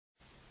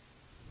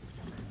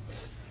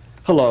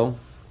Hello,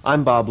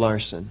 I'm Bob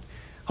Larson,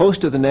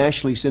 host of the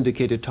nationally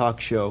syndicated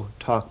talk show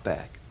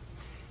Talkback.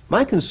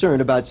 My concern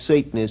about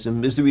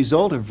Satanism is the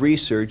result of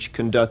research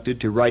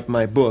conducted to write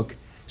my book,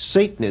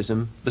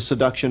 Satanism, The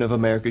Seduction of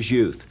America's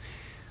Youth.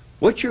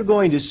 What you're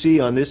going to see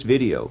on this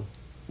video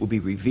will be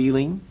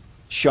revealing,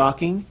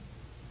 shocking,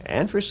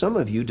 and for some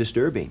of you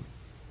disturbing.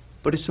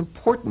 But it's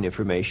important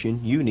information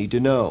you need to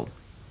know.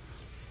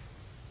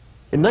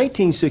 In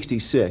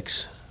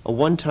 1966, a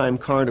one-time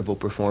carnival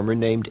performer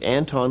named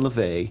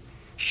LaVey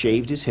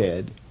shaved his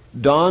head,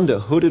 donned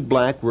a hooded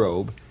black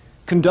robe,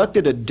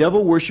 conducted a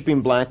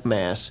devil-worshipping black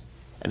mass,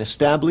 and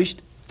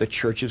established the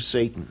Church of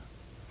Satan.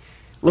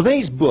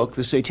 LaVey's book,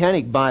 The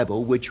Satanic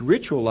Bible, which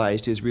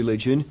ritualized his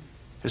religion,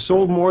 has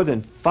sold more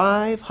than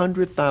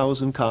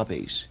 500,000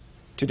 copies.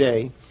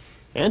 Today,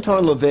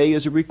 LaVey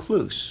is a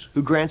recluse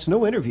who grants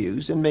no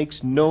interviews and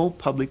makes no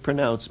public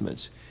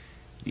pronouncements.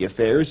 The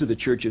affairs of the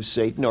Church of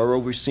Satan are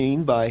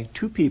overseen by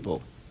two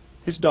people,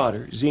 his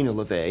daughter, Zeena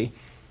LaVey,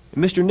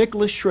 and Mr.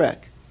 Nikolas Schreck,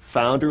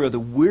 founder of the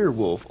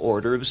Werewolf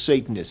Order of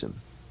Satanism.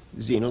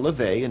 Zeena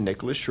LaVey and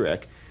Nikolas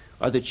Schreck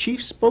are the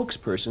chief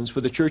spokespersons for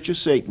the Church of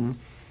Satan,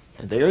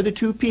 and they are the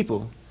two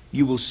people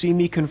you will see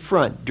me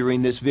confront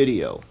during this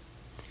video.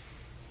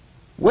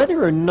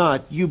 Whether or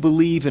not you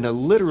believe in a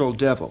literal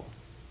devil,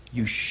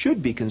 you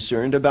should be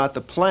concerned about the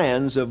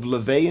plans of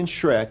LaVey and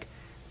Schreck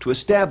to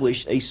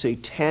establish a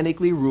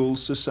satanically ruled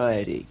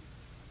society.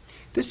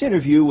 This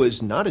interview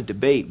was not a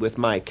debate with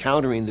my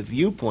countering the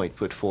viewpoint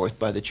put forth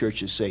by the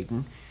Church of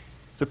Satan.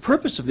 The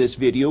purpose of this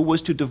video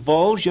was to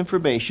divulge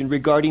information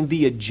regarding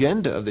the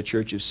agenda of the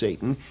Church of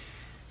Satan,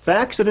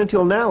 facts that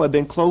until now have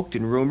been cloaked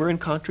in rumor and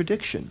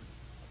contradiction.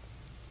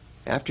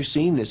 After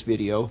seeing this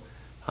video,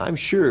 I'm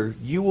sure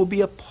you will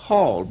be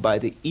appalled by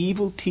the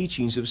evil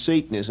teachings of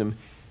Satanism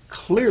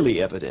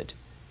clearly evident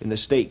in the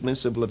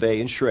statements of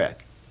LaVey and Schreck.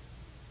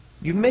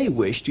 You may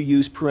wish to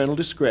use parental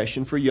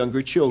discretion for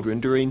younger children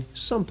during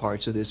some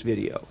parts of this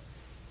video.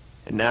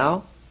 And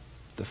now,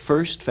 the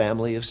first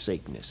family of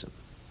Satanism.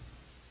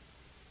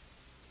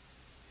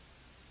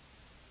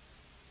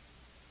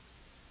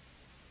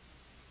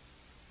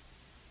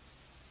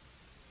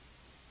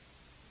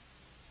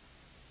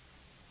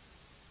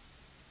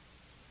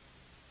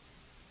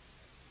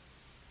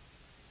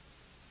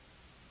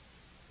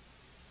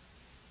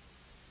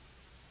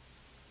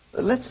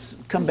 Let's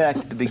come back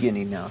to the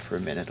beginning now for a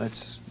minute.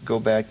 Let's go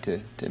back to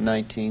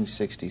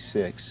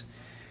 1966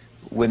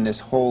 when this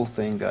whole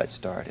thing got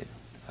started.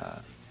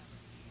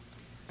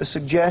 The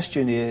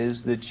suggestion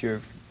is that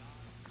your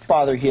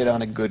father hit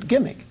on a good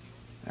gimmick.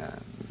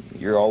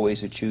 You're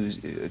always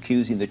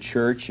accusing the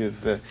church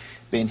of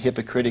being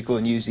hypocritical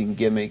and using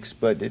gimmicks,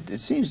 but it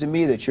seems to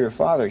me that your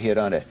father hit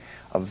on a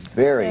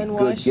very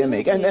good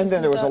gimmick. And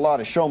then there was a lot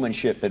of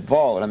showmanship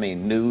involved. I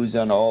mean, nudes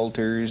on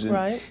altars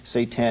and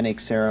satanic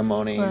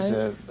ceremonies.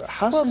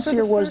 How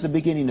sincere was the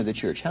beginning of the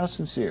church? How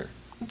sincere?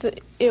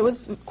 It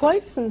was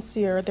quite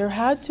sincere. There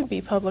had to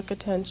be public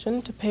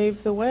attention to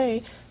pave the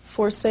way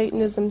for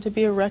Satanism to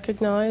be a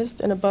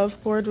recognized and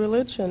above-board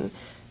religion,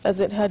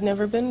 as it had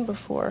never been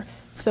before.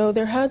 So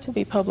there had to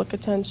be public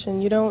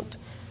attention. You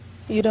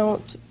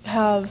don't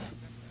have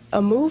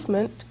a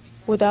movement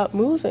without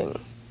moving.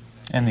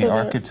 And the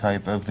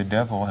archetype of the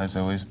devil has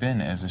always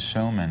been as a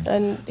showman.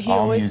 And he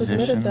always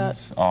admitted that. All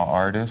musicians, all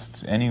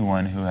artists,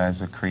 anyone who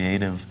has a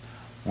creative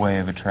way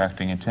of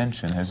attracting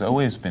attention has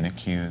always been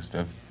accused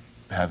of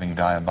having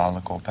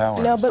diabolical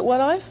powers. Now, but what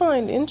I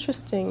find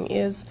interesting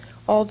is,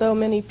 although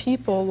many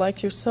people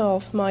like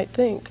yourself might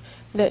think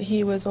that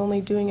he was only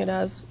doing it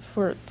as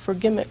for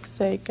gimmick's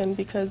sake and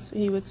because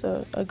he was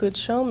a good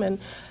showman,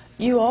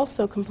 you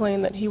also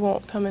complain that he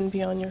won't come and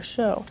be on your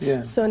show.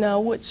 Yeah. So now,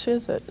 which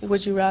is it?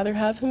 Would you rather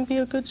have him be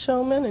a good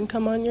showman and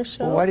come on your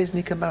show? Well, why doesn't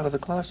he come out of the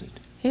closet?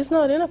 He's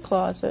not in a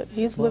closet.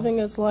 He's living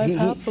his life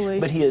happily.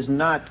 But he is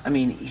not, I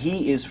mean,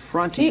 he is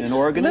fronting an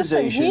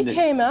organization. Listen, he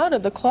came out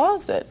of the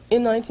closet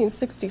in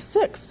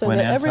 1966 so that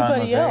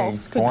everybody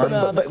else could come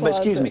out of the closet. But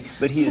excuse me,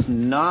 but he is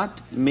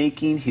not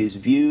making his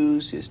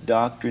views, his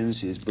doctrines,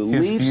 his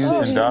beliefs. His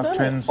views and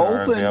doctrines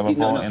are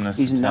available in the Satanic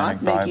Bible. He's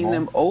not making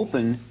them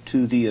open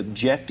to the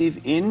objective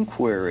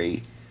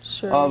inquiry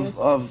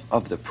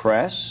of the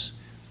press,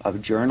 of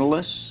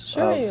journalists,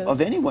 of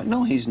anyone.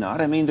 No, he's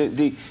not. I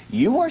mean,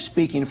 you are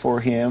speaking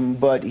for him,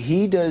 but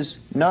he does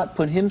not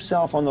put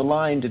himself on the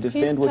line to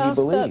defend what he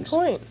believes.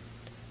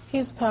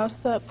 He's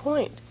past that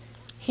point.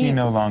 He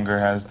no longer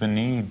has the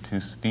need to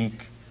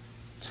speak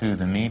to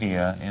the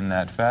media in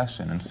that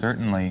fashion, and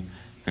certainly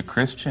the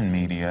Christian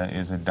media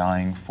is a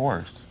dying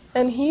force.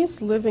 And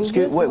he's living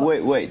his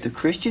life. Wait. The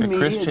Christian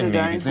media is a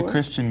dying force? The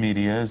Christian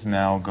media is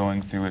now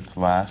going through its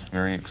last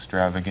very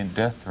extravagant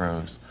death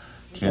throes.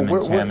 Jim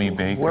and Tammy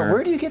Baker,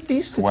 where do you get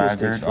these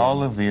statistics from?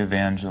 All of the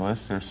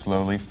evangelists are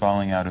slowly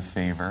falling out of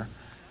favor.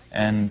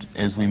 And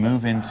as we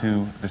move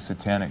into the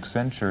Satanic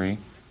century,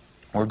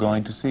 we're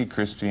going to see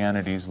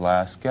Christianity's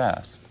last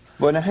gasp.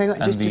 Well, now hang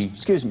on.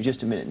 Excuse me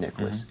just a minute,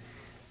 Nikolas.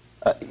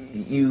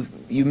 You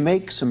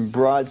make some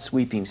broad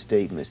sweeping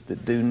statements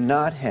that do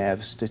not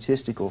have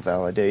statistical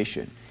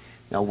validation.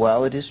 Now,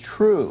 while it is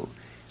true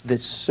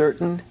that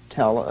certain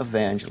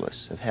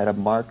televangelists have had a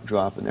marked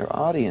drop in their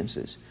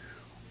audiences,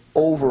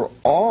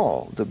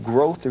 overall, the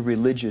growth of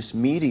religious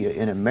media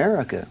in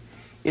America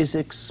is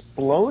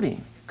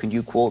exploding. Can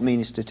you quote me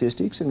any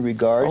statistics in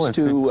regards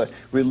to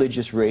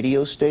religious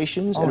radio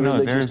stations and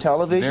religious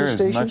television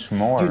stations? Much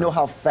more. Do you know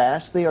how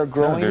fast they are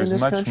growing in this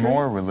country? There's much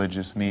more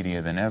religious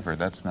media than ever.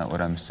 That's not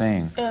what I'm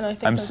saying. And I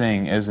think I'm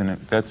saying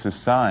that's a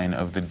sign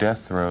of the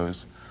death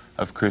throes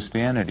of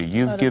Christianity.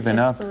 You've given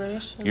up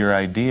your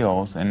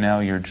ideals, and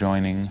now you're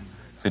joining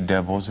the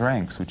devil's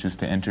ranks, which is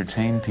to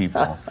entertain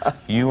people.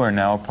 You are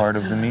now part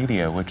of the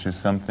media, which is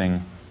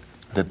something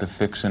that the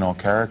fictional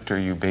character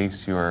you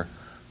base your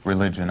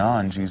religion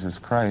on, Jesus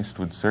Christ,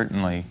 would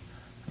certainly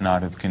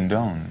not have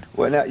condoned.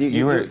 Well, now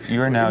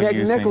you're now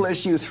using...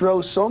 Nikolas, you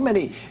throw so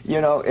many, you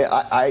know,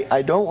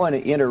 I don't want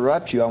to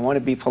interrupt you, I want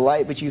to be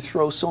polite, but you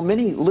throw so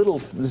many little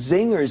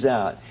zingers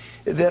out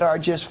that are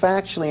just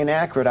factually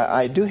inaccurate.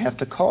 I do have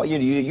to call you.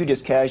 You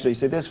just casually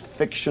say this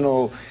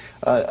fictional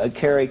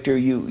character,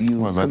 you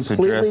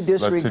completely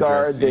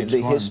disregard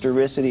the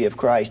historicity of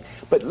Christ.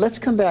 But let's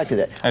come back to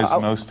that. As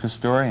most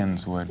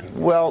historians would.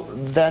 Well,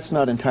 that's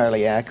not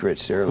entirely accurate,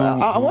 sir.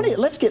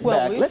 Let's get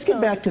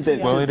back to the...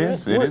 Well, it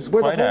is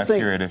quite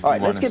accurate if you want to speak about that. All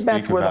right, let's get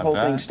back to where the whole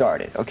thing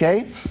started,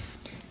 okay?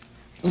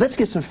 Let's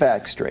get some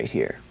facts straight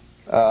here.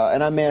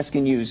 And I'm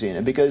asking you,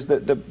 Zeena, because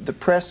the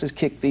press has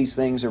kicked these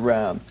things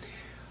around.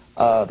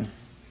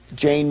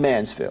 Jane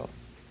Mansfield.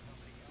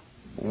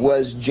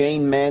 Was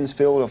Jane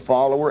Mansfield a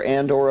follower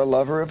and or a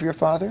lover of your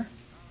father?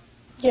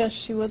 Yes,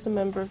 she was a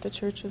member of the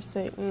Church of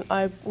Satan.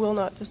 I will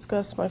not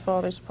discuss my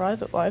father's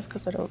private life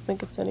because I don't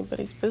think it's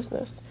anybody's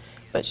business.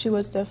 But she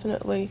was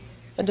definitely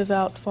a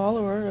devout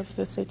follower of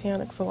the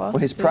satanic philosophy.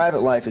 Well, his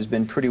private life has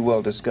been pretty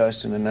well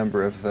discussed in a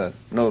number of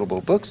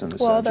notable books on the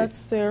subject. Well,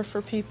 that's there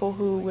for people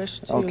who wish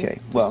to Okay,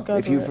 well,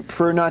 if you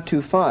prefer not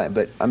to, fine,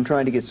 but I'm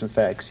trying to get some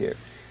facts here.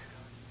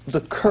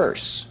 The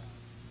curse,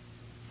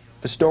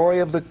 the story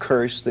of the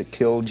curse that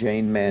killed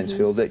Jane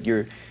Mansfield, that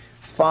your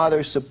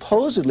father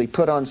supposedly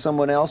put on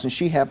someone else and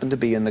she happened to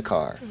be in the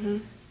car. Well,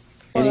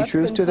 any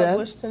truth to that? That's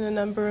published in a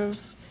number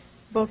of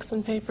books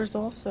and papers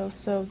also.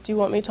 So do you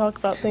want me to talk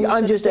about things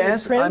I'm just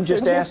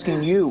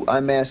asking you.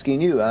 I'm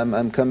asking you.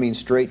 I'm coming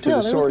straight to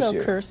the source here. No,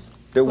 there was no curse.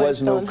 There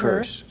was no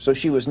curse. So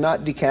she was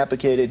not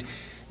decapitated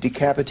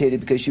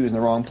because she was in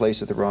the wrong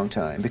place at the wrong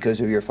time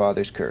because of your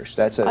father's curse.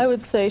 I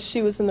would say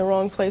she was in the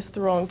wrong place at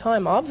the wrong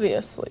time,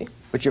 obviously.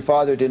 But your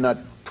father did not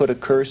put a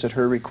curse at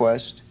her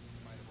request?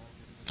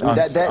 On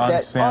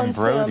Sam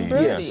Brody,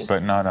 yes,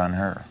 but not on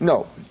her.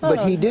 No,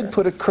 but he did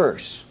put a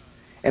curse.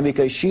 And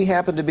because she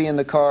happened to be in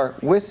the car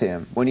with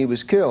him when he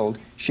was killed,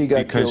 she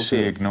got killed too. Because she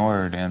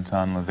ignored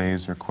Anton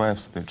LaVey's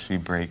request that she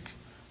break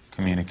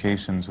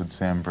communications with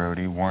Sam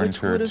Brody, warned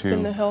her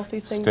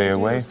to stay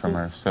away from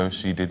her, so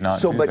she did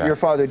not do that. But your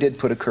father did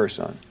put a curse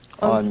on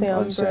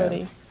Sam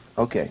Brody.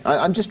 Okay,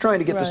 I'm just trying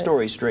to get the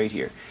story straight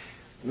here.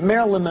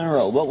 Marilyn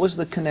Monroe, what was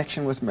the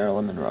connection with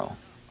Marilyn Monroe?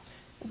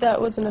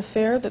 That was an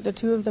affair that the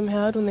two of them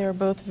had when they were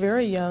both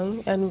very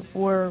young and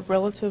were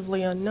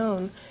relatively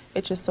unknown.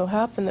 It just so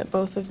happened that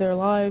both of their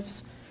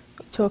lives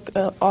took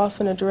off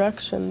in a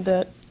direction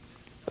that,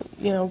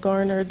 you know,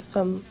 garnered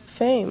some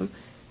fame.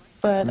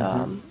 But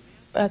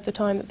at the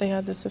time that they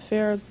had this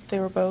affair,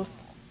 they were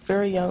both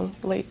very young,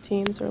 late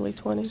teens, early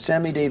 20s.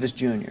 Sammy Davis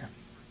Jr.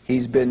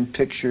 He's been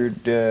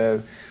pictured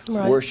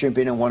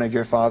worshiping in one of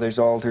your father's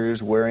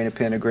altars, wearing a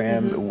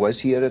pentagram. Was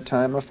he at a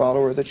time a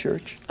follower of the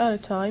church? At a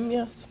time,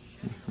 yes.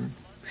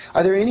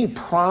 Are there any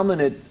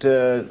prominent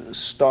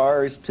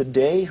stars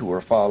today who are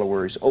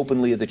followers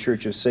openly of the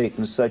Church of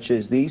Satan, such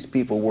as these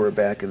people were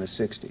back in the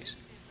 60s?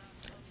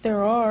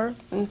 There are,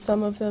 and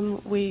some of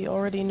them we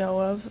already know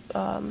of.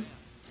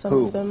 Some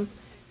Who? of them,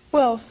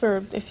 well,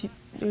 if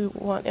you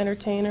want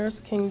entertainers,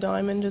 King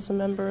Diamond is a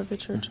member of the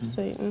Church of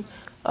Satan.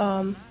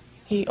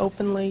 He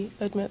openly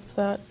admits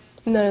that.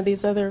 None of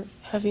these other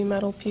heavy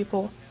metal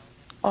people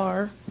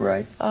are.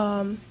 Right.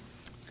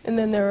 And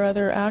then there are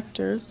other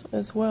actors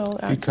as well.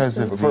 Because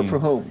of for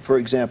whom? For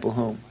example,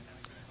 whom?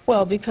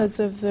 Well, because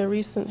of the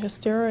recent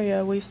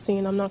hysteria we've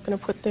seen, I'm not going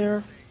to put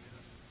their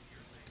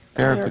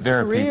There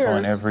are people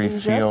in every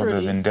field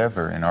jeopardy. of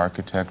endeavor, in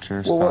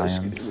architecture,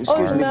 science.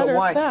 Excuse me, but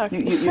why? Fact.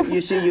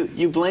 You see,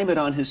 you blame it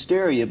on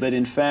hysteria, but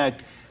in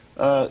fact,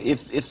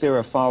 if they're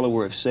a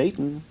follower of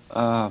Satan,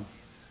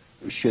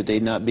 should they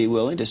not be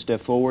willing to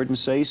step forward and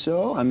say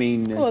so? I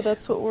mean... well,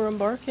 that's what we're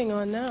embarking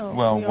on now.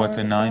 Well, what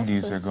the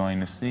 90s are going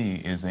to see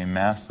is a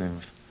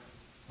massive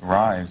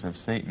rise of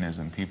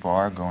Satanism. People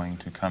are going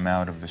to come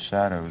out of the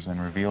shadows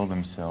and reveal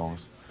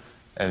themselves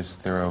as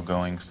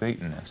thoroughgoing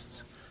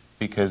Satanists.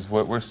 Because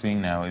what we're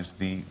seeing now is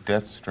the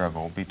death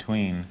struggle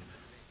between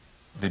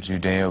the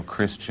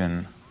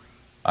Judeo-Christian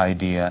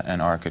idea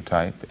and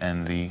archetype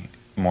and the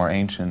more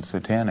ancient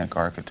satanic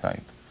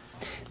archetype.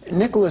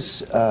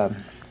 Nikolas,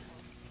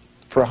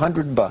 for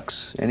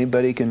 $100,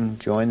 anybody can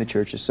join the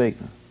Church of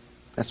Satan.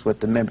 That's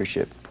what the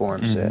membership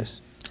form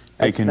says.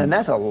 And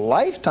that's a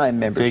lifetime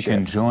membership. They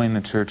can join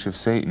the Church of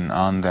Satan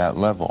on that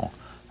level.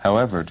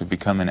 However, to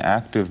become an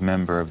active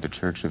member of the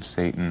Church of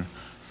Satan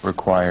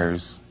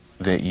requires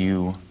that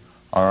you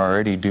are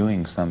already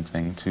doing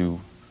something to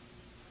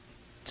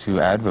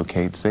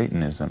advocate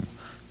Satanism.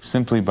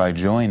 Simply by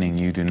joining,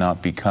 you do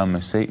not become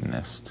a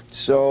Satanist.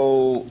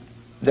 So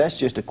that's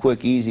just a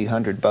quick, easy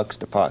 $100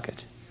 to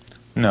pocket.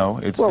 No,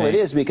 it's well, it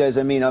is, because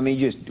I mean,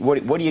 just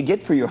what do you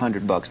get for your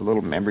 $100? A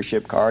little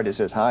membership card that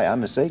says, "Hi,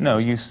 I'm a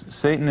Satanist." No,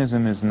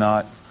 Satanism is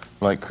not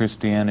like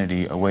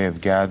Christianity, a way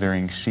of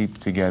gathering sheep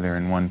together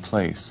in one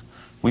place.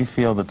 We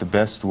feel that the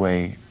best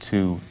way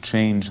to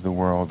change the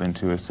world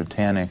into a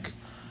satanic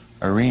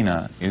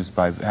arena is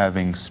by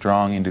having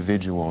strong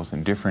individuals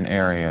in different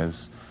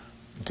areas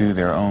do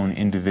their own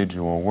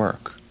individual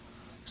work.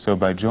 So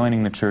by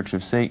joining the Church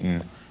of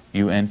Satan,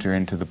 you enter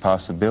into the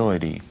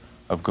possibility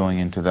of going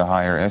into the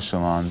higher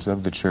echelons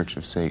of the Church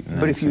of Satan.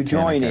 But if you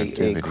join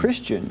a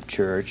Christian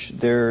church,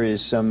 there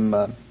is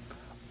some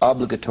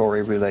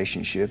obligatory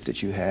relationship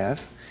that you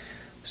have,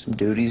 some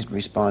duties and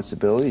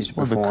responsibilities to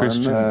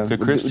perform. The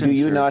Christian do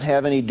you church, not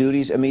have any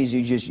duties? I mean,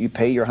 you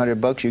pay your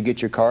 $100, you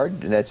get your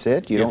card, and that's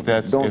it? You don't require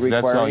anything? If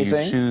that's all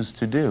you choose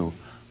to do.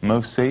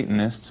 Most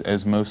Satanists,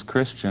 as most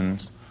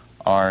Christians,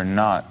 are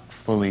not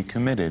fully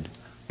committed.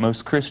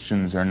 Most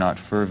Christians are not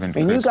fervent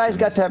Christians. And you guys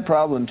got that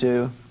problem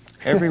too.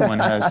 Everyone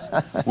has.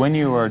 When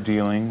you are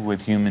dealing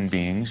with human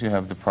beings, you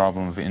have the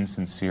problem of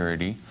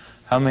insincerity.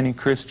 How many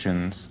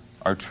Christians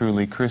are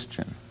truly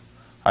Christian?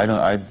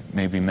 I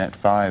maybe met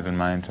 5 in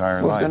my entire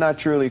life. Well, if they're not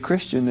truly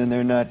Christian, then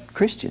they're not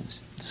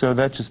Christians. So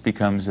that just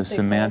becomes a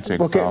semantic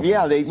problem.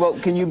 Yeah, well,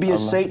 can you be a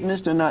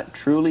Satanist and not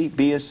truly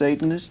be a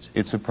Satanist?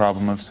 It's a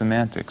problem of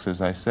semantics,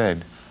 as I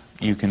said.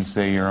 You can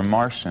say you're a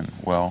Martian.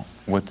 Well,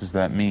 what does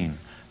that mean?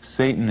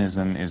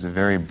 Satanism is a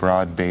very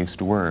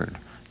broad-based word.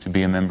 To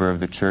be a member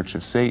of the Church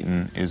of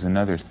Satan is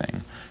another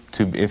thing.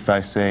 If I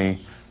say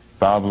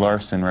Bob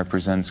Larson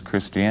represents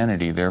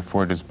Christianity,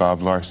 therefore does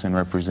Bob Larson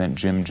represent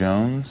Jim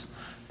Jones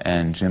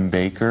and Jim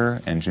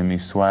Baker and Jimmy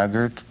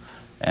Swaggart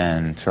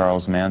and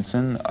Charles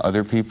Manson,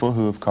 other people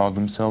who have called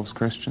themselves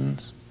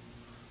Christians?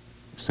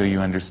 So you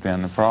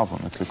understand the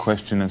problem. It's a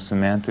question of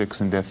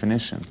semantics and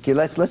definition. Okay,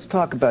 let's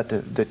talk about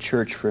the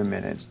church for a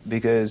minute,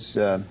 because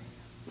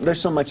there's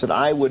so much that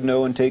I would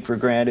know and take for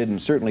granted, and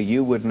certainly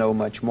you would know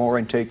much more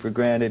and take for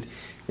granted,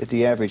 that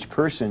the average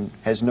person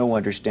has no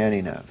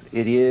understanding of.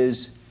 It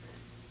is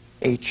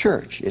a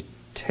church. It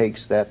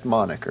takes that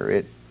moniker.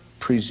 It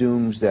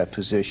presumes that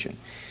position.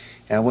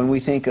 And when we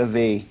think of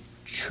a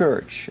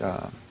church,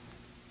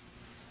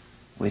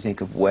 we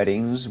think of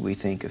weddings, we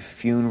think of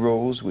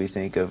funerals, we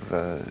think of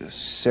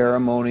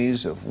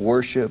ceremonies of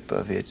worship,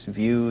 of its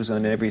views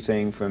on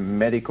everything from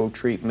medical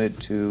treatment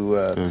to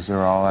those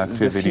are all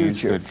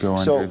activities that go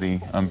under the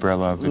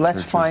umbrella of the Church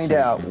of Satan. Let's find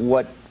out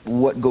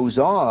what goes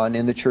on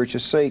in the Church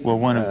of Satan. Well,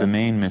 one of the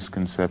main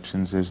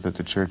misconceptions is that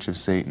the Church of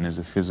Satan is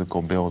a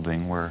physical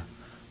building where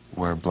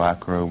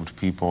black-robed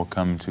people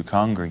come to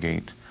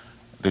congregate.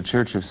 The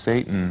Church of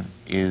Satan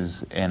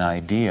is an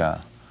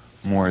idea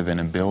more than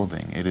a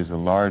building. It is a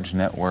large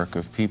network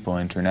of people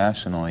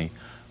internationally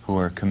who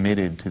are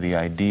committed to the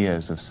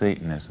ideas of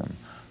Satanism.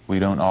 We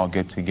don't all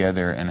get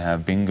together and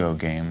have bingo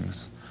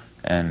games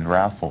and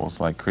raffles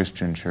like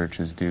Christian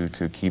churches do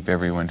to keep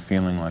everyone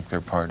feeling like they're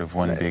part of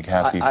one big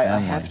happy family. I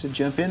have to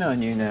jump in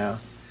on you now.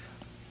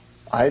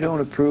 I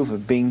don't approve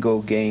of bingo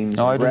games and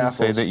raffles. No, I didn't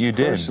say that you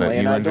did, but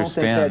you understand. And I don't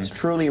think that's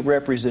truly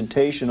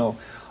representational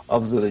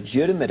of the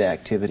legitimate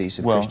activities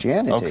of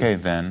Christianity. Okay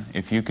then,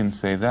 if you can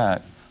say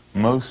that,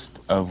 most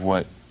of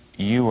what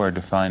you are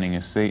defining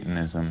as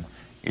Satanism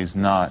is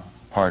not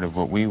part of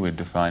what we would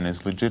define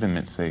as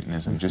legitimate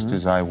Satanism, just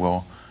as I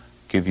will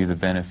give you the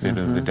benefit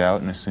of the doubt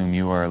and assume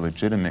you are a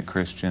legitimate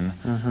Christian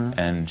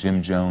and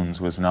Jim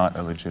Jones was not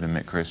a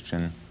legitimate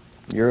Christian.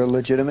 You're a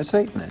legitimate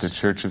Satanist. The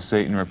Church of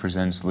Satan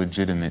represents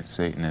legitimate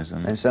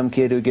Satanism. And some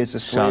kid who gets a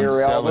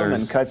Slayer album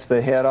and cuts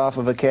the head off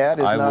of a cat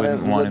is not a legitimate Satanist. I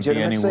wouldn't want to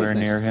be anywhere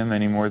near him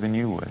any more than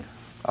you would.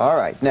 All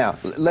right. Now,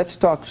 let's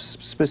talk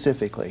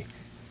specifically.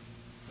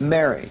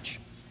 Marriage.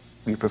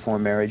 You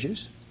perform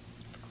marriages?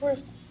 Of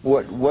course.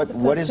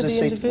 What is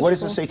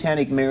a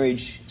satanic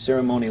marriage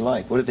ceremony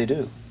like? What do they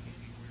do?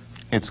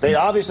 They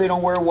obviously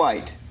don't wear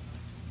white.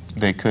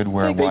 They could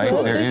wear white.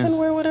 They can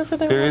wear whatever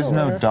they want. There is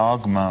no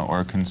dogma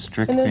or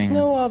constricting and there's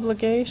no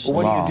obligation.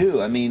 Well, what do you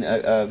do? I mean,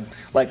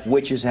 like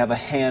witches have a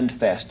hand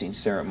fasting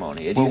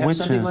ceremony. Do you have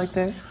something like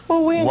that?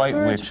 Well, we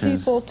encourage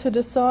people to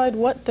decide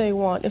what they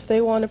want. If they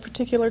want a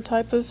particular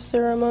type of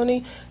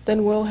ceremony,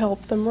 then we'll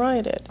help them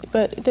write it.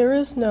 But there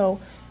is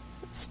no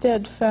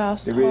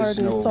steadfast, hard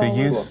and solid.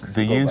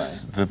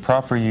 The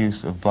proper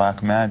use of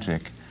black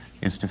magic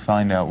is to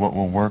find out what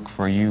will work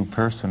for you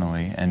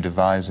personally and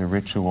devise a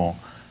ritual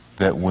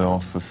that will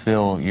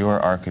fulfill your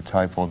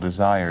archetypal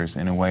desires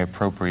in a way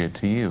appropriate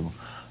to you.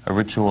 A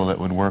ritual that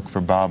would work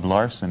for Bob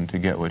Larson to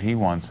get what he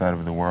wants out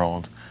of the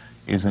world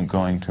isn't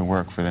going to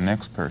work for the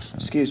next person.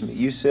 Excuse me,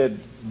 you said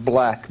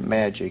black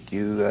magic.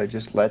 You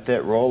just let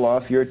that roll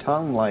off your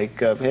tongue like,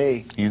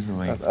 hey,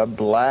 easily. A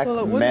black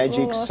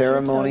magic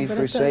ceremony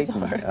for Satan.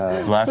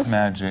 Black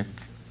magic,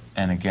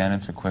 and again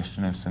it's a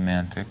question of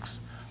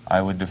semantics,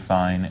 I would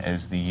define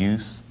as the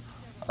use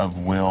of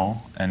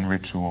will and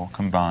ritual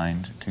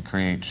combined to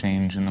create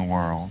change in the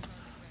world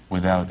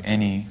without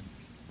any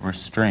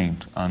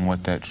restraint on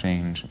what that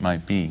change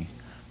might be.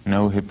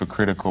 No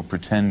hypocritical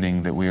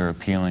pretending that we are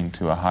appealing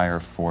to a higher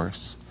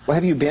force. Well,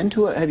 have you been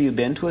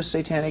to a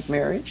satanic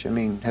marriage? I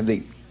mean, have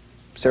they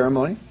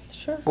ceremony?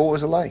 Sure. What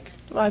was it like?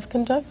 I've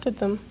conducted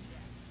them.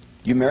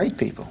 You married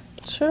people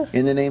Sure.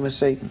 in the name of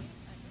Satan.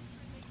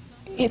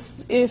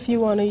 It's, if you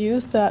want to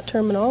use that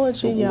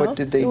terminology, Well, yeah. what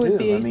did they it would do?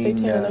 be I mean,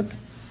 satanic.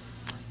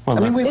 Well,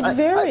 I mean, let's- It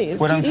varies.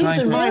 What I'm Each trying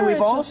to- marriage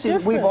we've all is seen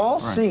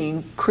different.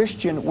 seen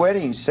Christian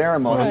wedding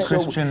ceremonies.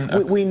 Right.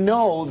 So we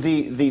know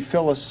the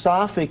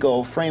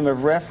philosophical frame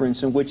of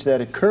reference in which that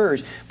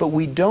occurs, but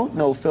we don't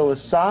know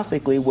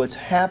philosophically what's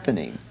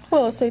happening.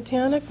 Well, a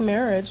satanic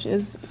marriage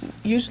is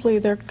usually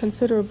they're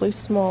considerably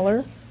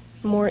smaller,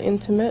 more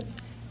intimate,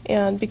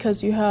 and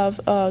because you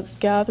have a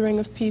gathering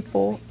of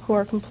people who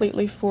are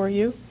completely for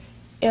you,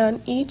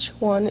 and each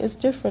one is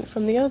different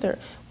from the other.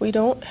 We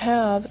don't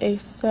have a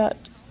set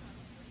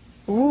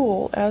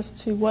rule as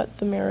to what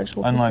the marriage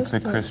will Unlike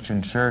consist the of.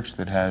 Christian church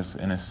that has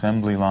an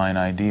assembly line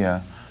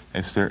idea,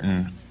 a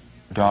certain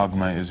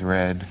dogma is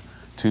read,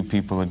 two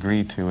people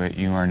agree to it,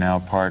 you are now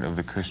part of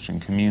the Christian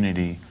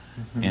community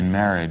in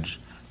marriage.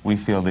 We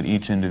feel that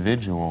each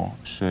individual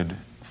should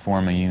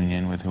form a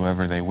union with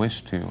whoever they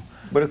wish to.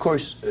 But of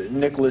course,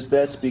 Nikolas,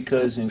 that's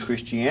because in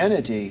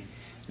Christianity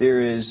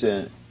there is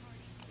a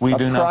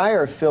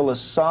prior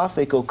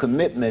philosophical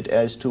commitment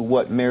as to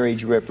what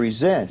marriage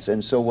represents.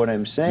 And so what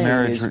I'm saying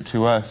marriage is...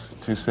 to us,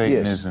 to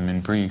Satanism in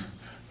brief,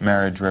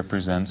 marriage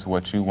represents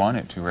what you want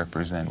it to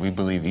represent. We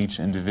believe each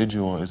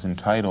individual is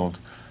entitled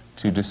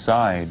to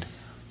decide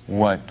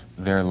what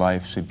their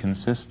life should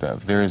consist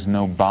of. There is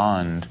no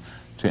bond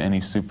to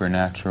any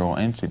supernatural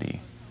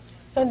entity.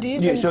 And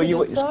even Yeah, so to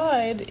you-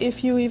 decide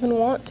if you even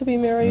want to be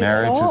married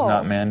Marriage at all. is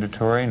not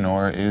mandatory,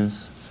 nor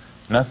is...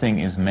 Nothing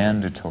is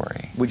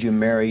mandatory. Would you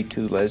marry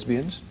two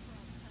lesbians?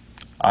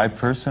 I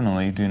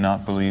personally do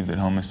not believe that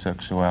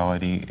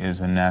homosexuality is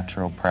a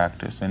natural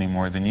practice any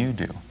more than you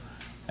do.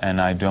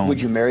 And I don't... Would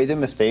you marry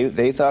them if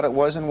they thought it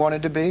was and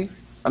wanted to be?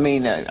 I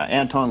mean,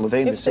 Anton LaVey in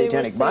the If they were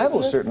Satanic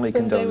Bible Satanists, certainly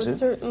then condones they would it.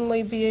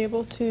 certainly be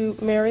able to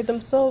marry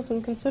themselves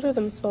and consider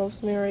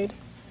themselves married.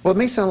 Well, it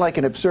may sound like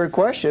an absurd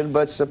question,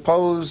 but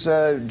suppose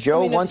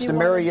Joe if wants you to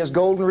marry wanted- his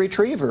golden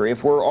retriever.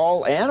 If we're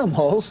all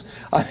animals,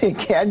 I mean,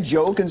 can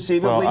Joe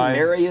conceivably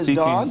marry his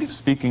dog?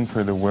 Speaking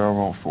for the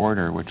Werewolf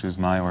Order, which is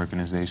my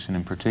organization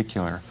in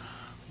particular,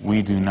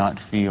 we do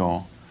not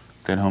feel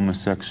that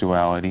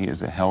homosexuality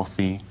is a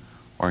healthy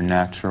or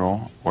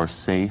natural or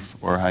safe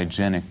or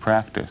hygienic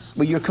practice.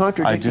 But you're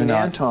contradicting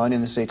not- Anton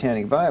in the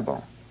Satanic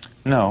Bible.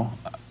 No,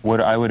 what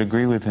I would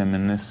agree with him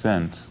in this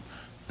sense,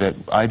 that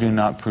I do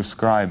not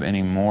prescribe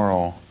any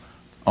moral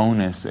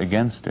onus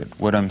against it.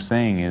 What I'm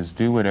saying is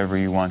do whatever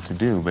you want to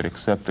do, but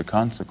accept the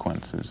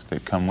consequences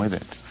that come with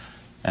it.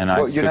 And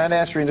Well, you're not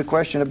answering the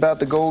question about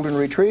the golden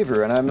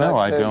retriever, and I'm not... No,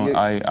 I don't.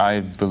 I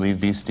believe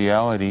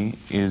bestiality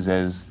is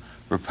as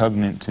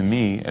repugnant to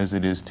me as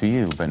it is to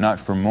you, but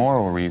not for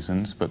moral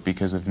reasons, but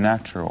because of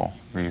natural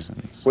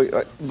reasons.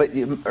 But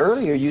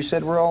earlier you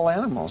said we're all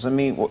animals. I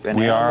mean, an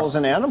animal's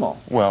an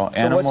animal. Well,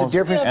 so what's the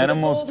difference?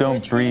 Animals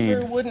don't breed.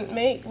 A golden retriever wouldn't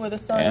mate with a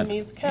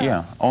Siamese cat.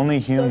 Yeah, only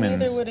humans. So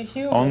neither would a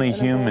human only and a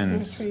golden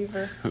humans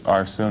retriever. who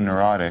are so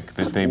neurotic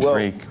that they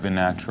break the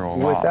natural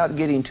law. Without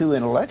getting too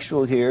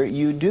intellectual here,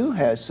 you do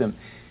have some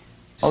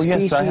Oh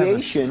yes, I have a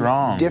speciation,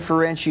 strong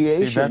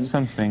differentiation. See, that's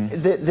something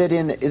that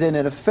in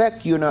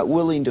effect you're not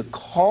willing to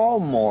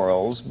call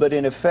morals, but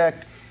in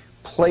effect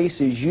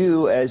places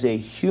you as a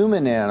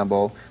human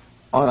animal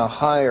on a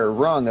higher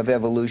rung of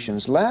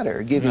evolution's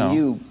ladder, giving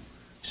you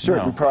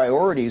certain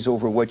priorities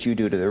over what you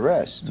do to the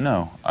rest.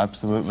 No,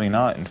 absolutely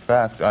not. In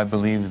fact, I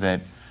believe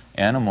that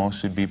animals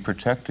should be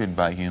protected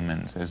by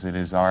humans, as it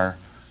is our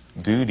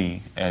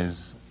duty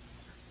as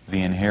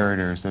the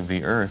inheritors of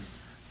the earth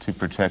to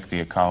protect the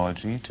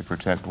ecology, to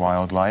protect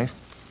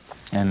wildlife,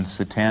 and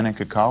satanic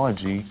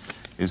ecology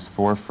is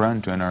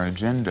forefront on our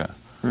agenda.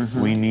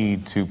 We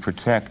need to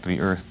protect the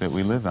earth that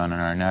we live on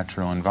and our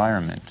natural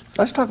environment.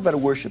 Let's talk about a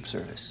worship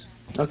service.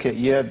 Okay,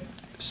 you have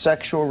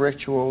sexual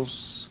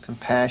rituals,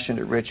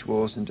 compassionate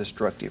rituals, and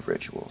destructive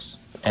rituals.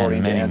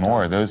 And many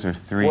more. Those are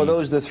three. Well,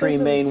 those are the three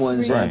main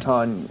ones Right.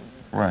 Anton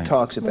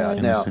talks about.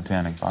 In Now, the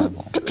Satanic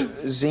Bible.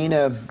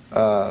 Zeena,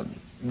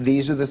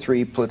 these are the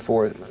three put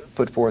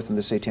forth in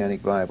the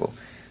Satanic Bible.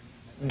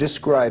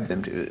 Describe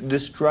them.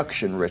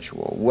 Destruction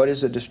ritual. What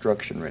is a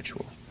destruction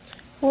ritual?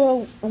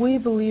 Well, we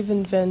believe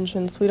in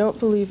vengeance. We don't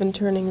believe in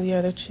turning the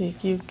other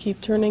cheek. You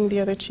keep turning the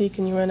other cheek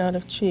and you run out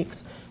of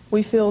cheeks.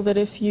 We feel that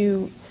if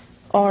you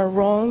are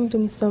wronged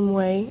in some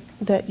way,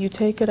 that you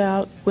take it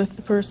out with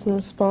the person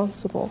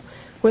responsible,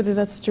 whether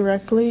that's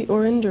directly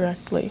or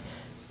indirectly,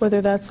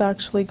 whether that's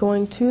actually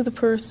going to the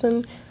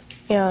person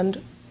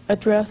and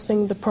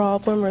addressing the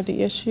problem or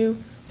the issue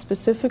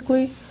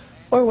specifically,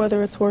 or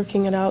whether it's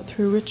working it out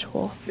through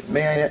ritual.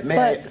 May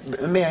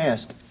I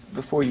ask,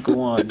 before you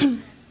go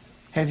on,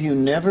 have you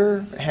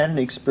never had an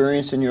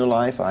experience in your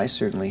life, I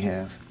certainly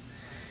have,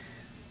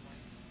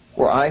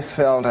 where I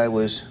felt I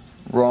was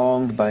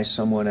wronged by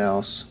someone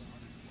else,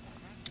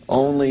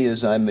 only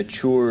as I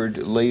matured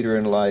later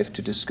in life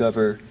to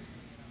discover,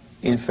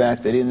 in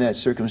fact, that in that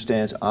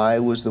circumstance I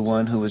was the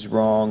one who was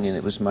wrong, and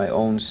it was my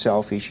own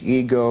selfish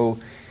ego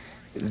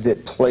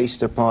that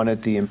placed upon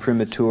it the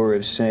imprimatur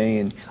of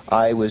saying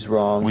I was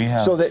wrong.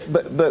 So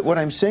that, but what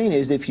I'm saying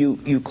is, if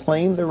you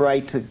claim the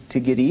right to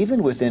get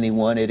even with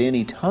anyone at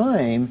any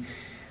time,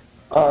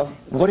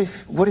 what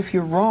if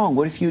you're wrong?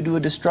 What if you do a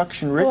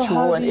destruction ritual?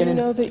 Well, how do you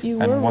know that you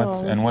were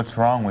wrong? And what's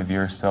wrong with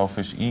your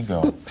selfish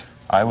ego?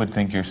 I would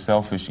think your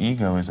selfish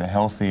ego is a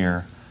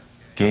healthier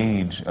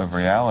gauge of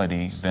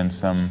reality than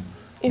some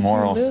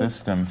moral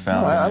system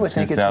found in a 2,000-year-old book. I would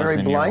think it's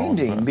very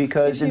blinding,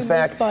 because in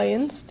fact, by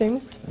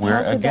instinct,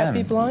 how could that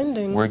be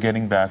blinding? We're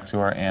getting back to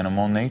our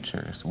animal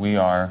natures. We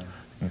are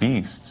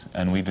beasts,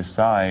 and we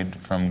decide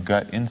from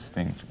gut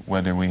instinct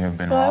whether we have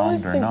been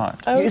wronged or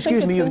not.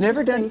 Excuse me, you've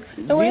never done,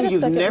 Zeena,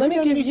 you've never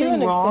done anything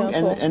wrong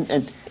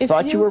and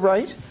thought you were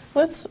right?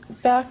 Let's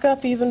back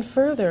up even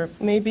further.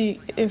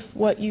 Maybe if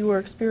what you were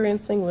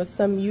experiencing was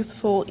some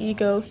youthful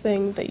ego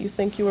thing that you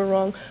think you were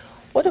wrong,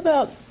 what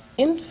about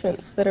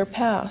infants that are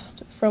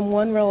passed from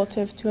one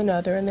relative to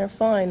another, and they're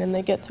fine, and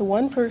they get to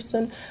one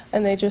person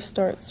and they just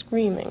start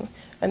screaming,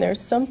 and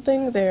there's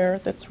something there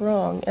that's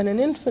wrong, and an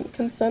infant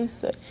can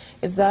sense it.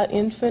 Is that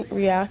infant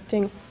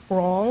reacting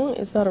wrong?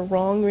 Is that a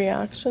wrong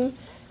reaction?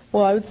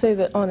 Well, I would say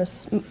that on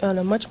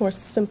a much more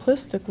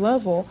simplistic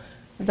level,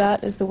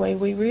 that is the way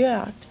we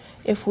react.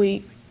 If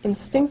we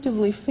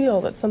instinctively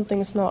feel that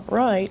something's not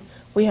right,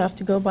 we have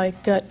to go by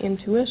gut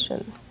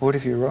intuition. What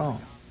if you're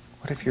wrong?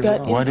 What if you're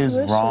wrong? What is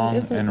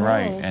wrong and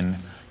right? And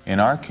in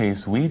our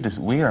case,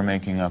 we are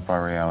making up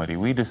our reality.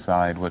 We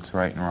decide what's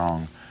right and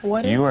wrong.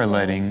 You are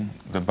letting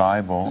the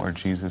Bible or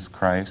Jesus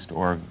Christ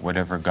or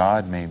whatever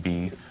God may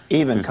be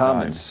even decide.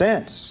 Common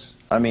sense.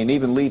 I mean,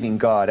 even leaving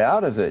God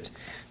out of it,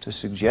 to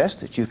suggest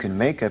that you can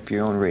make up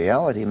your own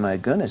reality, my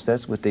goodness,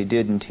 that's what they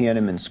did in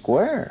Tiananmen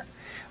Square.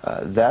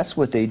 That's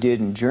what they did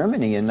in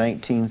Germany in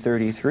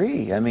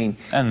 1933. I mean,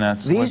 and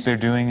that's what they're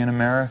doing in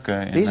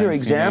America in These are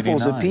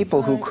examples of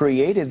people who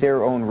created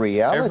their own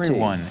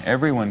reality.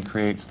 Everyone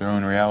creates their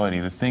own reality.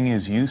 The thing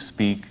is, you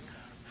speak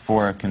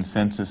for a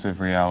consensus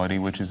of reality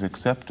which is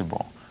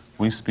acceptable.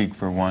 We speak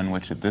for one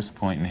which at this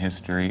point in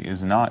history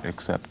is not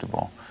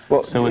acceptable.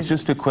 Well, so it's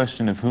just a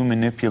question of who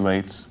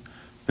manipulates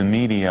the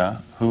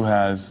media, who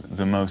has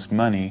the most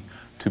money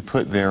to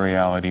put their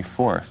reality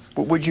forth.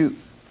 But would you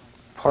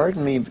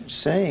pardon me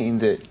saying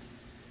that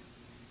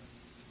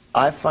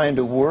I find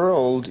a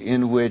world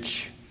in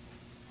which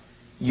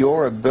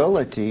your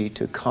ability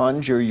to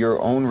conjure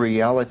your own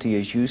reality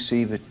as you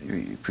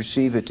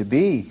perceive it to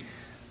be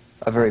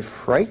a very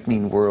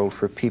frightening world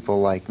for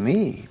people like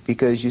me,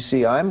 because you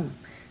see, I'm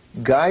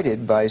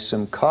guided by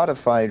some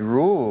codified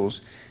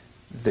rules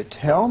that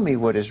tell me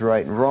what is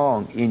right and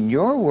wrong. In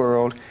your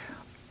world,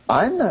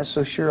 I'm not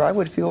so sure I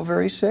would feel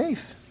very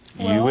safe.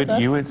 Well,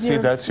 you would see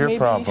that's your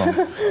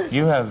problem.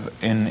 You have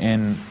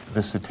in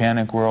the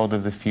satanic world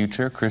of the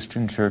future,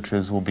 Christian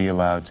churches will be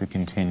allowed to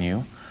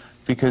continue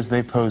because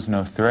they pose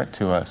no threat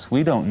to us.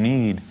 We don't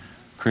need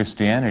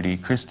Christianity.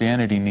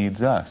 Christianity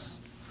needs us.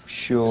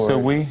 Sure. So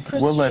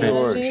we'll let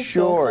it.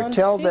 Sure.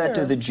 Tell that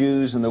to the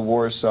Jews in the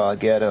Warsaw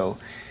Ghetto.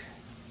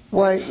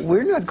 Why,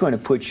 we're not going to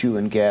put you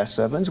in gas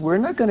ovens. We're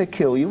not going to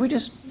kill you. We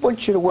just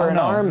want you to wear an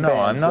armband. No,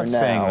 I'm not for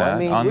saying now. that. I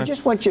mean, we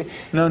just want you.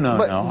 No.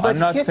 But I'm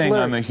not saying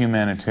I'm a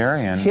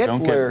humanitarian.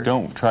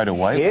 Don't try to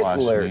whitewash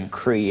me. Hitler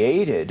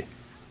created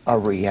a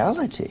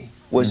reality.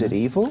 Was it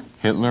evil?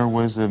 Hitler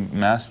was a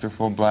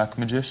masterful black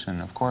magician.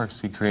 Of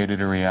course, he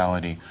created a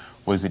reality.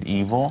 Was it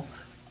evil?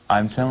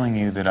 I'm telling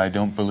you that I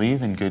don't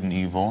believe in good and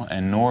evil,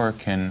 and nor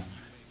can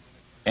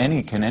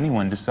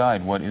anyone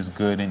decide what is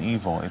good and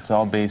evil. It's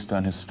all based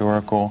on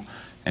historical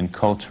and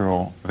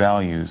cultural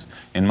values.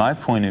 In my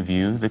point of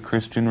view, the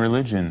Christian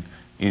religion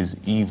is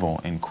evil,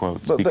 in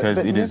quotes, because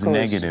it is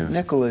negative.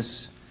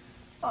 Nikolas,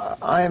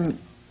 I'm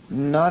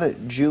not a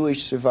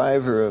Jewish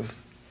survivor of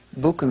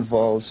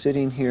Buchenwald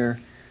sitting here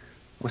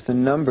with a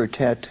number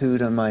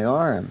tattooed on my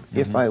arm.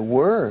 If I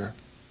were,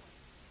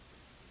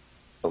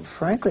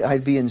 frankly,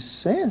 I'd be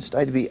incensed.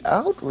 I'd be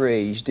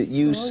outraged that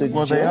you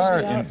suggest.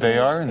 Well, they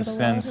are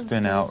incensed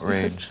and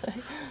outraged.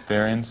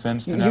 They're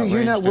incensed and outraged.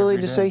 You're not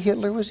willing to say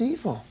Hitler was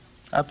evil?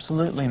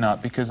 Absolutely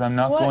not, because I'm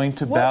not going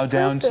to bow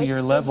down to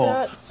your level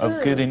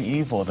of good and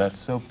evil. That's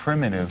so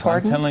primitive.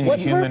 Pardon? I'm telling the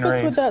human race. What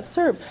purpose would that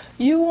serve?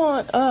 You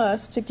want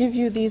us to give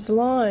you these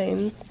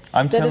lines.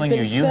 I'm telling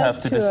you, you have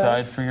to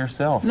decide for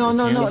yourself. No.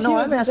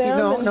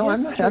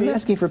 I'm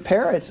asking for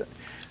parrots.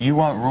 You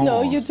want rules.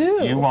 No, you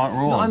do. You want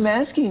rules. No, I'm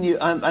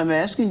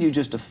asking you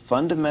just a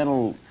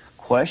fundamental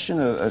question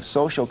of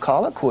social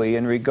colloquy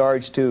in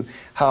regards to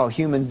how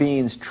human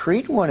beings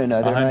treat one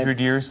another.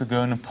 100 years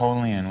ago,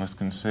 Napoleon was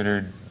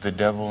considered the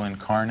devil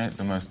incarnate,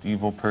 the most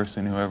evil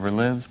person who ever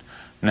lived.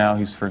 Now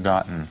he's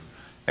forgotten.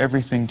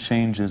 Everything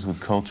changes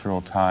with cultural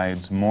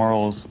tides.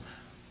 Morals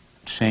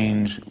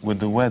change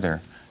with the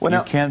weather.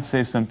 You can't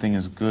say something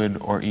is good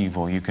or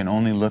evil. You can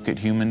only look at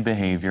human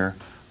behavior,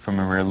 from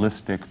a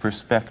realistic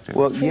perspective.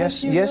 Well, See, yes,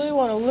 if you yes. really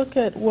want to look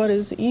at what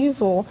is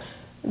evil,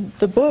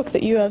 the book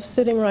that you have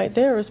sitting right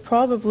there is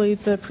probably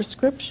the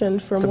prescription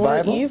for The more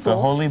Bible? evil.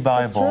 The Holy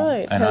Bible,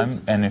 That's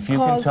right, and if you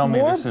can tell me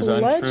this is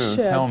untrue,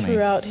 tell me.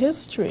 Throughout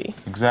history.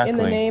 Exactly.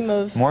 In the name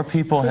of more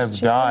people have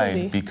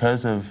Christianity. died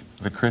because of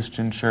the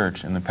Christian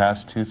church in the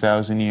past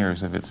 2,000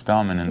 years of its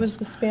dominance. Was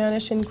the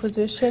Spanish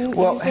Inquisition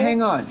Well, evil?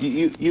 hang on.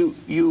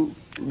 You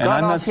got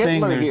I'm off not saying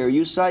Hitler there's- here.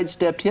 You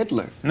sidestepped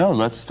Hitler. No,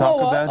 let's talk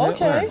Oh, about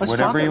okay. Hitler. Let's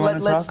Whatever talk, you want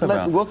to talk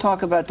about. We'll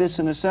talk about this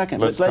in a second.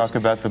 Let's but talk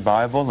about the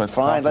Bible. Let's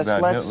Fine, talk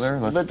about let's- Hitler.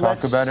 let- Let's talk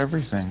let's- about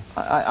everything.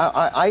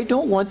 I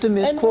don't want to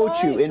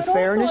misquote you. In but also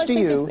fairness I to think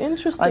you, it's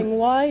interesting.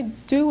 Why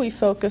do we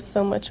focus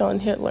so much on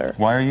Hitler?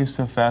 Why are you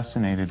so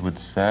fascinated with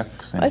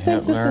sex and I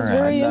think Hitler? this is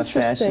very I'm not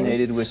interesting.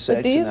 fascinated with But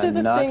sex, these and are I'm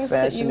the not things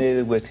that you-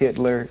 fascinated with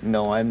Hitler.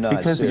 No, I'm not.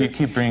 Because sir. you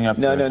keep bringing up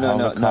No, the no, no,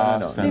 no,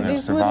 Holocaust no, no, and no. the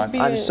These wouldn't be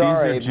survival. a- I'm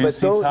sorry, These are but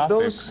juicy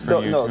topics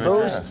for you to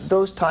address.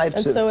 those types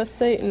And of, so is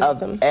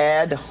Satanism. of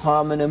ad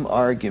hominem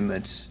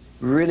arguments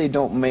really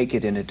don't make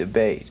it in a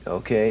debate.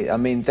 Okay, I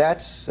mean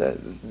that's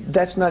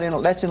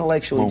not that's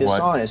intellectually Well, what-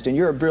 dishonest, and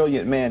you're a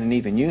brilliant man, and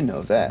even you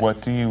know that.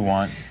 What do you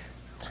want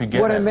to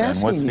get What at I'm then?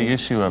 asking What's the you-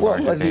 issue of well, our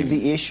debate?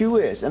 the issue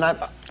is, and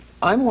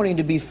I'm wanting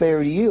to be fair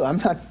to you. I'm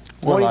not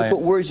Well, wanting I- to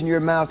put words in your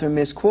mouth or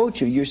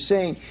misquote you. You're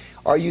saying,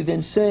 are you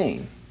then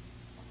saying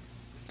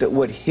that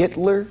what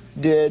Hitler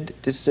did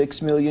to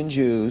 6 million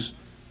Jews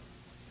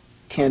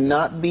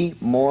cannot be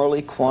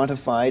morally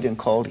quantified and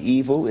called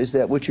evil? Is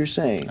that what you're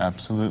saying?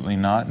 Absolutely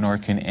not, nor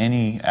can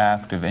any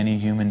act of any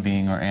human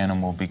being or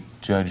animal be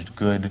judged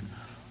good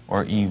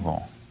or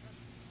evil.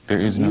 There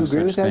is You no agree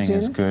such with that, thing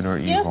as Zeena? good or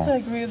evil. Yes, I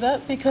agree with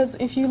that, because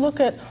if you look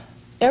at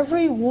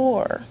every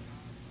war,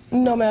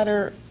 no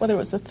matter whether it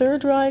was the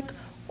Third Reich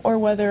or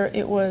whether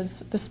it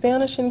was the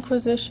Spanish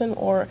Inquisition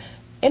or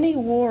any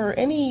war,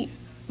 any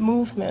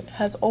movement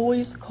has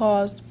always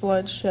caused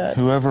bloodshed.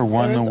 Whoever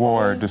won There the is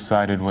war always-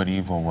 decided what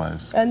evil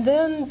was. And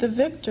then the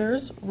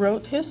victors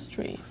wrote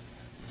history.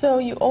 So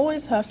you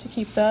always have to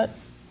keep that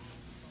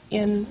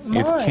in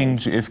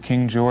mind. If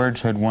King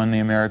George had won the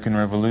American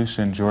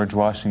Revolution, George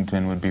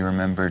Washington would be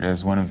remembered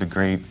as one of the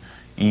great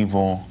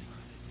evil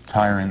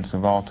tyrants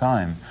of all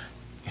time.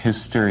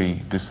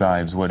 History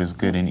decides what is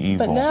good and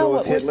evil. now So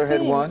what if we're Hitler had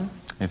seeing- won?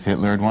 If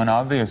Hitler had won,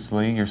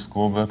 obviously, your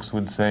school books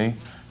would say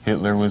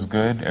Hitler was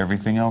good,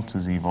 everything else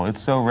is evil. It's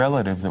so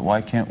relative that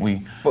why can't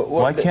we,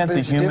 why can't the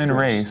there's a human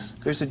difference. race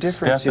There's a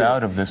difference step here.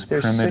 out of this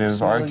There's primitive 6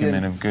 million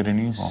argument of good and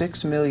evil?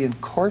 6 million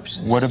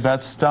corpses. What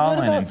about Stalin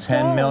What about and 10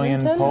 Stalin million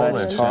and 10 Polish?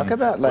 million? Let's talk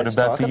about- what let's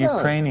about talk the about it.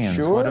 Ukrainians?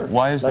 Sure.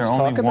 Why is there Let's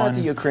only talk about one?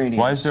 the Ukrainians.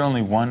 Why is there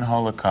only one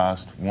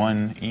Holocaust,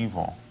 one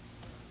evil?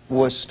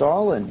 Was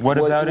Stalin? What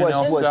about in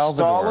El was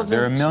Salvador? Stalin-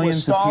 There are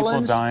millions was of people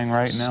Stalin's dying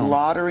right now.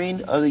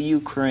 Slaughtering of the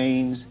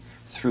Ukrainians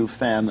through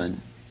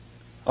famine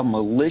a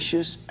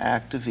malicious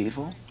act of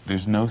evil?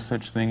 There's no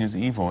such thing as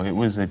evil. It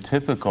was a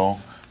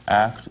typical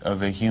act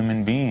of a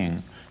human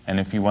being. And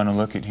if you want to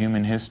look at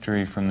human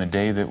history from the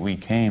day that we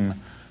came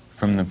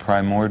from the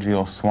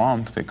primordial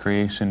swamp that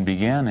creation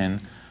began in,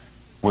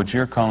 what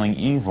you're calling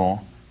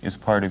evil is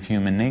part of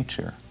human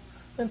nature.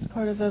 It's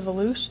part of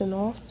evolution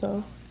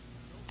also.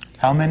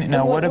 How many?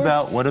 Now,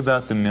 Well, what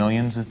about the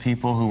millions of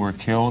people who were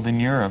killed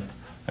in Europe,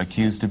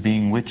 accused of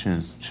being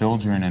witches,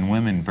 children and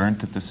women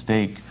burnt at the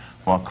stake,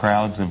 while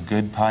crowds of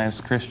good,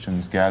 pious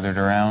Christians gathered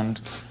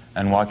around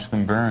and watched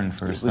them burn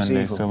for a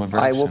Sunday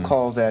celebration? I will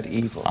call that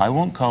evil. I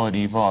won't call it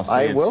evil. I'll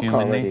say it's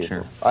human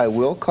nature. I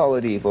will call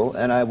it evil,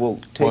 and I will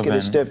take it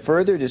a step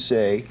further to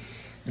say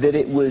that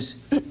it was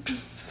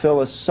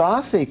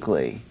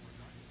philosophically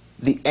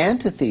the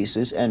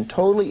antithesis and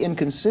totally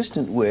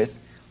inconsistent with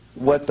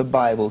what the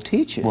Bible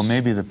teaches. Well,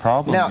 maybe the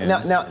problem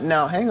is...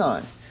 Now, hang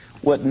on.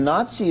 What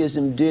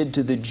Nazism did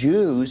to the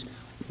Jews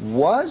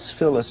was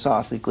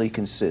philosophically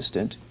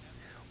consistent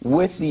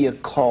with the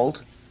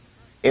occult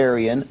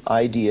Aryan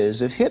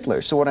ideas of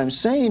Hitler. So what I'm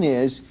saying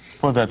is...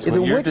 Well, that's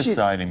what you're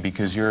deciding,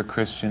 because you're a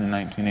Christian in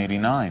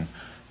 1989.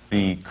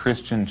 The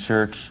Christian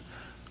church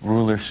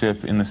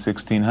rulership in the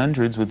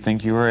 1600s would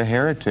think you were a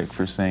heretic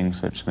for saying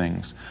such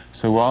things.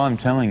 So all I'm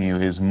telling you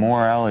is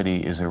morality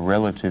is a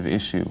relative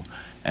issue,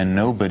 and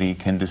nobody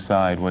can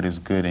decide what is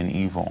good and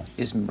evil.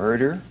 Is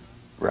murder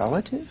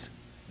relative?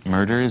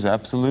 Murder is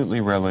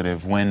absolutely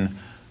relative. When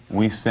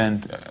we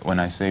sent, when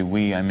I say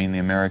we, I mean the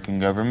American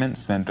government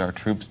sent our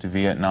troops to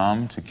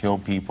Vietnam to kill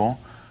people.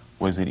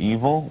 Was it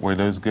evil? Were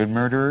those good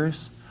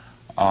murderers?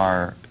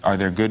 Are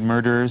there good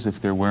murderers if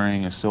they're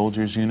wearing a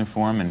soldier's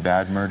uniform and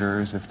bad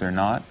murderers if they're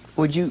not?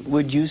 Would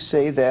you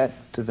say that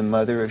to the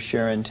mother of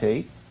Sharon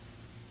Tate?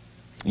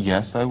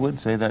 Yes, I would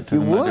say that to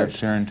the mother of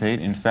Sharon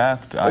Tate. In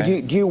fact, do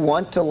you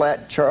want to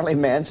let Charlie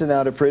Manson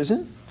out of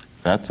prison?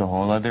 That's a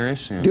whole other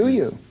issue. Do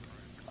you?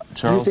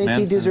 Do you think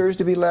he deserves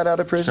to be let out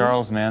of prison?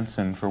 Charles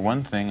Manson, for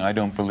one thing, I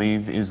don't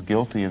believe is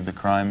guilty of the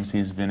crimes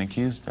he's been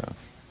accused of.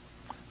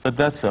 But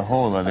that's a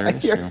whole other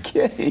issue. You're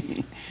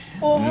kidding.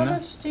 Well, how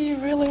much do you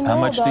really know How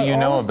much do you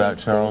know about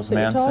these Charles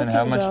things that you're Manson? How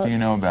talking much about? do you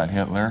know about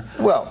Hitler?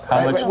 Well,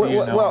 how much do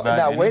you know about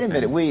now wait a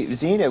anything? minute.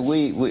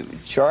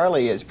 Zeena,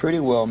 Charlie has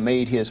pretty well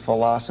made his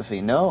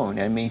philosophy known.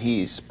 I mean,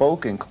 he's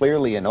spoken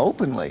clearly and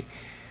openly,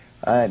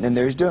 and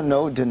there's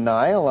no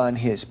denial on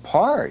his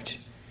part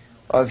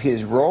of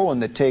his role in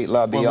the Tate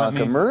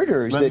LaBianca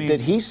murders, that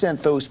he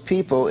sent those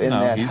people in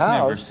that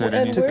house to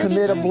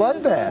commit a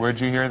bloodbath. Where'd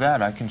you hear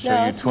that? I can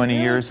show you 20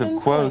 years of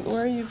quotes.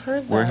 Where you've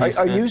heard that.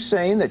 Are you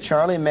saying that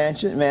Charlie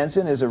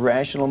Manson is a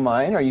rational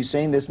mind? Are you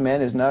saying this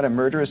man is not a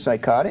murderous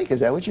psychotic?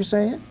 Is that what you're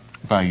saying?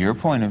 By your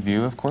point of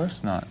view, of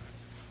course not.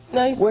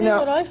 Now, you see,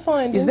 what I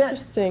find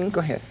interesting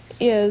go ahead.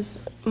 is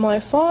my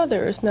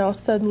father is now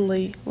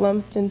suddenly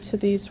lumped into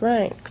these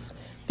ranks,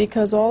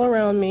 because all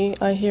around me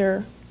I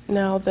hear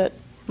now that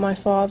my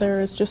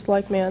father is just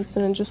like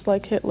Manson and just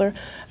like Hitler,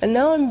 and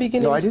now I'm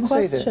beginning to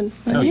question.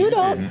 No, you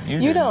don't.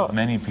 You don't.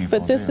 Many people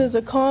But this is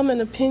a common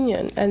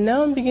opinion, and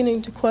now I'm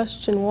beginning to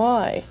question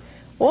why.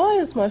 Why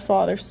is my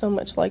father so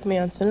much like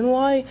Manson, and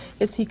why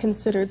is he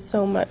considered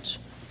so much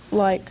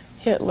like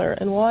Hitler,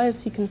 and why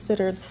is he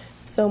considered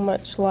so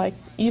much like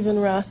even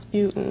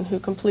Rasputin, who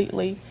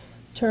completely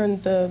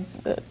turned the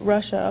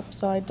Russia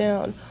upside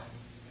down?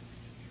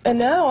 And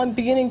now I'm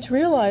beginning to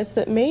realize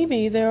that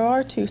maybe there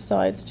are two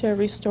sides to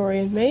every story,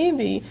 and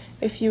maybe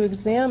if you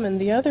examine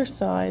the other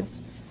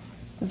sides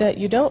that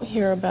you don't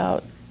hear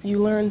about, you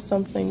learn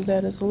something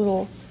that is a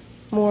little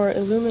more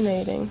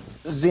illuminating.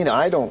 Zeena,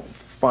 I don't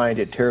find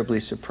it terribly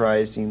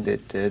surprising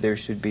that there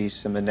should be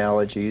some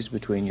analogies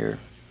between your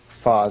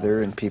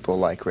father and people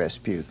like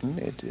Rasputin.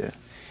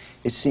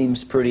 It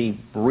seems pretty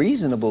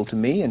reasonable to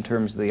me in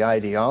terms of the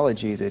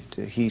ideology that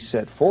he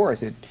set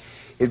forth.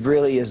 It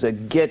really is a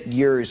get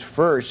yours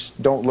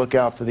first, don't look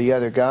out for the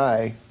other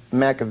guy,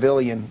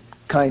 Machiavellian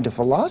kind of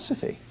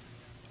philosophy.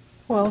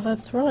 Well,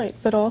 that's right.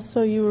 But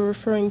also you were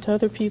referring to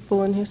other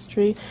people in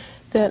history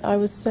that I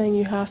was saying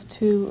you have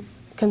to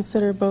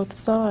consider both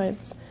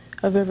sides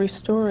of every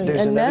story.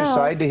 There's another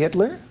side to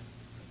Hitler?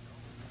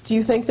 Do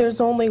you think there's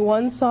only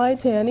one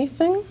side to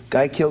anything?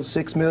 Guy killed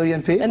 6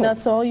 million people. And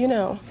that's all you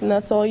know, and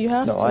that's all you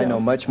have to know. No, I know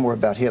much more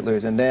about Hitler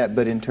than that,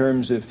 but in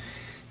terms of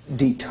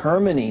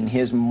determining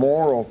his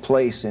moral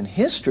place in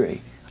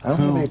history, I don't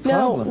have any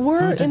problem. Now, we're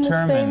in the same Who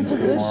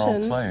determines the moral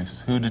position.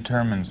 place? Who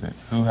determines it?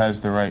 Who has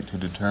the right to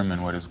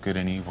determine what is good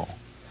and evil?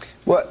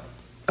 Well,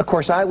 of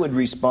course, I would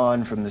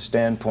respond from the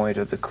standpoint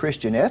of the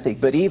Christian ethic,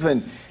 but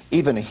even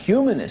a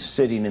humanist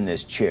sitting in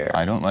this chair.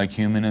 I don't like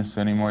humanists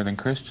any more than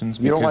Christians.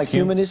 You don't like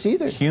humanists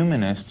either?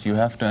 Humanists, you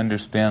have to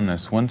understand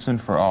this once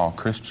and for all.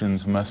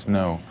 Christians must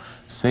know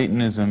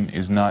Satanism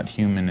is not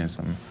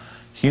humanism.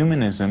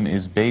 Humanism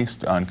is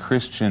based on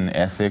Christian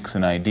ethics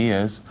and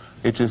ideas.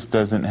 It just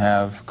doesn't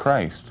have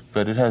Christ,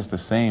 but it has the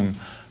same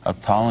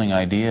appalling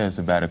ideas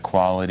about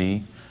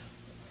equality,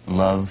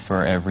 love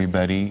for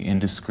everybody,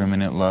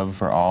 indiscriminate love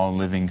for all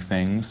living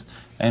things,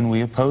 and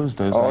we oppose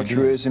those ideas.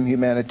 Altruism,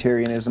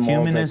 humanitarianism,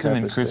 Humanism all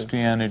that and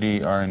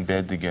Christianity are in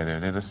bed together.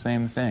 They're the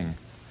same thing.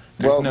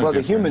 Well, the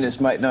humanists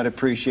might not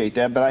appreciate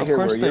that, but I hear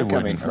where you're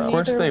coming from. Of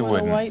course they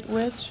wouldn't. A white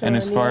witch or and a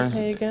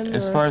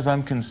as far as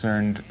I'm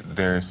concerned,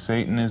 there's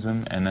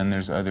Satanism and then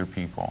there's other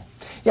people.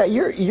 Yeah,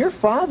 your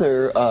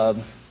father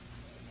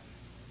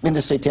in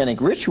the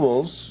satanic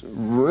rituals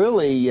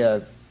really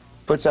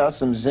puts out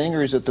some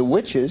zingers at the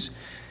witches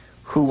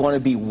who want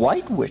to be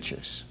white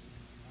witches.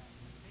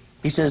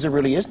 He says there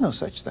really is no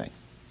such thing.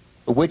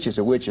 A witch is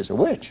a witch is a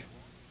witch.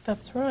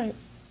 That's right.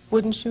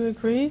 Wouldn't you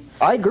agree?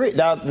 I agree.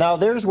 Now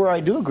there's where I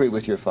do agree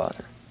with your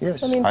father.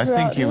 Yes. I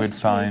think you would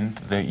find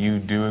that you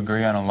do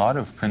agree on a lot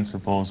of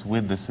principles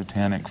with the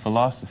satanic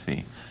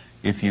philosophy,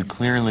 if you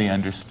clearly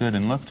understood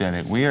and looked at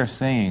it. We are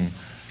saying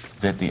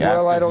that the act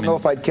I don't know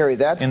if I'd carry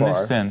that far. In the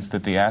sense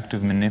that the act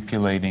of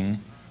manipulating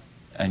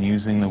and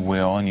using the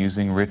will and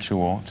using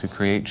ritual to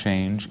create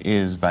change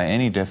is, by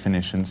any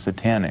definition,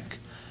 satanic.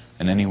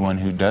 And anyone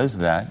who does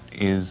that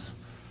is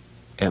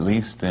at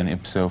least an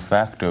ipso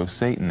facto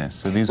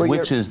Satanist. So these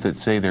witches that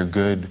say they're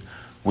good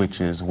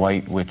witches,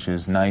 white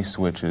witches, nice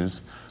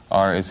witches,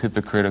 are as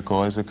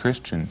hypocritical as a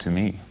Christian to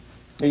me.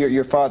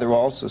 Your father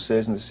also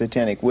says in the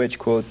Satanic Witch,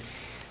 quote,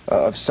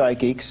 of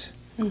psychics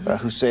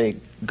who say,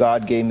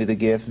 God gave me the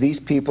gift, these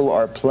people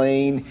are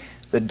playing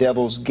the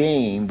devil's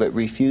game but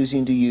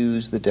refusing to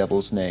use the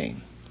devil's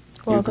name.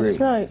 Well, that's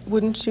right.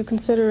 Wouldn't you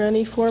consider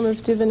any form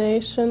of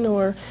divination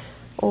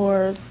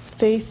or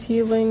faith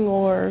healing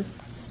or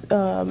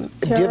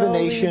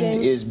divination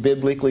reading is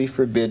biblically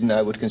forbidden.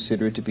 I would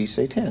consider it to be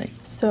satanic.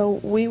 So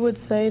we would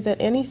say that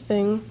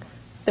anything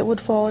that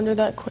would fall under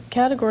that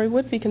category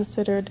would be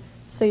considered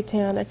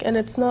satanic. And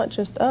it's not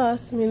just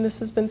us. I mean, this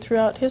has been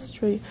throughout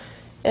history.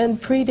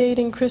 And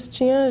predating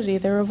Christianity,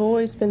 there have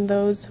always been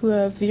those who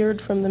have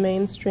veered from the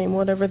mainstream,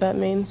 whatever that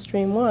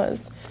mainstream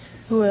was,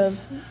 who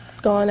have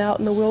gone out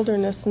in the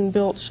wilderness and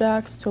built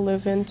shacks to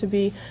live in, to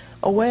be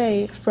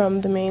away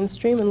from the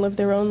mainstream and live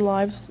their own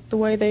lives the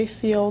way they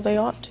feel they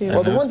ought to.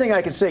 Well, the one thing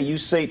I can say, you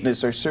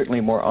Satanists are certainly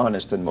more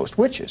honest than most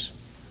witches.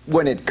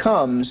 when it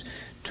comes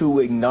to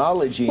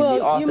acknowledging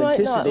the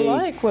authenticity,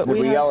 the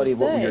reality of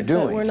what you're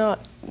doing. We're not,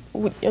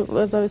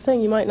 as I was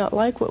saying, you might not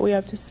like what we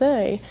have to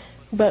say,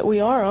 but we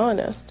are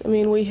honest. I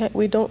mean,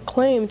 we don't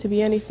claim to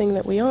be anything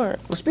that we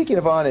aren't. Well, speaking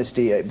of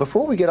honesty,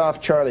 before we get off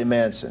Charlie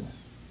Manson,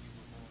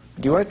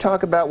 do you want to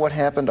talk about what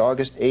happened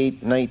August 8,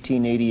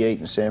 1988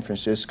 in San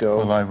Francisco?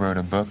 Well, I wrote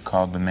a book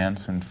called The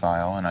Manson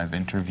File, and I've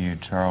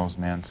interviewed Charles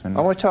Manson.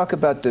 I want to talk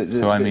about the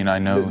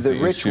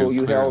ritual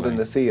you held in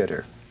the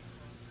theater.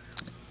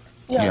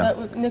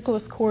 Yeah,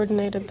 Nikolas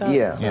coordinated that.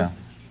 Yeah. So. Yeah.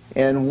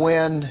 And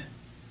when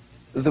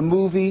the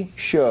movie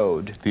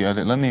showed...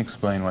 Let me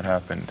explain what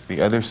happened.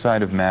 The Other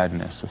Side of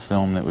Madness, a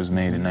film that was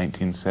made in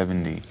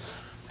 1970,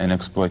 an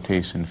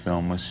exploitation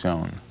film, was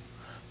shown.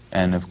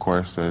 And of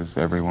course, as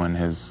everyone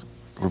has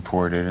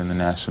reported in the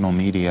national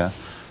media,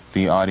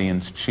 the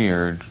audience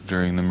cheered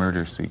during the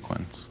murder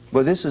sequence.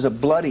 Well, this is a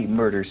bloody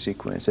murder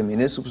sequence. I mean,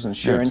 this was when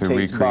Sharon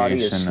Tate's body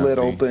is slit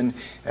open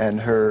and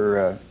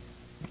her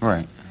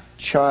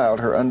child,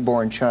 her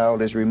unborn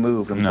child, is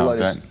removed. And no,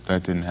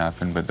 that didn't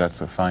happen, but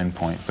that's a fine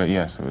point. But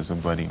yes, it was a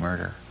bloody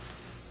murder.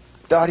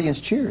 The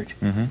audience cheered.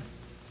 Mm-hmm.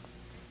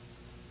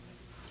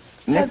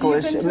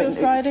 Nikolas, have you been to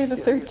a Friday the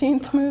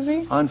 13th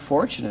movie?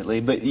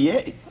 Unfortunately, but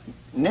yeah,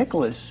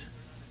 Nikolas,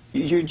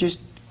 you're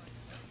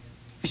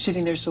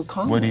sitting there so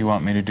calmly. What do you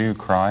want me to do?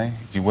 Cry?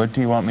 What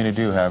do you want me to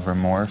do? Have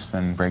remorse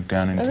and break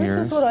down in tears?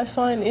 This is what I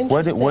find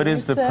interesting. What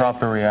is the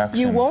proper reaction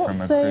you won't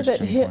from a say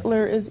Christian that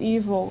Hitler is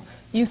evil.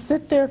 You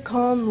sit there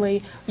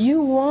calmly.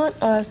 You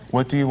want us...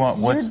 What do you want?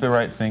 What's the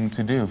right thing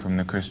to do from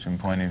the Christian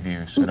point of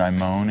view? Should I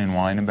moan and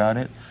whine about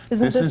it?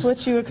 Isn't this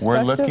what you expect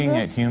We're looking of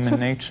at us? human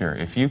nature.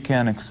 If you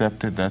can't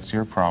accept it, that's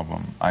your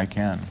problem. I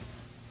can.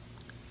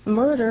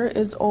 Murder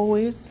is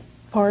always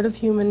part of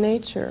human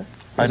nature.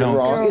 Is it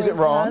wrong? Is it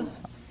wrong?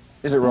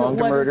 Is it wrong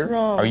to murder?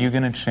 Wrong? Are you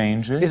going to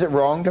change it? Is it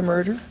wrong to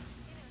murder?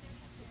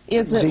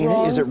 Is it Zeena,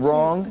 wrong is it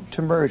wrong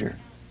to murder?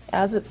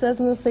 As it says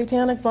in the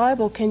Satanic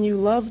Bible, can you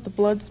love the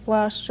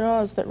blood-splashed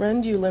jaws that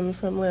rend you limb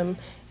from limb?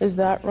 Is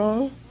that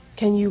wrong?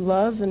 Can you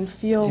love and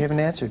feel... You haven't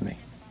answered me.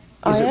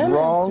 I am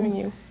answering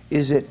you.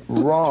 Is it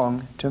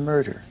wrong to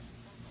murder?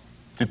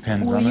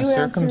 Depends on the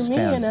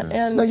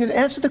circumstances. No, you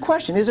answer the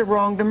question. Is it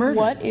wrong to murder?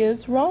 What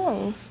is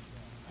wrong?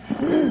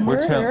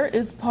 Murder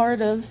is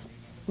part of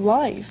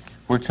life.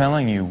 We're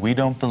telling you, we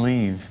don't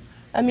believe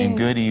in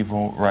good,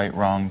 evil, right,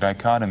 wrong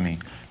dichotomy.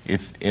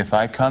 If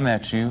I come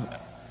at you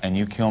and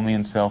you kill me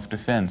in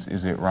self-defense,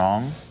 is it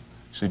wrong?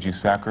 Should you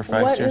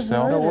sacrifice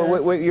yourself?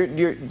 No,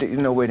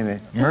 wait a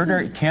minute.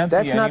 Murder can't be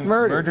That's not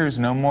murder. Murder is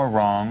no more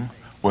wrong.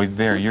 Well,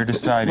 there, you're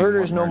deciding.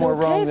 Murder is no more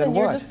wrong than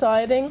what?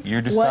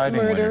 You're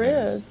deciding what murder what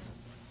it is.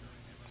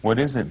 What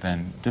is it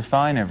then?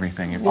 Define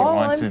everything if you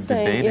want to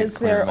debate it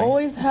clearly. There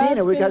always has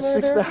Zeena, we've got been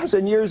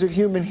 6,000 years of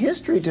human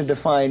history to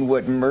define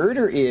what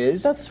murder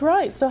is. That's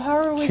right. So how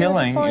are we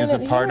Killing going to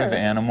define is a part of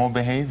animal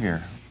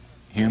behavior.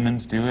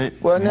 Humans do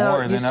it more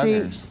than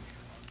others.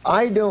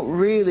 I don't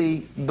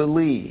really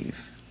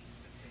believe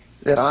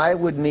that I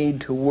would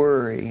need to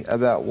worry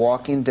about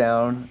walking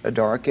down a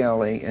dark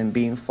alley and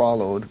being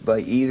followed by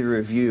either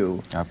of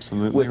you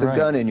with a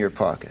gun in your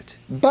pocket.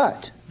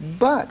 But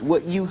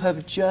what you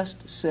have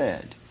just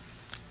said,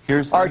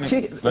 let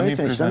me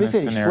finish.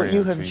 What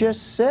you have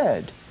just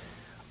said,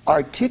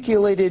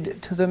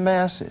 articulated to the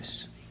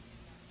masses,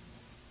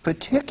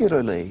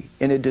 particularly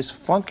in a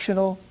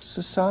dysfunctional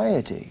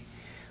society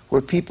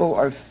where people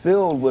are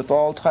filled with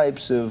all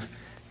types of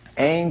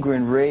anger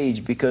and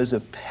rage because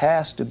of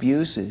past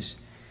abuses,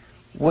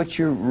 what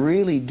you're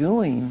really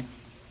doing,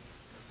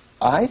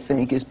 I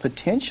think, is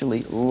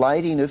potentially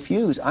lighting a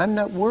fuse. I'm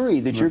not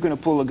worried that you're going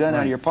to pull a gun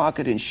out of your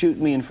pocket and shoot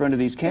me in front of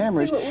these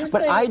cameras,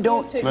 but I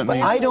don't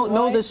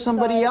know that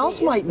somebody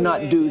else might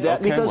not do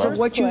that because of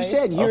what you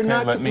said. You're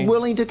not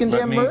willing to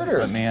condemn murder.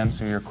 Let me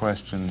answer your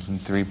questions in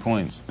 3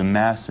 points. The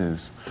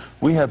masses.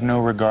 We have no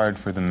regard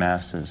for the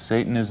masses.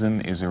 Satanism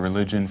is a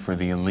religion for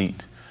the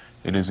elite.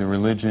 It is a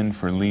religion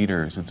for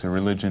leaders. It's a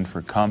religion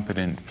for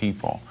competent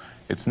people.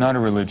 It's not a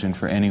religion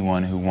for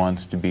anyone who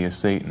wants to be a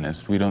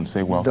Satanist. We don't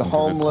say welcome to the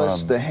club. The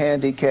homeless, the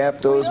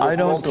handicapped, those with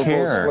multiple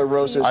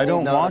sclerosis I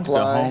don't want apply.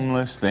 the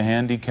homeless, the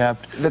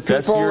handicapped. The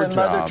people in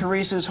Mother job.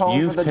 Teresa's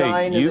home for the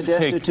dying and the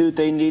destitute,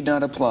 they need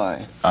not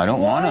apply. I don't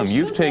want them.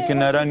 You've taken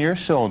that on your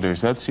shoulders.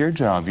 That's your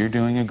job. You're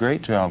doing a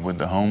great job with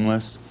the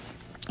homeless.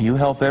 You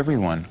help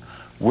everyone.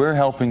 We're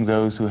helping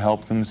those who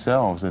help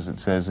themselves, as it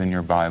says in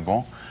your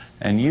Bible.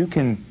 And you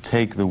can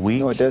take the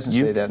weak. No, it doesn't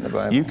say that in the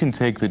Bible. You can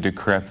take the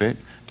decrepit.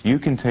 You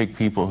can take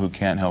people who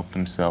can't help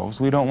themselves.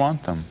 We don't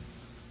want them.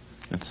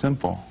 It's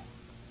simple.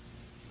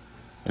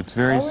 It's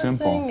very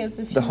simple.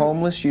 The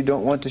homeless you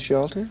don't want to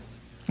shelter?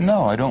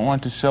 No, I don't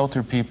want to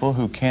shelter people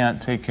who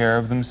can't take care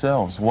of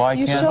themselves. Why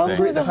can't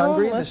they? The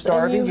hungry, the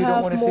starving, you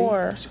don't want to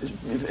more. feed?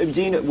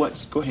 Zeena,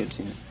 go ahead,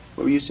 Zeena.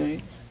 What were you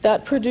saying?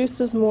 That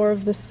produces more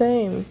of the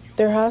same.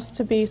 There has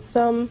to be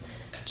some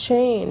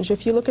change.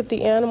 If you look at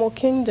the animal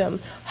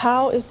kingdom,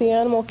 how is the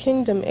animal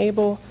kingdom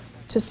able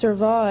to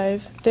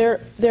survive? There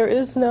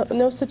is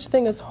no such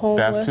thing as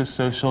homeless. Back to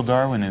social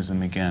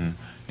Darwinism again.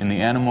 In the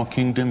animal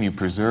kingdom, you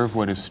preserve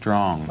what is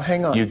strong.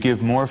 Hang on. You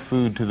give more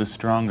food to the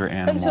stronger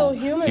animal. Until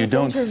humans you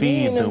don't feed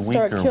intervene the and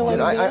start weaker killing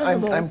one. the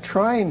animals. I'm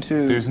trying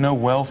to... There's no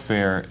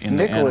welfare in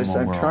Nikolas, the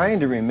animal world. I'm trying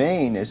to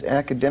remain as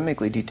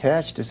academically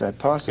detached as I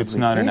possibly can. It's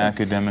not an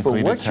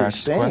academically detached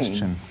question. But what you're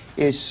saying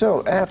is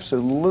so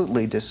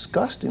absolutely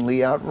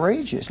disgustingly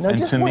outrageous. Now, And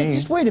just to wait, me-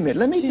 just wait a minute.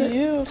 Let me...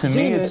 To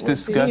me, it's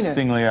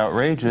disgustingly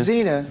outrageous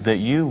Zeena. that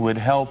you would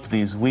help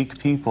these weak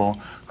people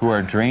who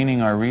are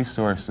draining our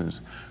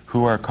resources,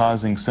 who are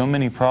causing so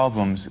many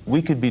problems.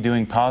 We could be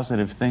doing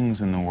positive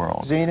things in the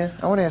world. Zeena,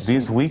 I want to ask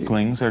These you...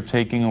 weaklings are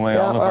taking away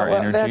all of our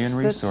energy and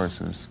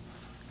resources.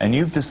 And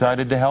you've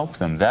decided to help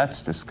them.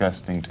 That's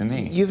disgusting to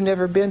me. You've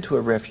never been to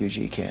a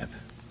refugee camp.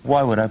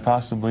 Why would I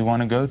possibly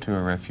want to go to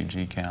a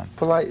refugee camp?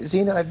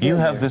 Zeena, I've been You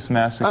have there. this I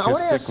wanna ask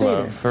masochistic Zeena.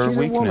 love for She's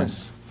a woman.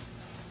 weakness.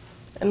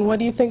 And what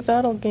do you think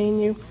that'll gain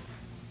you?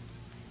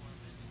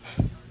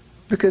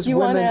 Because You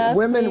wanna ask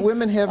me?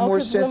 women have more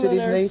 'Cause women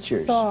sensitive are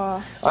natures.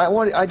 soft.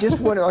 I just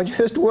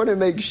want to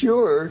make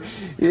sure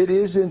it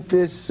isn't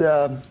this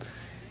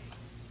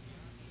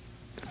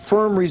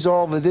firm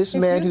resolve of this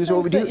man who's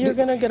over. If you think that you're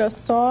going to get a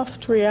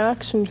soft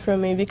reaction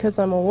from me because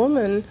I'm a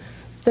woman,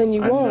 then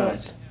you I'm won't.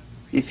 not.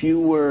 If you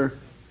were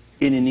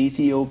in an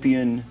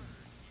Ethiopian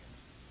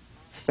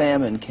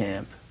famine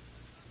camp,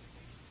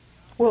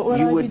 What would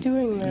You I would- be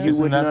doing there? you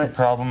Isn't would that not- the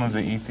problem of the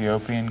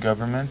Ethiopian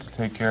government, to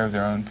take care of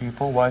their own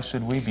people? Why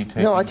should we be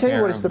taking no, I tell you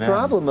care what it's of the them?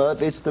 problem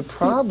of. It's the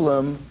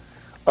problem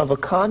of a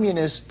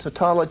communist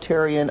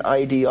totalitarian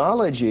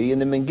ideology in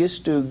the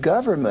Mengistu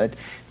government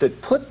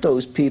that put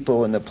those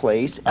people in the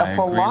place. I A agree with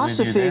you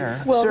philosophy,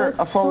 there. Well, sir, that's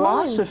a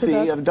philosophy fine,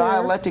 so that's of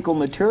dialectical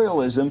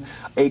materialism,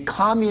 a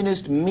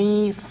communist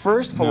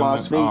me-first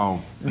philosophy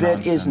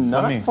that is nonsense.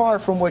 Let not me- far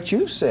from what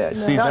you've said.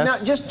 See, now,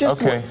 that's- just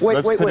okay, wait,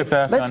 let's wait, put wait. it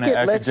back let's on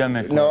an let's-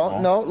 academic no,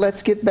 level. no,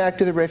 let's get back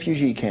to the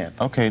refugee camp.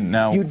 Okay,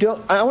 now... You don't.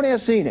 I want to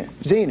ask Zeena.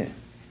 Zeena,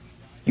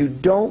 you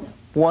don't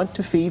want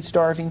to feed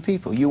starving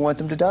people. You want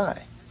them to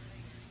die.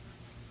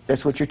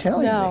 That's what you're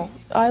telling Now,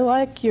 me. I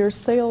like your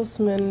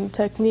salesman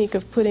technique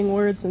of putting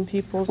words in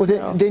people's Well,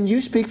 mouths. then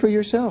you speak for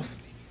yourself.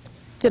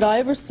 Did I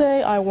ever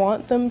say I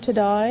want them to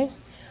die?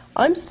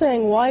 I'm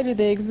saying, why do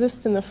they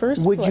exist in the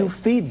first place? Would you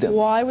feed them?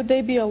 Why would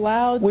they be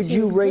allowed Would to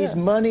you raise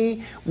exist?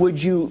 money?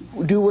 Would you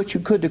do what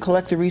you could to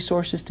collect the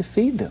resources to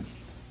feed them?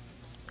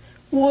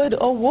 Would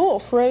a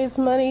wolf raise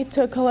money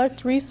to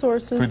collect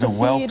resources For the to feed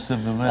whelps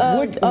of the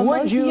land. a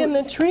monkey in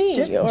the tree?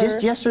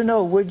 Just yes or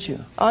no, would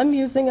you? I'm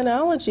using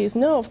analogies.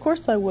 No, of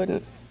course I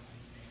wouldn't.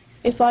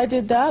 If I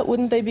did that,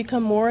 wouldn't they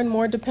become more and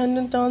more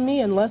dependent on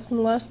me and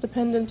less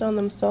dependent on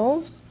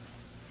themselves?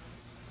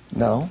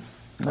 No,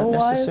 not Well,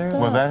 why is necessarily.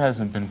 that? Well, that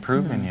hasn't been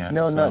proven yet.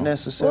 No, so. not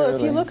necessarily. Well,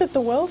 if you look at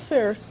the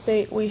welfare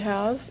state we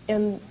have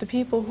and the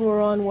people who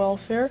are on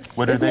welfare,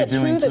 What are isn't they it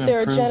doing true to that there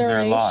are improve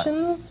their lot?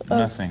 generations of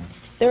Nothing.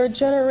 there are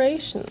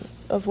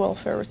generations of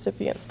welfare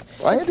recipients?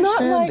 I It's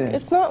not understand like that.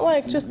 it's not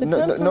like just a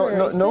no,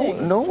 temporary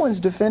thing. no one's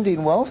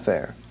defending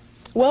welfare.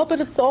 Well, but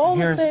it's all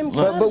the Here's- same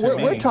look, But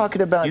concept. we're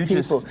talking about You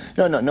people. just-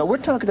 No. We're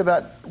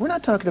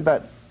not talking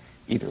about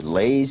either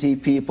lazy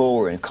people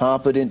or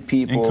incompetent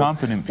people.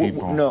 Incompetent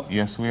people. No,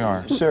 Yes, we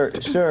are. sir.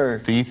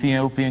 The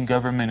Ethiopian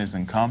government is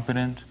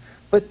incompetent.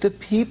 But the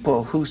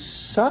people who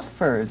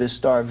suffer the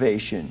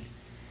starvation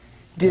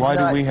Why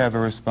do we have a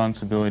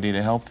responsibility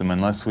to help them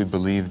unless we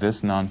believe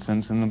this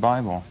nonsense in the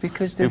Bible?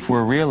 Because they're if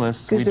we're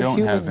realists, we because they're don't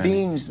human have any.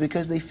 beings.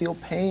 Because they feel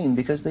pain.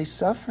 Because they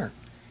suffer.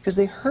 Because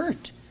they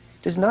hurt.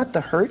 Does not the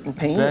hurt and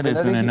pain That of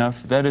isn't another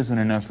enough. That isn't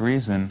enough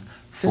reason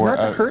does for not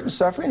the hurt and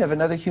suffering of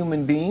another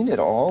human being at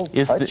all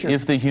touch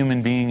if the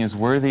human being is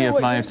worthy So of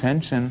what my you're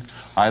attention.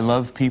 I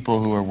love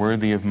people who are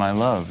worthy of my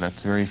love.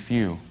 That's very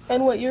few.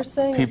 And what you're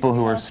saying People is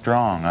who we are have-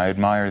 strong, I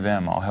admire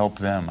them. I'll help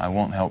them. I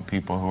won't help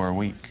people who are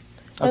weak.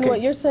 And Okay.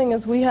 what you're saying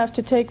is we have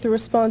to take the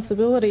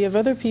responsibility of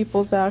other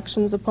people's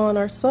actions upon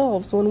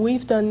ourselves when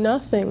we've done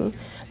nothing,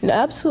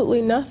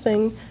 absolutely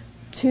nothing,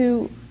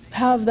 to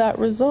have that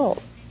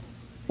result.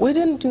 We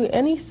didn't do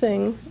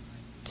anything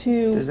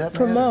to Does that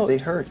promote. matter?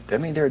 They hurt. I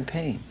mean, they're in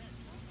pain.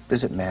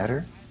 Does it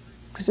matter?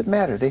 Does it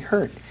matter? They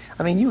hurt.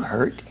 I mean, you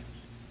hurt.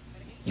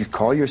 You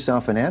call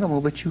yourself an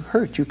animal, but you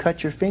hurt. You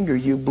cut your finger.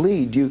 You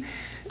bleed. You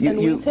And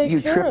we take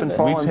care trip of and it.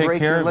 fall We and take break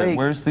care your of leg. it.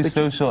 Where's the But you-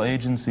 social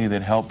agency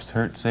that helps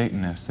hurt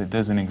Satanists? It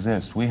doesn't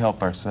exist. We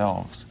help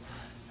ourselves.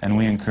 And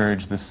we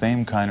encourage the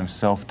same kind of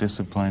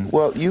self-discipline.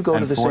 Well, you go to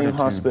and the fortitude.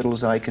 same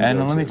hospitals I can And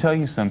go let me to. tell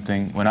you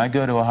something. When I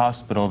go to a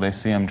hospital, they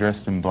see I'm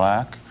dressed in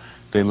black.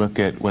 They look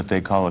at what they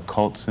call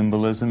occult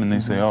symbolism, and they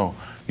say, "Oh,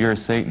 you're a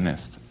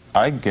Satanist."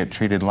 I get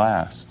treated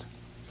last.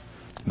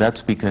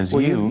 That's because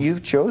Well,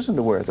 you've chosen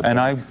to wear the and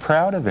black. I'm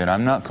proud of it.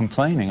 I'm not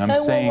complaining. I'm Hey,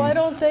 well, saying, why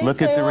don't they look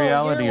say, at the "Oh,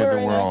 reality you're of the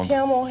wearing world. a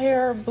camel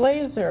hair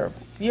blazer.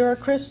 You're a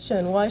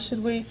Christian. Why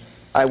should we?"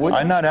 I wouldn't,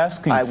 I'm not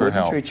asking I for wouldn't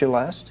help. treat you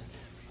last.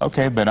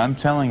 Okay, but I'm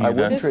telling I you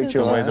wouldn't that's treat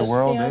you the way last. the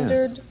world is.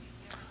 Standard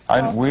We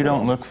hospital.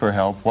 don't look for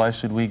help. Why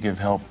should we give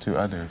help to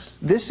others?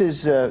 This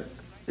is,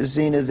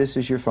 Zeena, this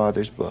is your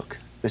father's book,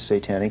 the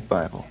Satanic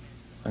Bible.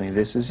 I mean,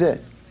 this is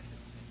it.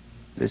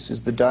 This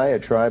is the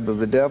diatribe of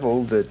the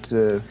devil that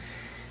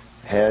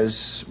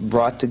has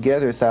brought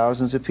together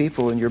thousands of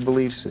people in your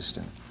belief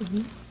system.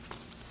 Mm-hmm.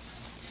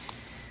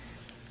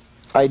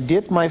 I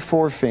dip my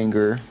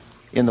forefinger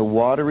in the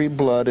watery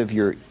blood of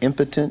your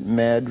impotent,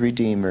 mad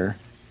Redeemer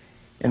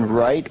and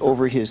write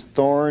over his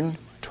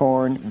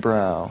thorn-torn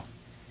brow,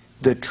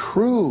 the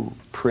true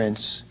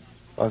Prince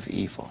of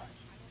Evil.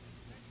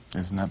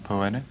 Isn't that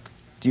poetic?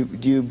 Do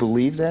you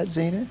believe that,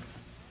 Zeena?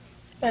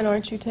 And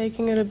aren't you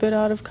taking it a bit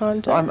out of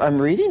context? I'm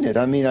reading it.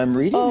 I mean, I'm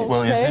reading Oh, it.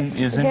 Well, okay.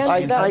 isn't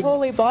Hand me that Jesus-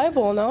 Holy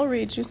Bible, and I'll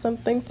read you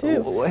something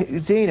too.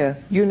 Zeena,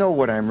 you know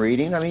what I'm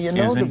reading. I mean, you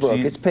know the book.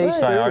 It's page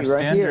By our 30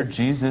 right here. standard,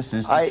 Jesus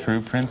is the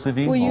true Prince of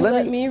Evil. Will you Let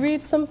let me- me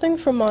read something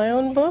from my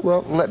own book?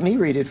 Well, let me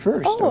read it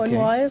first, Oh, okay? and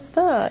why is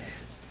that?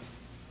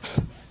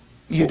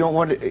 You don't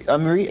want to...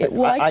 I'm reading...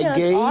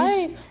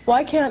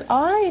 Why can't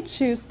I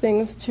choose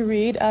things to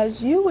read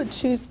as you would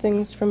choose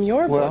things from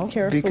your Well, book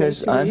carefully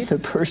because to I'm read? the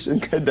person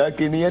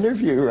conducting the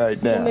interview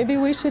right now. Well, maybe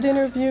we should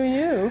interview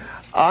you.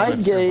 I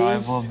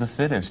Survival of the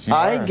fittest. You are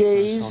I a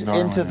gaze social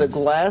into the Darwinist.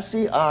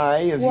 glassy eye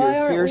of Why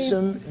your aren't we-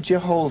 fearsome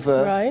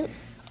Jehovah. Right?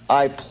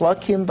 I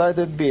pluck him by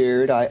the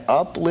beard, I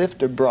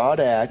uplift a broad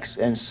axe,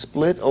 and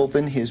split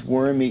open his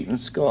worm-eaten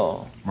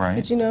skull. Right.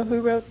 Did you know who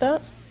wrote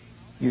that?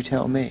 You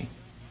tell me.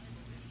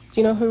 Do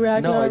you know who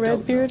Ragnar I don't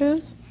Redbeard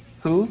is?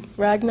 Who?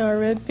 Ragnar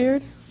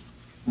Redbeard?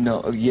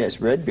 No,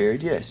 yes,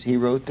 Redbeard, yes. He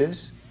wrote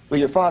this. Well,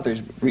 your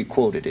father's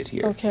re-quoted it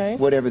here. Okay.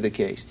 Whatever the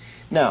case.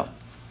 Now,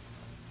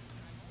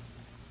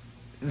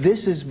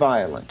 this is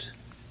violent.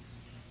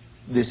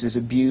 This is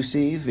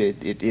abusive.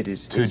 It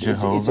is... To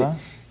Jehovah?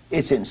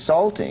 It's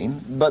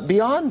insulting, but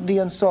beyond the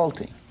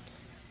insulting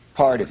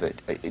part of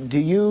it, do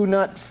you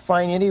not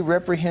find any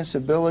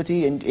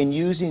reprehensibility in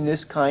using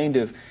this kind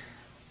of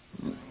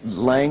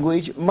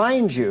language?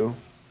 Mind you,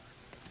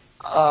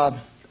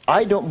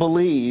 I don't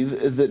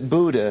believe that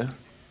Buddha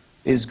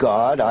is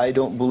God. I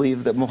don't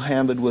believe that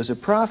Muhammad was a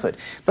prophet.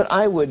 But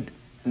I would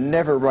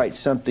never write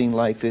something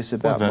like this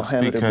about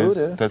Muhammad or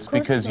Buddha. That's Of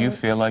course because you not.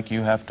 feel like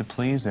you have to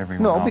please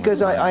everyone. No, all the because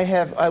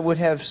time. I would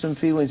have some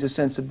feelings of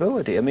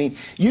sensibility. I mean,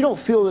 you don't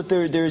feel that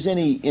there's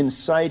any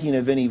inciting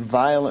of any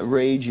violent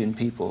rage in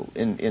people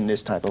in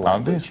this type of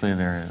language? Obviously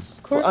there is.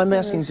 Of course Well, I'm there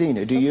asking is.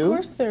 Zeena, do you? Of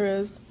course there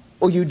is.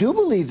 Oh, you do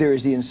believe there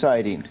is the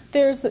inciting?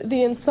 There's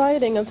the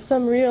inciting of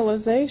some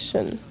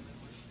realization.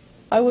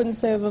 I wouldn't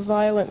say of a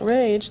violent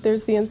rage.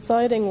 There's the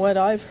inciting, what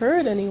I've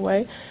heard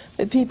anyway,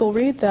 that people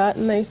read that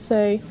and they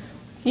say,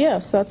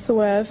 yes, that's the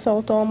way I've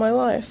felt all my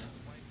life.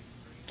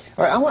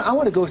 All right, I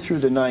want to go through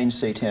the 9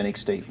 satanic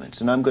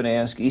statements, and I'm going to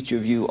ask each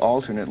of you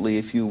alternately,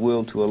 if you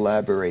will, to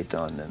elaborate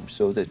on them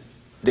so that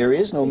there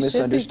is no They should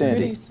be misunderstanding.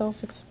 pretty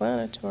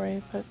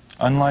self-explanatory, but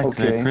Unlike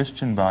Okay. the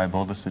Christian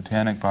Bible, the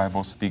Satanic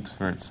Bible speaks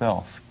for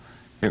itself.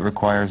 It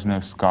requires no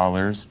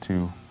scholars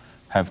to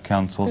have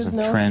councils There's of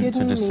no Trent to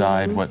hidden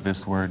decide meaning. what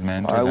this word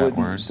meant or I that wouldn't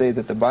word. say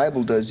that the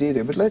Bible does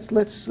either, but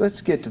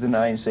let's get to the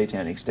 9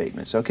 satanic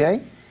statements,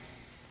 okay?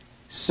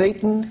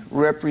 Satan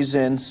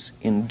represents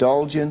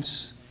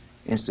indulgence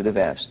instead of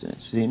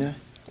abstinence. Zeena?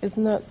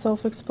 isn't that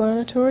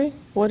self-explanatory?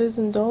 What is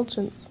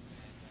indulgence?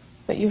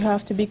 That you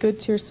have to be good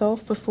to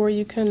yourself before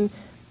you can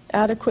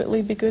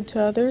adequately be good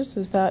to others?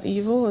 Is that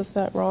evil? Is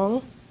that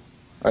wrong?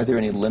 Are there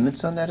any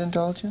limits on that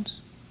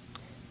indulgence?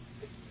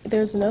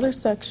 There's another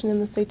section in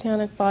the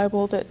Satanic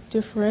Bible that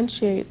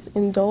differentiates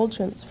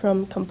indulgence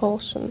from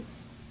compulsion.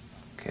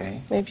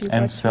 Okay. Maybe you'd And like to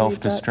read that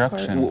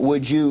self-destruction. part.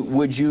 Would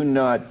you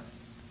not,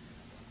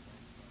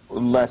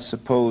 let's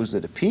suppose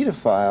that a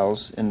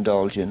pedophile's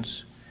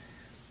indulgence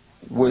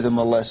were the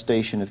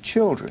molestation of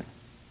children.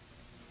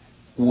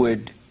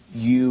 Would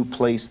you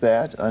place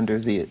that under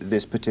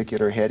this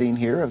particular heading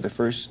here of the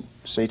first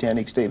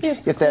satanic statement?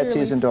 It's if that's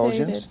his clearly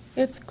indulgence? stated.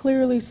 It's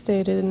clearly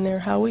stated in there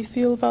how we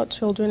feel about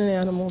children and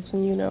animals,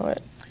 and you know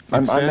it.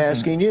 I'm It says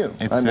asking you.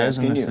 It I'm says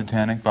in asking the you.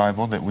 Satanic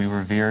Bible that we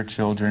revere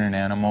children and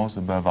animals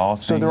above all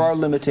things. So there are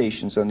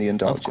limitations on the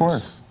indulgence. Of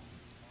course.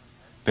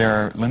 There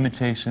are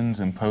limitations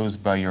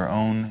imposed by your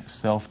own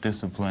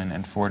self-discipline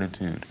and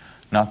fortitude,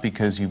 not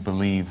because you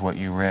believe what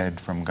you read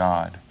from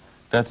God.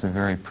 That's a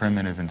very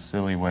primitive and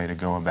silly way to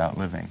go about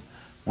living.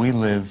 We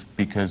live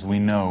because we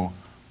know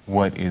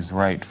what is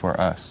right for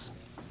us.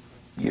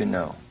 You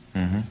know.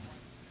 Mm-hmm.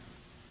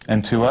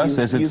 And to us,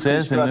 as it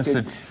says in this...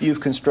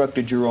 You've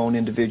constructed your own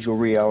individual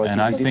reality.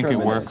 And I to think it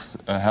determine works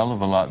a hell of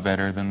a lot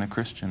better than the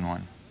Christian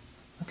one.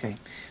 Okay.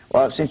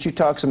 Well, since you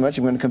talk so much,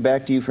 I'm going to come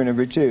back to you for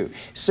number 2.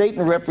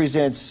 Satan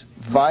represents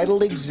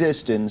vital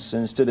existence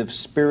instead of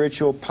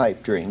spiritual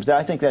pipe dreams.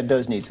 I think that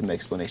does need some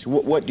explanation.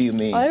 What do you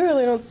mean? I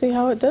really don't see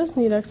how it does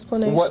need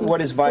explanation.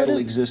 What is vital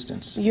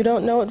existence? You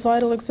don't know what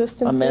vital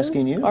existence is? I'm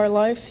asking you. Our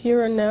life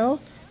here and now,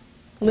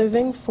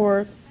 living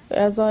for,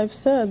 as I've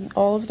said,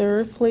 all of the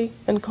earthly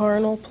and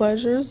carnal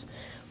pleasures.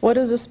 What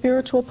is a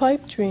spiritual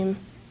pipe dream?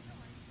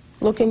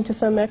 Looking to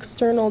some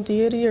external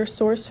deity or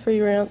source for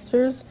your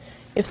answers.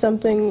 If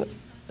something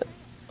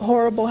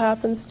horrible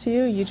happens to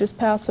you, you just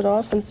pass it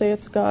off and say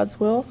it's God's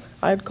will.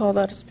 I'd call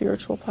that a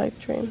spiritual pipe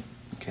dream.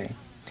 Okay.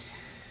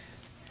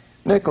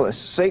 Nikolas,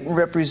 Satan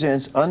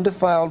represents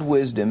undefiled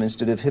wisdom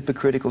instead of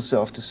hypocritical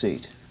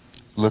self-deceit.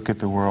 look at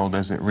the world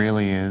as it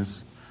really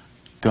is.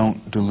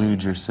 Don't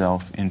delude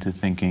yourself into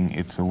thinking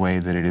it's a way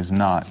that it is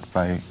not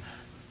by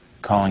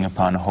calling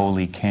upon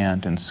holy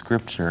cant and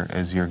scripture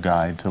as your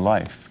guide to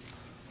life.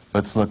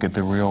 Let's look at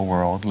the real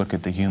world, look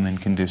at the human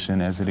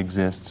condition as it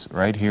exists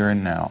right here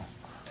and now.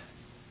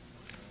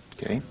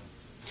 Okay.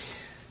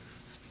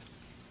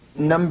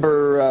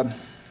 Number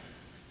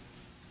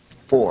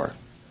 4.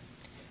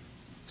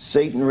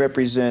 Satan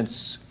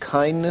represents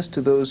kindness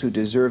to those who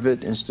deserve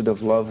it instead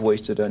of love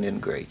wasted on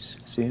ingrates.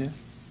 Zeena?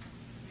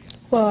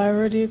 Well, I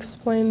already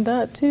explained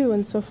that too,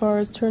 insofar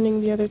as turning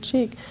the other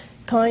cheek.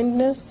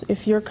 Kindness,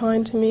 if you're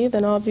kind to me,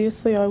 then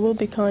obviously I will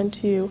be kind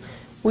to you.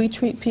 We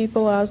treat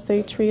people as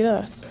they treat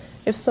us.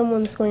 If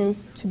someone's going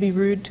to be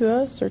rude to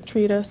us or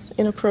treat us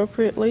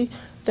inappropriately,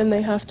 then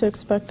they have to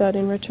expect that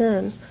in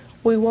return.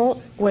 We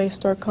won't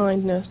waste our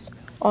kindness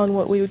on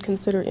what we would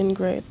consider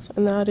ingrates,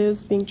 and that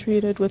is being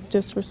treated with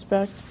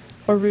disrespect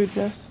or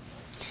rudeness.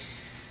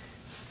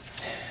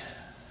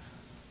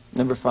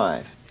 Number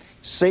 5.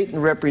 Satan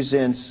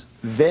represents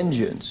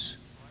vengeance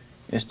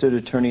instead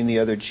of turning the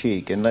other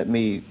cheek. And let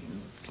me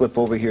flip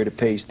over here to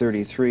page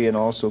 33 and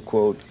also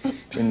quote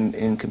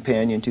in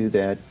companion to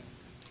that,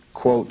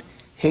 quote,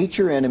 "Hate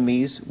your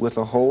enemies with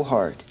a whole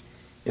heart.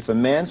 If a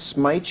man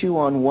smite you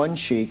on one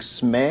cheek,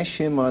 smash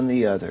him on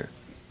the other.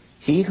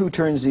 He who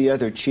turns the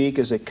other cheek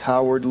is a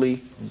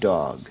cowardly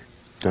dog."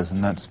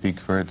 Doesn't that speak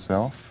for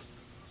itself?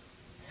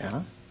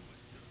 Yeah.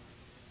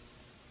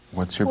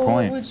 What's your Well,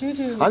 point? what would you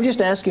do? I'm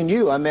just asking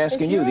you. I'm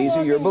asking you. These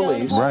are your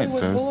beliefs. Right,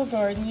 Hollywood those-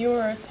 Boulevard, and you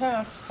are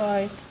attacked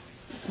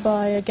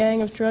by a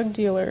gang of drug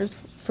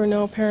dealers for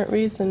no apparent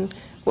reason.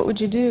 What would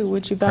you do?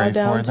 Would you bow Pray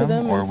down for to them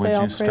them, or and would say,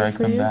 "I'll you pray strike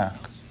for them you"? back?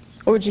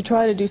 Or would you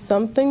try to do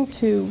something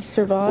to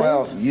survive?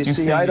 Well, you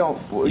see, I don't.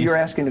 You're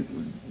asking.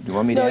 Do you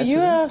want me to No, answer you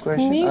the asked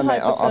question? me I'll be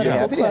hypothetical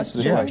happy to answer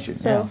the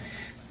questions, question. so-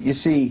 You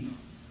see,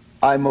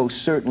 I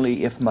most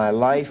certainly, if my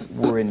life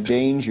were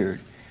endangered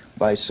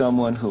by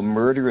someone who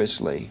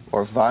murderously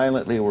or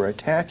violently were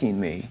attacking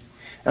me.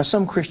 Now,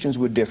 some Christians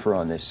would differ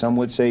on this. Some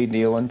would say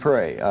kneel and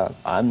pray.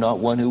 I'm not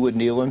one who would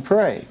kneel and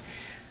pray.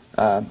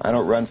 I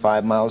don't run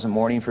 5 miles a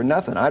morning for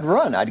nothing. I'd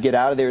run. I'd get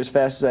out of there as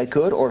fast as I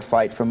could or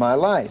fight for my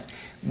life.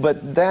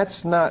 But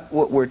that's not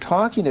what we're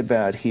talking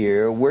about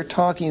here. We're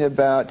talking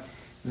about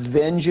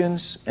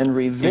vengeance and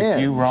revenge.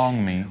 If you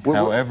wrong me,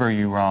 however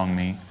you wrong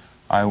me,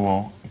 I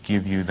will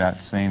give you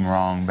that same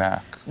wrong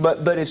back.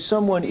 But if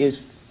someone is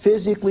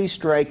physically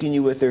striking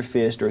you with their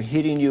fist or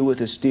hitting you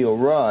with a steel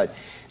rod,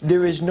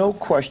 there is no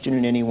question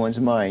in anyone's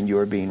mind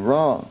you're being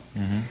wrong.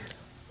 Mm-hmm.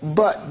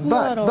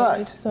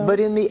 But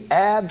in the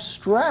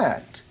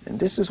abstract, and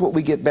this is what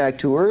we get back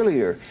to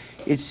earlier,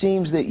 it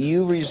seems that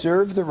you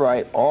reserve the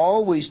right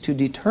always to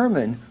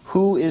determine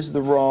who is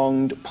the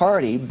wronged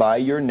party by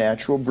your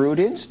natural brute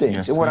instincts.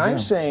 Yes, and what we I'm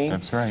do. saying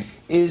That's right.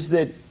 is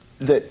that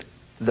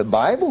the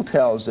Bible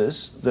tells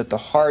us that the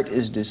heart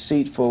is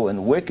deceitful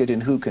and wicked,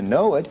 and who can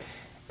know it?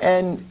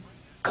 And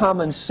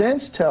common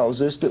sense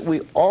tells us that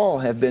we all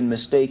have been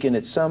mistaken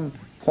at some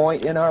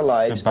point in our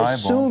lives,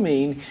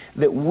 assuming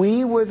that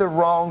we were the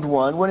wronged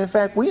one, when in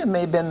fact we may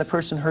have been the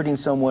person hurting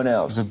someone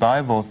else. The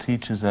Bible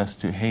teaches us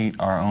to hate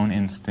our own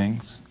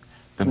instincts.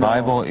 The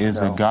Bible is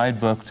a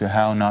guidebook to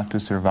how not to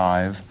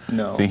survive.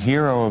 The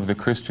hero of the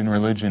Christian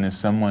religion is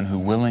someone who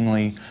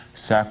willingly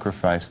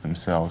sacrificed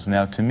themselves.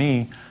 Now, to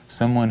me,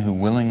 someone who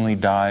willingly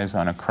dies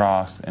on a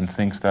cross and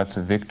thinks that's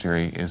a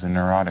victory is a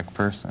neurotic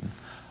person.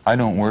 I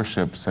don't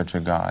worship such a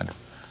God.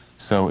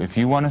 So if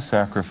you want to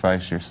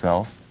sacrifice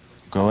yourself,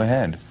 go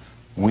ahead.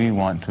 We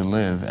want to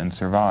live and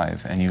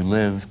survive, and you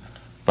live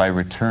by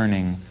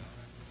returning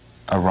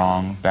a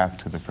wrong back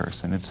to the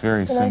person. It's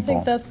very simple. And I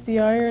think that's the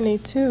irony,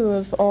 too,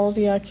 of all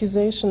the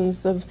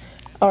accusations of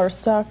our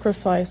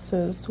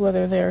sacrifices,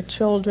 whether they're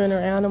children or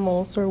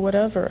animals or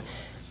whatever.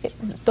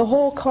 The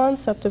whole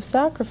concept of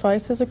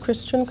sacrifice is a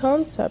Christian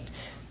concept.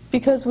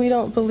 Because we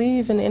don't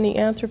believe in any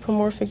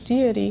anthropomorphic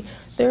deity,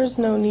 there's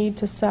no need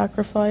to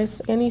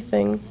sacrifice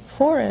anything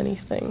for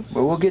anything.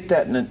 Well, we'll get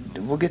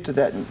to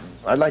that.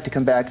 I'd like to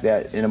come back to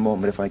that in a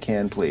moment if I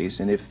can, please.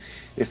 And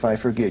if I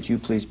forget, you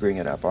please bring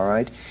it up, all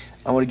right?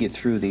 I want to get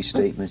through these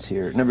statements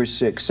here. Number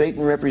 6,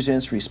 Satan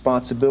represents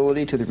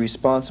responsibility to the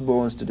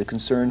responsible instead of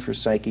concern for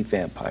psychic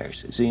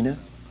vampires. Zeena?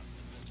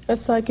 A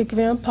psychic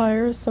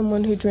vampire is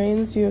someone who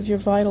drains you of your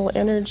vital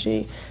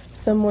energy,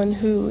 someone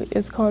who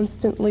is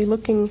constantly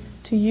looking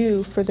to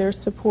you for their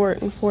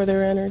support and for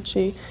their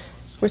energy.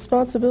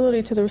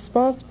 Responsibility to the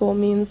responsible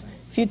means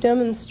if you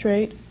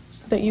demonstrate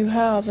that you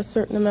have a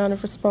certain amount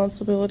of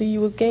responsibility, you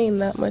will gain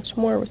that much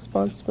more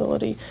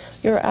responsibility.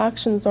 Your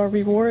actions are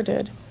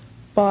rewarded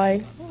by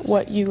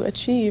what you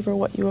achieve or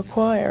what you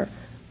acquire,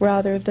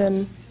 rather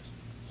than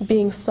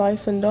being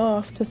siphoned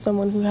off to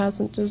someone who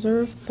hasn't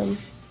deserved them.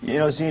 You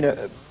know,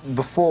 Zeena,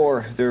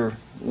 before there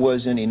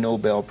was any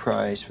Nobel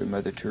Prize for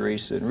Mother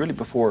Teresa, and really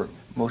before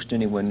most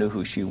anyone knew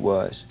who she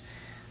was,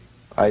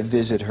 I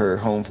visited her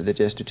home for the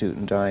destitute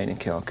and dying in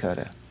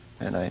Calcutta,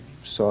 and I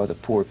saw the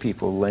poor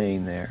people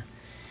laying there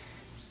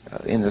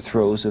in the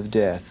throes of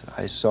death.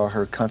 I saw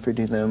her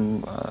comforting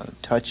them,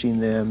 touching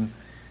them,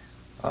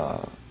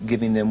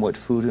 giving them what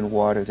food and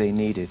water they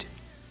needed.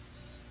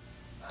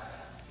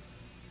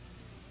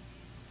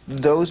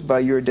 Those, by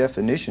your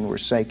definition, were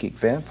psychic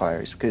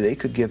vampires because they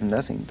could give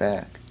nothing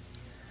back.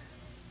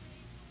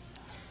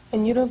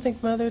 And you don't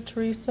think Mother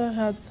Teresa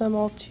had some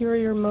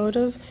ulterior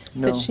motive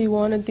No. that she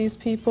wanted these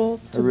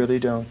people to... I really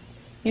don't.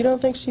 You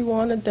don't think she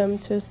wanted them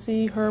to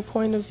see her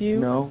point of view?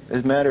 No.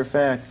 As a matter of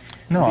fact,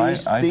 No,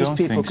 these I don't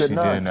people think could she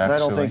not. did, I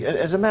don't actually. think.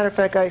 As a matter of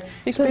fact,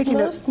 Because speaking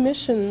most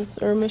missions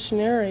or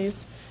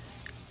missionaries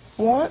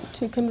want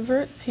to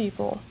convert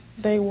people.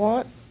 They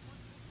want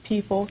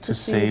people to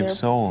see save their...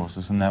 souls.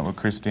 Isn't that what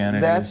Christianity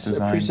is that's a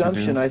designed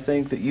presumption to do? I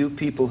think that you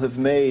people have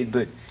made,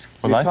 but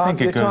Well, I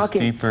think it goes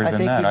deeper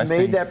than that. I think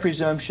you've made that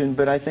presumption,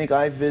 but I think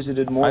I've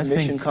visited more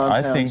mission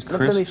compounds.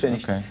 Let me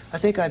finish. Okay. I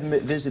think I've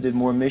visited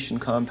more mission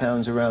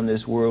compounds around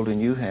this world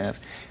than you have.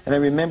 And I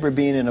remember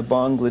being in a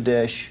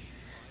Bangladesh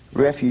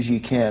refugee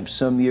camp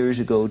some years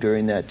ago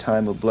during that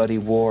time of bloody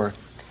war.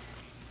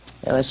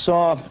 And I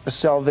saw a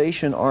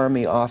Salvation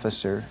Army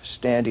officer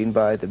standing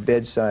by the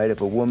bedside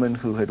of a woman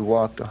who had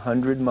walked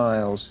 100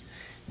 miles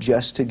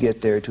just to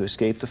get there to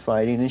escape the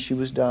fighting, and she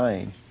was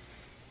dying.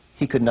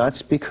 He could not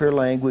speak her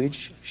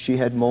language. She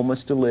had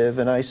moments to live,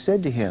 and I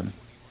said to him,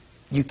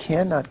 "You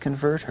cannot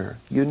convert her.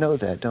 You know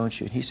that, don't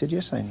you?" He said,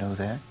 "Yes, I know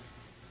that."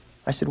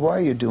 I said, "Why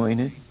are you doing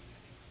it?"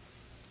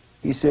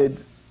 He said,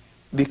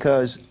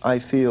 "Because I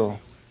feel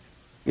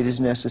it is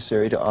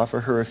necessary to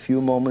offer her a few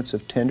moments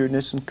of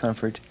tenderness and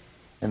comfort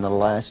in the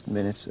last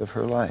minutes of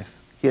her life."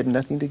 He had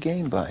nothing to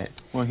gain by it.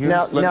 Well,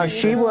 now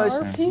she was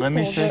Let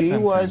me say she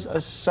something. was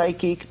a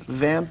psychic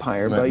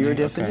vampire by your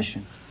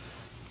definition.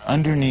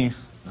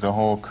 Underneath the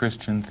whole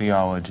Christian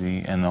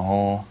theology and the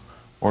whole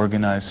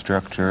organized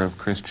structure of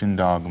Christian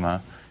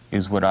dogma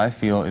is what I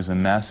feel is a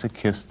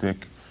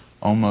masochistic,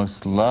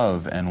 almost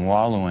love and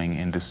wallowing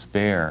in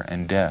despair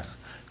and death.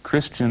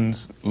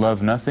 Christians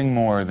love nothing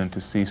more than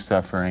to see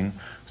suffering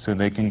so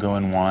they can go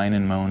and whine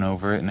and moan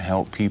over it and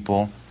help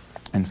people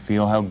and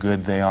feel how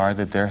good they are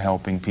that they're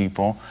helping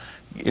people.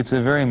 It's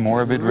a very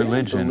morbid You really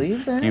religion.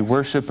 believe that? You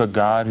worship a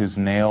God who's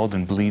nailed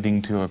and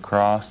bleeding to a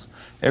cross.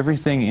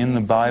 Everything in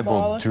the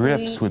Bible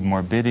drips with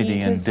morbidity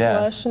eat and his death.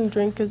 flesh and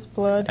drink his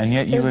blood. And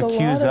yet you There's a lot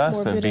accuse of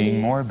us of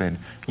being morbidity.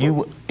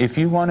 morbid. If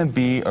you want to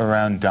be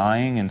around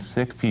dying and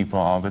sick people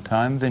all the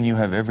time, then you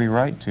have every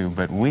right to,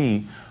 but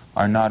we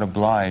are not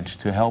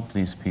obliged to help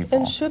these people.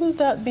 And shouldn't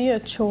that be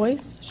a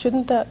choice?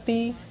 Shouldn't that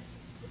be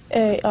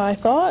I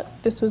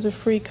thought this was a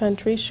free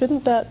country.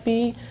 Shouldn't that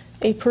be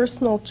a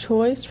personal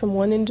choice from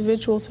one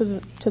individual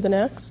to the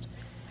next?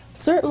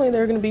 Certainly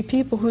there are going to be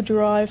people who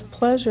derive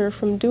pleasure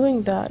from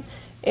doing that.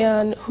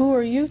 And who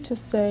are you to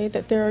say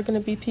that there are going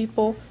to be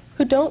people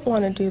who don't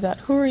want to do that?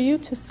 Who are you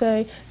to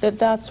say that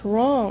that's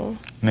wrong?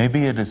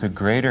 Maybe it is a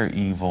greater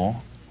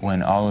evil,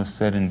 when all is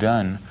said and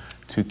done,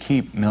 to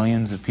keep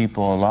millions of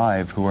people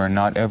alive who are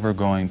not ever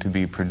going to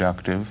be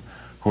productive,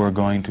 who are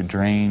going to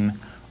drain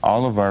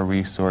all of our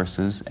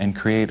resources and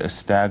create a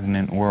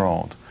stagnant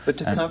world. But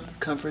to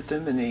comfort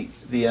them in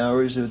the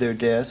hours of their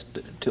death,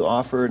 to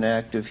offer an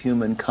act of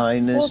human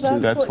kindness. Well,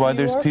 That's why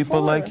there's people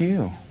like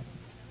you.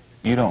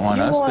 You don't want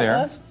us there. You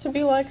want us to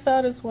be like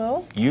that as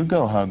well? You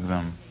go hug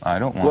them. I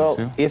don't want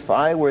to. Well, if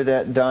I were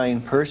that dying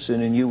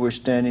person and you were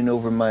standing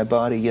over my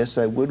body, yes,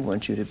 I would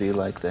want you to be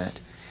like that.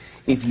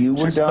 If you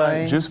were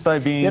dying... Just by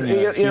being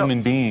a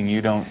human being,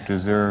 you don't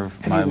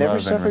deserve my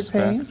love and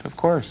respect. Pain? Of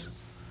course.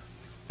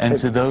 And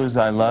to those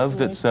I love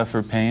that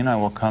suffer pain, I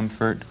will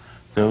comfort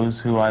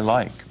those who I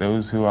like,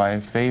 those who I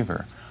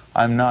favor.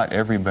 I'm not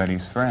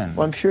everybody's friend.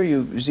 Well, I'm sure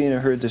you,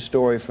 Zeena, heard the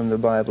story from the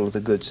Bible of the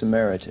Good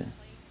Samaritan.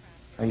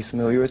 Are you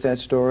familiar with that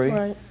story?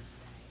 Right.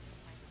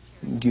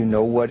 Do you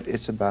know what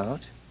it's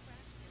about?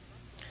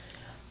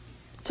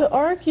 To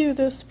argue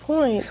this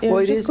point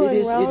is just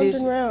going round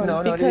and round.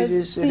 No,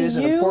 because, it is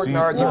an important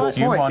argument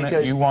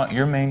point.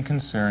 Your main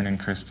concern in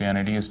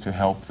Christianity is to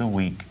help the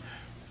weak.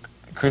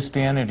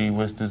 Christianity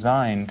was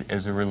designed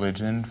as a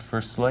religion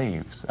for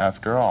slaves,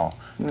 after all.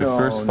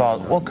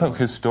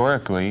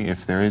 Historically,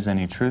 if there is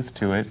any truth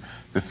to it,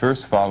 the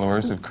first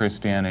followers of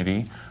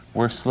Christianity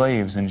were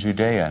slaves in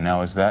Judea.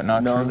 Now, is that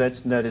not true? No,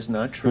 that is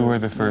not true. Who were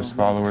the first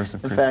followers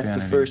of Christianity? In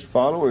fact, the first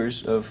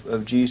followers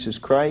of Jesus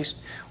Christ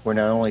were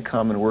not only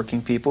common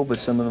working people, but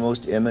some of the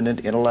most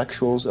eminent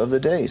intellectuals of the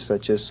day,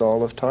 such as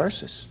Saul of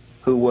Tarsus,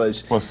 who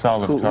was... Well,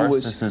 Saul of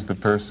Tarsus is the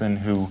person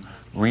who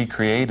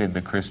recreated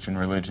the Christian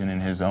religion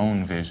in his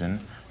own vision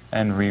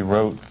and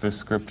rewrote the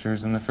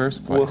scriptures in the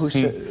first place.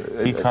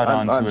 Well, he caught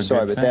on to a good thing. I'm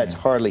sorry, but that's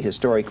hardly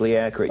historically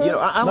accurate. Well, you know,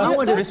 I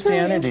wonder... That's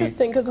really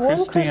interesting, because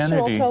one Christian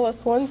will tell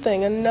us one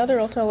thing, and another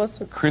will tell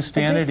us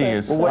Christianity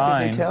is fine. Well, what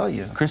did they tell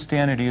you?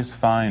 Christianity is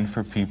fine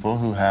for people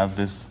who have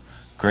this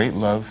great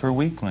love for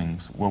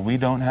weaklings. Well, we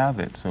don't have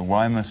it, so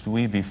why must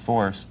we be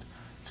forced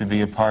to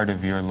be a part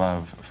of your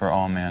love for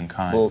all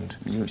mankind? Well,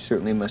 you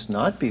certainly must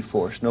not be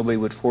forced. Nobody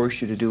would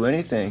force you to do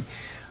anything.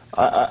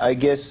 I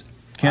guess...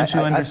 Can't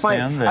you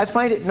understand that? I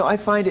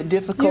find it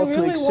difficult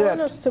to accept. You really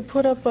want us to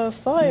put up a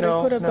fight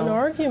or put up an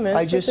argument,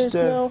 but there's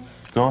no...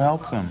 Go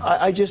help them.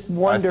 I just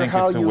wonder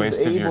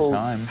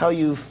how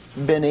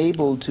you've been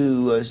able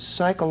to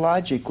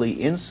psychologically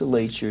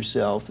insulate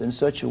yourself in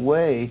such a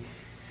way.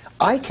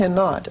 I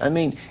cannot. I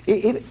mean,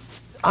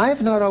 I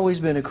have not always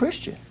been a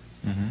Christian.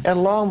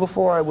 And long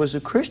before I was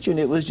a Christian,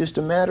 it was just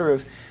a matter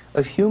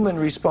of human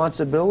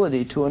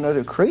responsibility to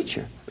another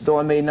creature, though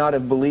I may not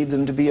have believed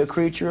them to be a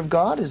creature of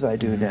God as I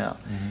do now.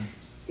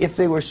 If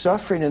they were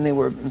suffering and they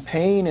were in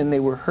pain and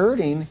they were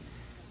hurting,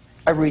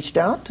 I reached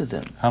out to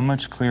them. How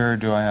much clearer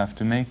do I have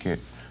to make it?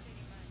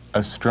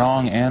 A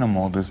strong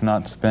animal does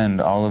not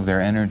spend all of their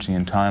energy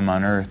and time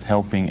on earth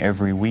helping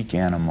every weak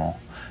animal.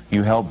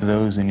 You help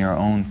those in your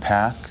own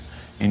pack,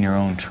 in your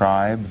own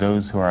tribe,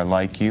 those who are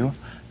like you,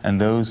 and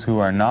those who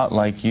are not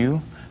like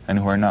you and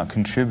who are not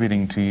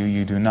contributing to you,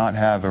 you do not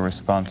have a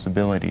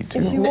responsibility to.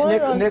 If you want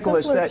on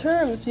Nikolas, simpler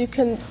terms,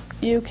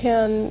 you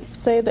can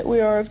say that we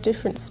are of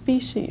different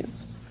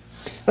species.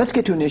 Let's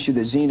get to an issue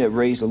that Zeena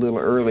raised a little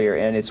earlier,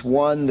 and it's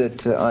one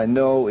that I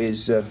know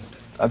is a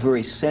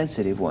very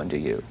sensitive one to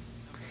you,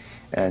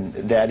 and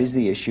that is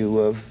the issue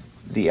of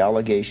the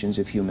allegations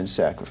of human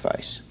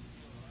sacrifice.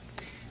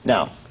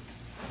 Now,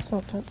 it's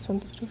not that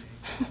sensitive.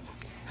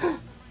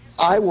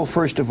 I will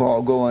first of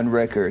all go on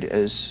record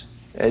as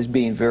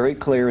being very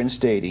clear in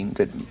stating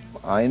that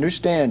my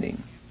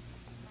understanding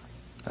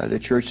the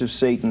Church of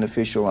Satan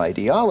official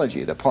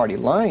ideology, the party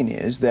line,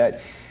 is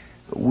that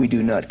we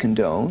do not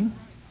condone,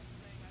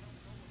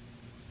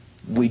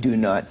 we do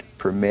not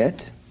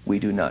permit, we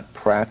do not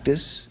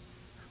practice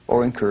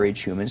or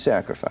encourage human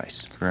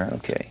sacrifice. Correct.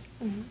 Okay.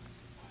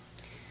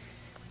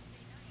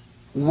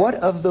 What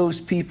of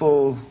those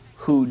people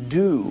who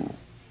do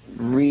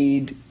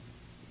read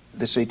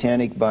the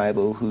Satanic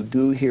Bible, who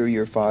do hear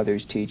your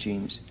father's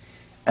teachings,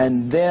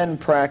 and then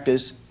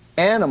practice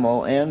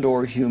animal and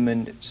or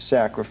human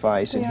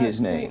sacrifice in his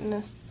name?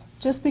 Satanists.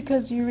 Just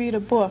because you read a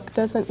book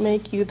doesn't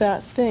make you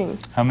that thing.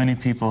 How many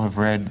people have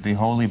read the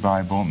Holy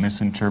Bible,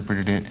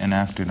 misinterpreted it, and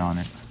acted on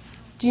it?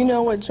 Do you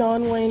know what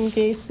John Wayne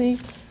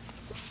Gacy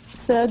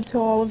said to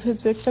all of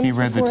his victims He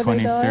read the before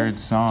they 23rd died?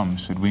 Psalm.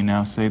 Should we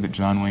now say that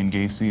John Wayne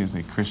Gacy is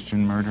a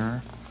Christian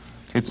murderer?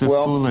 It's a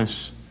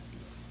foolish,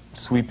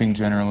 sweeping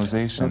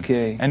generalization.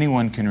 Okay.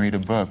 Anyone can read a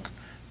book.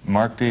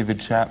 Mark David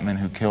Chapman,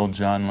 who killed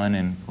John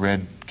Lennon,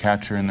 read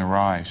Catcher in the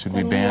Rye. Should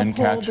we ban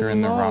Catcher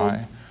in the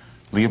Rye?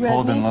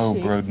 Leopold and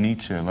Loeb wrote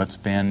Nietzsche. Let's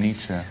ban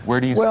Nietzsche. Where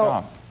do you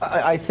stop?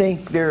 I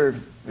think there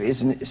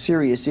is a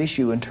serious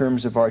issue in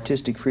terms of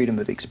artistic freedom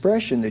of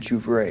expression that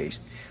you've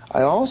raised.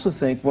 I also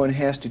think one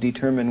has to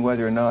determine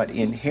whether or not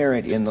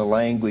inherent in the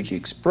language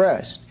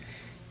expressed,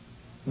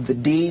 the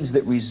deeds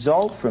that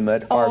result from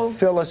it are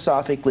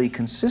philosophically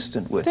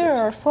consistent with it. There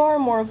are far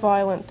more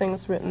violent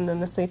things written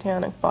than the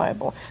Satanic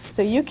Bible.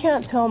 So you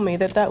can't tell me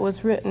that that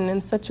was written in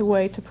such a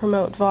way to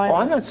promote violence.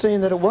 Well, I'm not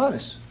saying that it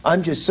was.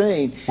 I'm just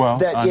saying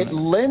that it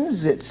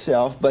lends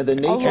itself by the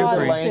nature of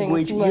the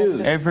language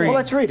used. Well,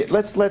 let's read it.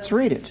 Let's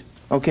read it.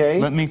 Okay?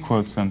 Let me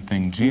quote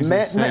something.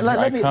 Jesus said,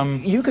 I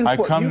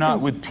come not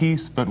with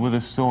peace, but with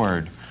a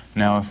sword.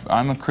 Now, if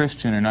I'm a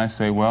Christian and I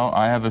say, well,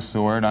 I have a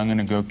sword, I'm going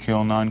to go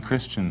kill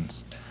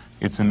non-Christians.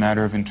 It's a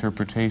matter of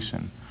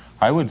interpretation.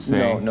 I would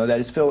say... No,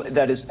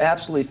 that is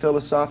absolutely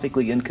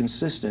philosophically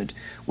inconsistent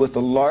with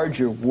the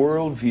larger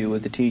worldview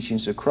of the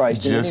teachings of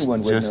Christ. Just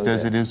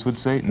as it is with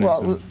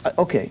Satanism. Well,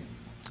 okay.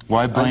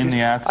 Why blame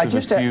the acts of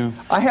a few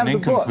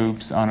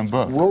nincompoops on a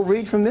book? We'll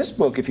read from this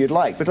book if you'd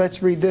like, but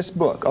let's read this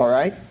book, all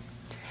right?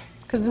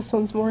 Because this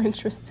one's more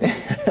interesting.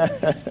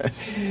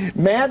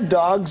 Mad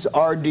dogs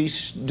are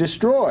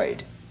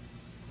destroyed.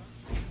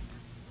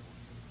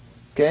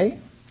 Okay?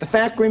 The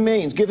fact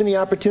remains, given the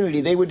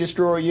opportunity, they would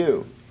destroy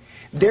you.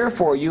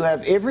 Therefore, you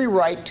have every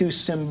right to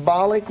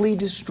symbolically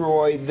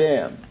destroy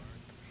them.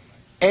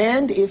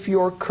 And if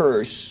your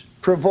curse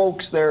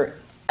provokes their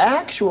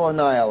actual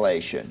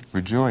annihilation,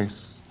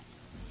 rejoice.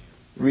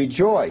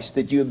 Rejoice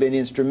that you have been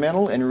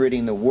instrumental in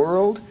ridding the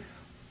world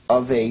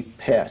of a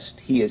pest.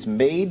 He is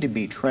made to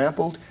be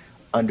trampled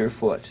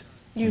underfoot.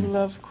 You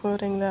love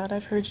quoting that.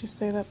 I've heard you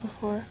say that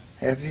before.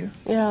 Have you?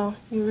 Yeah,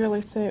 you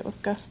really say it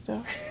with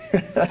gusto.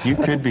 You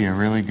could be a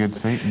really good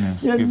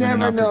Satanist. You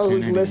never know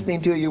who's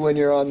listening to you when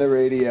you're on the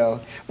radio.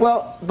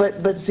 Well,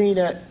 but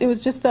Zeena... It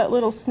was just that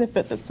little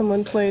snippet that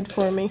someone played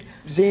for me.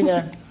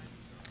 Zeena,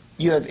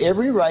 you have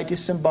every right to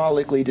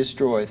symbolically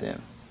destroy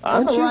them.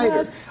 I'm a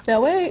writer.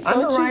 Now wait,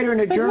 I'm a writer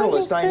and a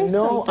journalist. I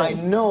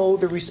know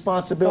the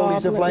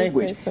responsibilities of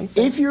language.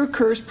 If your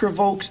curse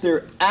provokes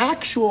their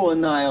actual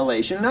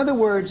annihilation, in other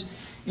words,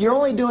 you're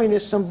only doing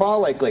this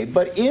symbolically,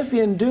 but if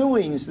in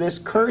doing this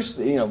curse,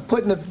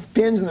 putting the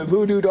pins in the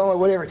voodoo doll or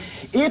whatever,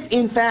 if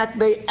in fact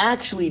they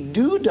actually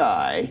do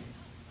die,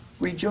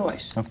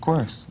 rejoice. Of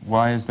course.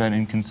 Why is that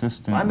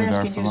inconsistent with our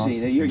philosophy? I'm asking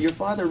you, Zeena, your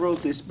father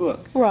wrote this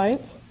book. Right.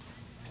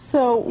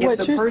 So what you're saying...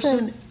 If the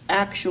person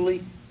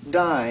actually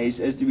dies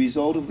as the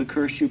result of the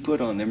curse you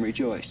put on them,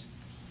 rejoice.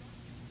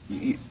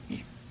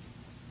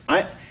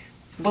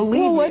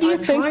 Believe Well, what me, do you I'm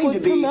think trying would to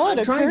be, promote I'm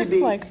a trying curse to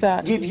be, like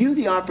that? give you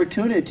the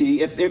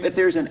opportunity. If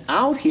there's an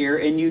out here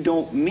and you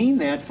don't mean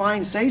that,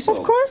 fine, say so.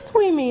 Of course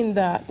we mean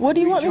that. What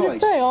do you want me to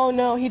Rejoice. say? Oh,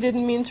 no, he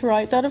didn't mean to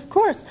write that. Of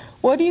course.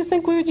 What do you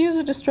think we would use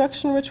a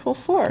destruction ritual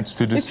for? It's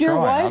to If your destroy,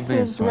 wife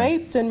is obviously.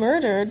 raped and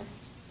murdered,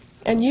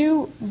 and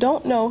you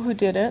don't know who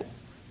did it,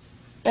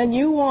 and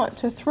you want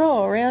to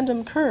throw a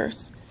random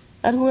curse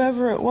at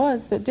whoever it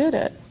was that did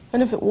it,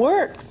 and if it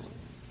works,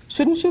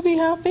 shouldn't you be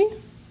happy?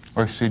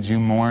 Or should you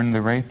mourn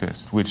the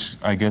rapist, which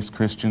I guess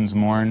Christians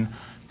mourn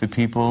the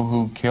people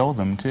who kill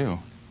them too?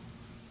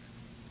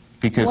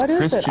 Because What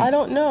is it? I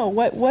don't know.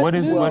 What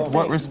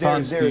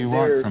response do you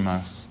want from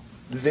us?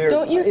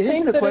 Don't you it think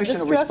isn't a that question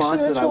a of destruction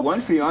response ritual... that I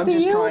want for you. I'm See,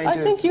 just trying to... I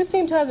think you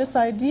seem to have this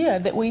idea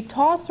that we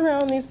toss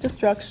around these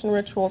destruction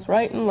rituals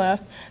right and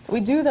left, that we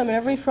do them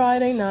every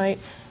Friday night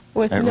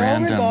with At no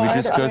random. regard... We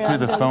just go through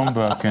the phone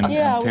book and we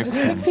pick just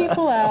some. pick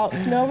people out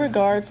with no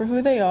regard for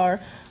who they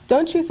are.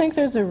 Don't you think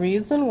there's a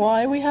reason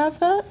why we have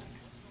that?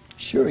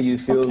 Sure, you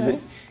feel Okay.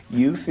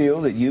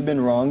 that you've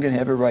been wronged and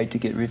have a right to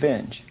get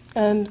revenge.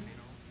 And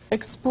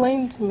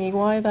explain to me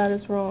why that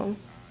is wrong.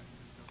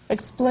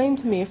 Explain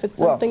to me if it's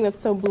Well, something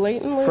that's so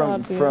blatantly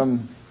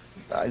obvious.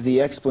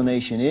 The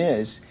explanation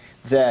is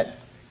that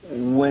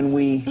when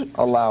we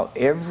allow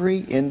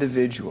every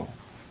individual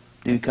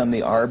to become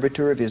the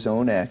arbiter of his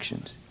own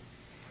actions,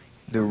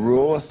 the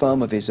rule of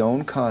thumb of his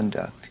own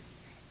conduct,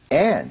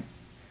 and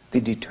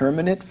the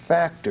determinate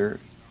factor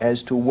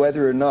as to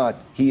whether or not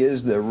he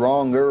is the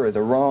wronger or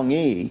the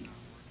wrongee,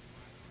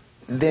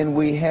 then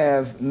we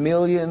have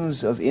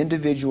millions of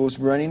individuals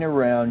running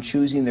around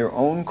choosing their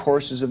own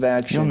courses of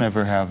action. You'll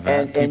never have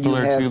that. And People you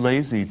are have- too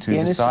lazy to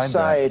in decide a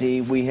society,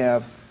 we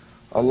have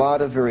a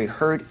lot of very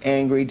hurt,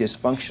 angry,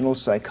 dysfunctional,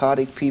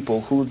 psychotic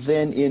people who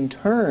then in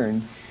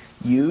turn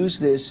use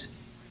this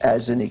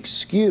as an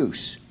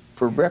excuse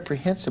for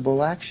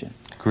reprehensible action.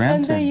 that.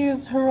 Granted. And they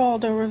use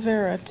Geraldo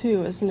Rivera,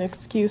 too, as an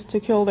excuse to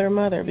kill their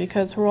mother,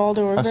 because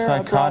Geraldo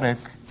Rivera brought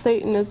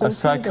Satanism A to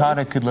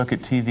psychotic could look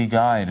at TV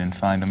Guide and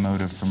find a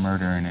motive for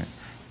murder in it.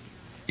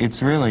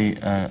 It's really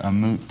a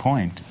moot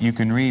point. You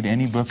can read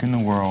any book in the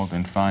world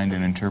and find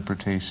an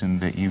interpretation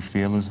that you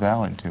feel is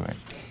valid to it.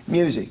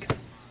 Music.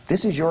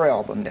 This is your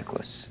album,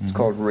 Nikolas. It's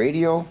called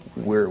Radio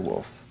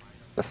Werewolf,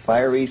 The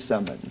Fiery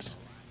Summons.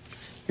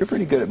 You're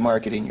pretty good at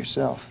marketing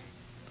yourself.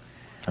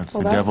 That's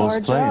Well, the that's devil's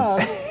our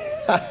place.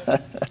 job.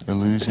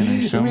 Illusion and You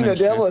mean showmanship.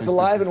 the devil is is the-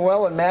 alive and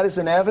well in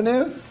Madison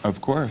Avenue?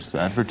 Of course,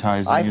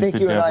 advertising I is think the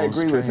you and I devil's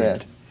agree with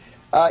trade.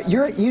 that.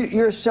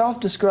 You're a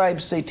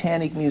self-described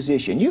satanic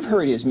musician. You've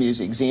heard his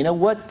music, Zeena.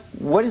 What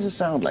does it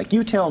sound like?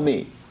 You tell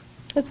me.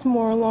 It's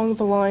more along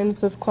the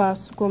lines of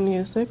classical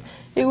music.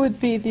 It would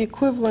be the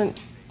equivalent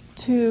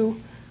to,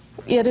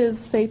 it is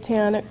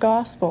satanic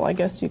gospel, I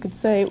guess you could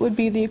say. It would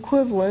be the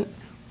equivalent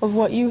of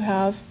what you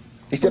have.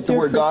 Except with the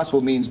your word gospel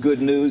means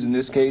good news. In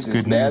this case, it's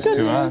Good bad news news.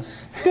 to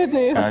us. It's good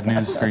news. Bad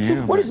news for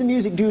you. What does the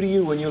music do to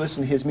you when you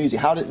listen to his music?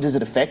 Does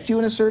it affect you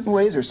in a certain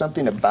way? Is there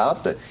something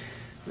about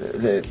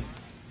the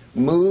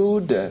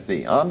mood,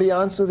 the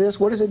ambiance of this?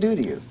 What does it do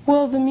to you?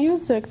 Well, the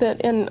music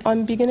and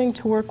I'm beginning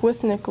to work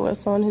with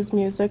Nikolas on his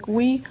music.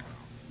 We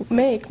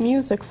make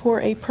music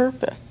for a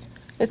purpose.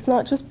 It's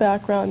not just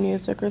background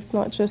music, or it's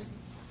not just,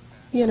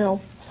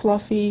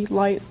 fluffy,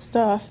 light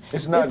stuff.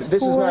 This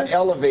is not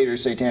elevator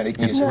satanic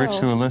It's music. No.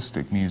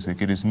 ritualistic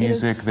music. It is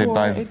music that for a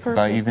by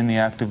purpose. even the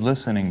act of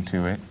listening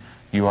to it,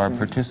 you are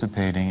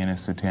participating in a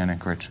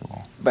satanic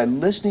ritual. By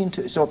listening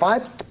to, so if I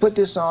put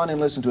this on and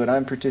listen to it,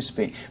 I'm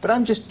participating. But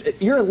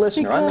you're a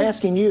listener. I'm Because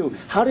asking you,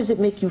 how does it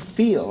make you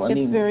feel?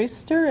 It's very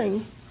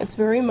stirring. It's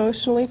very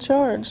emotionally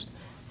charged.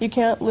 You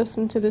can't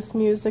listen to this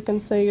music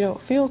and say you don't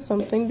feel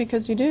something,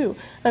 because you do.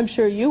 I'm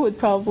sure you would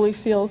probably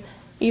feel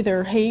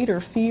either hate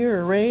or fear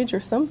or rage or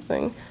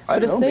something. I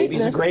But don't know, maybe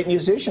he's a Satanist- great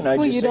musician. I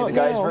Well, just you say the don't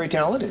guy's know. very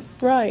talented.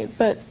 Right,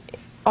 but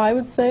I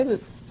would say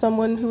that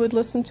someone who would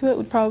listen to it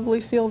would probably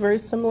feel very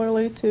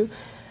similarly to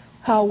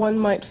how one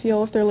might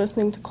feel if they're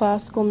listening to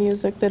classical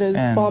music that is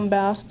And-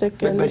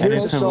 bombastic and But here's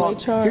a emotionally song.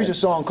 charged. Here's a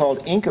song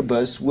called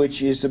Incubus,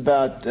 which is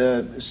about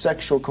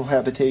sexual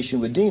cohabitation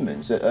with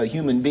demons, a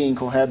human being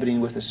cohabiting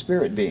with a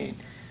spirit being.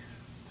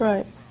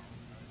 Right.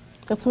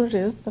 That's what it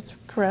is. That's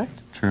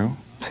correct. True?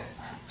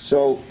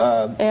 So,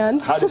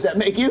 And? how does that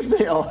make you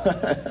feel?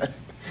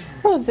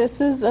 Well, this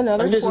is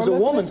another This is form a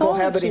of woman mythology.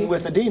 cohabiting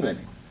with a demon.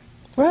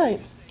 Right.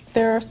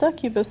 There are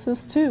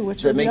succubuses, too, which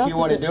Does that are the make you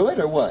want to opposite.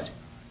 do it, or what?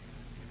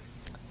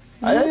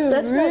 You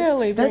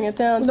really bring it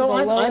down to the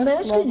I'm lowest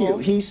asking level. you.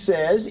 He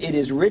says it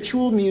is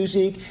ritual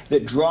music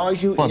that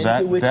draws you Well, into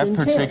that its intent.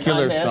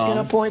 particular I'm asking a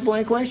song-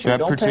 point-blank question. that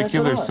Don't pass it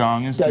particular on.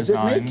 song is Does it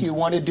designed- make you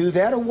want to do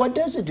that, or what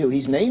does it do?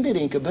 He's named it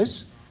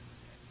Incubus.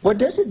 What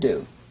does it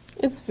do?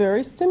 It's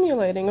very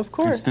stimulating, of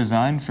course. It's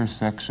designed for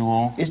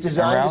sexual It's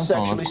designed to arousal,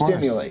 sexually of course,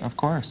 stimulate. Of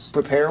course.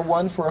 Prepare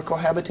one for a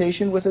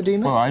cohabitation with a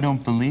demon? Well, I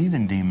don't believe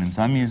in demons.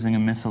 I'm using a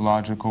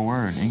mythological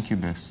word,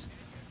 incubus.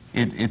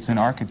 It's an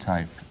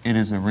archetype. It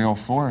is a real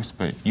force,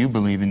 but you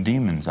believe in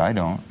demons. I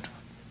don't.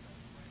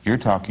 You're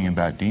talking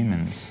about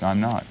demons. I'm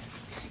not.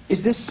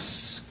 Is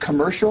this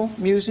commercial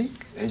music?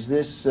 Is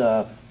this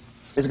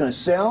is it going to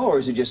sell, or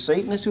is it just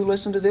Satanists who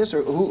listen to this,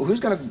 or who's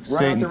going to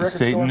run out the record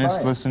store and buy Satanists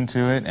it? listen to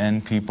it,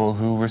 and people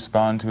who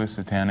respond to a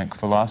satanic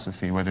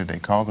philosophy, whether they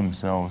call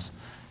themselves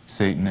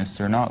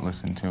Satanists or not,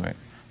 listen to it.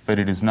 But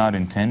it is not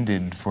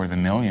intended for the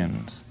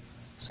millions.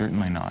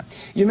 Certainly not.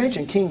 You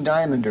mentioned King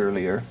Diamond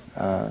earlier.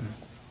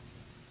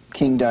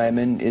 King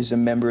Diamond is a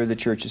member of the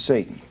Church of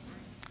Satan,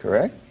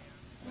 correct?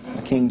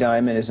 King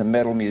Diamond is a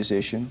metal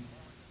musician,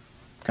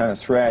 kind of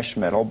thrash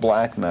metal,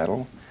 black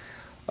metal.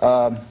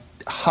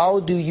 How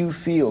do you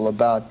feel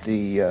about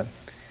the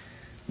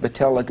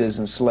Metallicas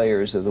and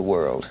Slayers of the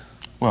world?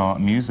 Well,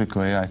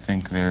 musically, I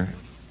think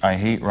I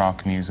hate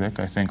rock music.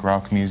 I think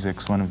rock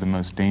music's one of the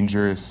most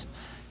dangerous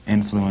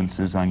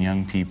influences on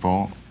young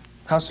people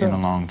How so? in a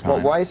long time.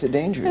 Well, why is it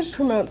dangerous? It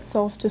promotes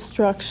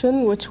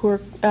self-destruction, which we're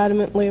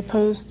adamantly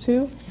opposed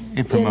to.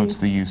 It promotes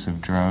the use of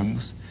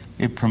drugs.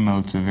 It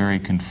promotes a very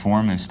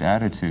conformist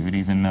attitude,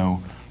 even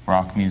though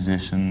rock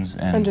musicians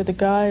and... Under the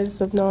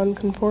guise of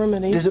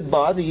nonconformity. Does it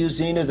bother you,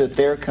 Zeena, that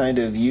they're kind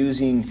of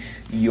using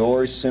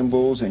your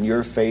symbols and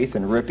your faith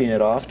and ripping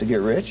it off to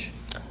get rich?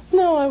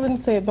 No, I wouldn't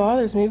say it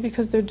bothers me,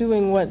 because they're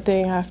doing what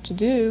they have to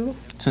do.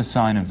 It's a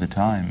sign of the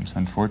times,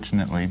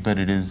 unfortunately, but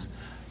it is...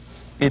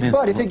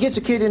 But if it gets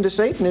a kid into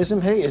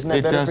Satanism, hey, isn't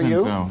that better for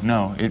you? It doesn't, though.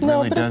 No, it No,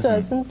 really but it doesn't.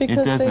 doesn't, because it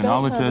they doesn't. don't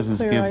All it have does a is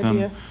clear give idea.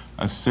 them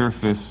a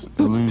surface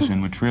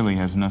illusion, which really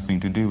has nothing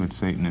to do with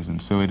Satanism.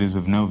 So it is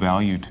of no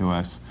value to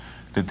us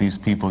that these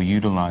people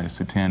utilize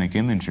satanic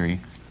imagery.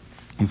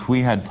 If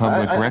we had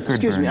public record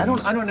excuse me, I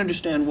burnings... don't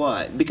understand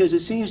why. Because it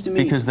seems to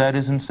me... Because that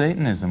isn't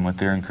Satanism, what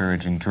they're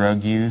encouraging.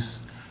 Drug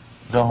use,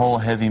 the whole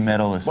heavy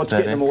metal aesthetic. What's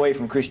getting them away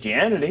from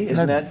Christianity?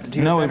 Isn't that...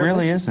 No, it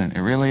really isn't.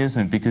 It really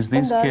isn't, because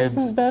these And that kids...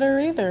 isn't better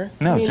either.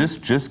 No, I mean,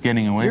 just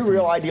getting away You're from...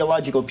 real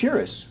ideological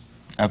purists.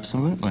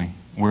 Absolutely.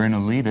 We're an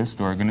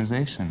elitist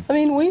organization. I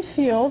mean, we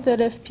feel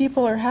that if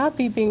people are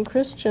happy being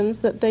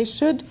Christians, that they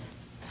should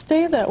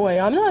stay that way.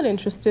 I'm not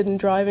interested in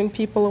driving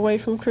people away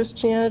from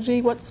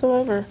Christianity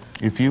whatsoever.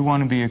 If you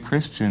want to be a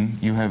Christian,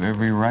 you have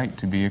every right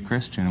to be a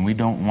Christian, and we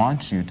don't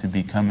want you to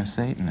become a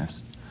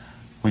Satanist.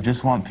 We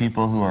just want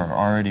people who are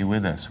already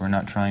with us. We're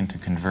not trying to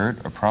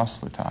convert or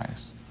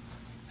proselytize.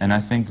 And I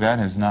think that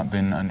has not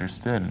been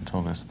understood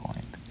until this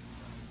point.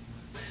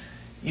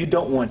 You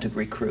don't want to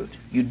recruit.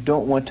 You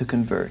don't want to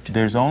convert.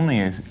 There's only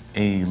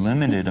a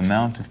limited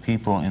amount of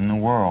people in the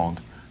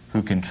world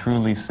who can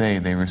truly say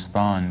they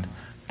respond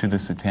to the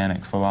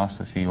satanic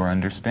philosophy or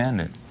understand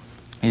it.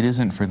 It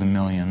isn't for the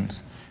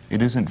millions.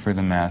 It isn't for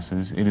the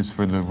masses. It is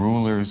for the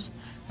rulers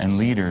and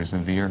leaders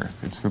of the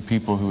earth. It's for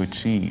people who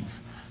achieve.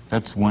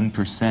 That's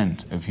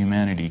 1% of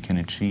humanity can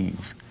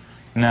achieve.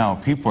 Now,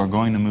 people are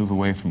going to move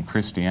away from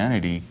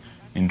Christianity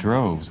in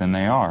droves, and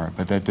they are,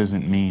 but that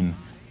doesn't mean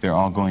they're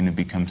all going to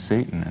become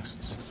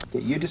Satanists.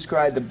 You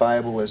describe the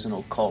Bible as an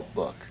occult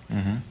book.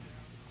 Mm-hmm.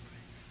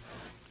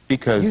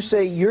 Because... You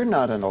say you're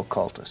not an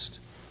occultist.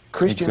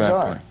 Christians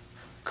exactly. are.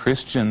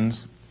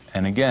 Christians,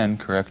 and again,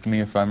 correct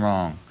me if I'm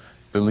wrong,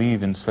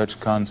 believe in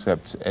such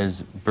concepts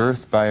as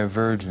birth by a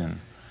virgin,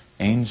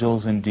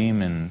 angels and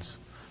demons,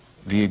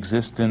 the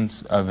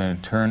existence of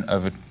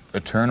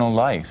eternal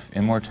life,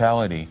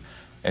 immortality.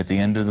 At the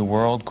end of the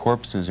world,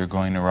 corpses are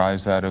going to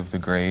rise out of the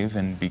grave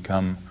and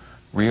become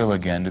real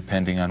again,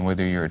 depending on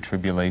whether you're a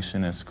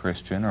tribulationist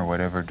Christian or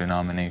whatever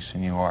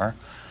denomination you are.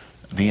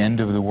 The end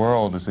of the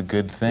world is a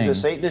good thing. As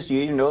a Satanist,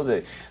 you know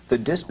the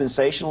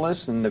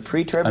dispensationalists and the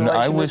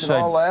pre-tribulationists and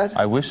all that?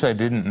 I wish I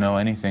didn't know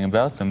anything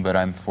about them, but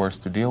I'm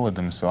forced to deal with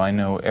them, so I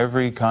know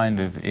every kind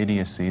of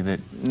idiocy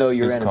that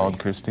is called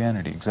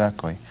Christianity.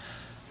 Exactly.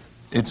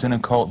 It's an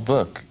occult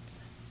book.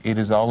 It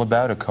is all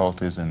about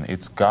occultism.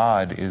 It's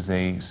God is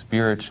a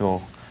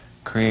spiritual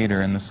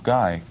creator in the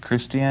sky.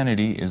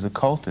 Christianity is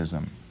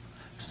occultism.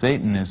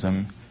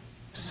 Satanism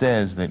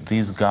says that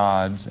these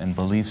gods and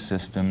belief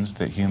systems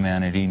that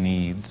humanity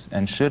needs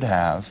and should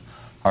have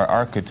are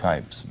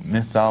archetypes,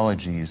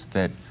 mythologies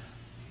that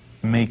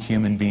make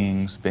human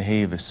beings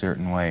behave a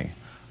certain way.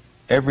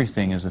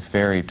 Everything is a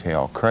fairy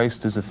tale.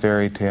 Christ is a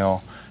fairy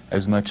tale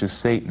as much as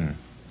Satan.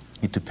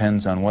 It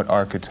depends on what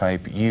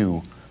archetype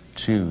you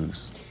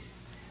choose.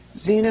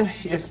 Zeena,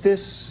 if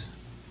this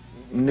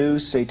new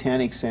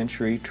satanic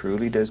century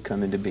truly does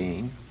come into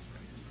being,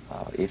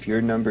 if your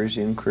numbers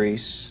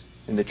increase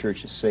in the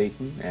Church of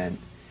Satan, and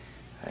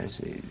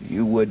as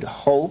you would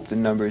hope the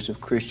numbers of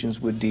Christians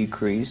would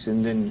decrease,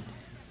 and then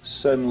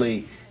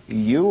suddenly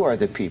you are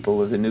the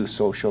people of the new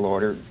social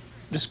order,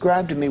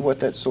 describe to me what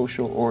that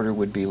social order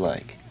would be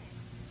like.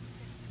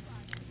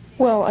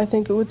 Well, I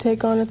think it would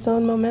take on its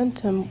own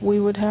momentum. We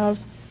would have,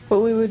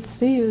 what we would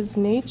see is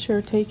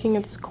nature taking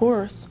its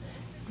course,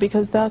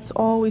 because that's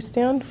all we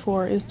stand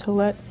for, is to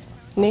let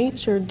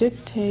nature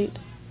dictate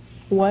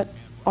what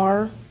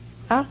our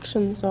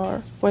actions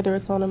are, whether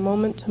it's on a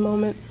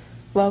moment-to-moment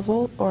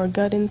level or a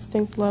gut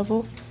instinct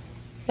level.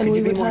 And Can we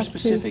you be would more have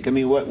specific? I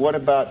mean, what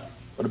about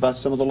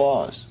some of the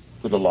laws?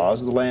 Would the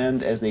laws of the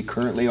land as they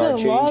currently are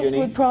change laws any?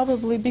 would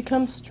probably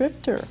become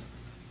stricter,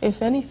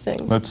 if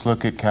anything. Let's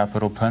look at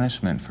capital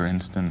punishment, for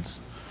instance.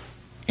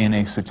 in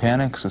a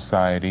satanic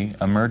society,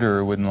 a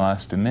murderer wouldn't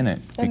last a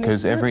minute,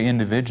 because every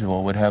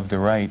individual would have the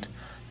right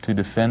to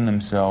defend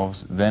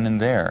themselves then and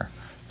there.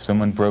 If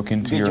someone broke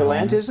into your home...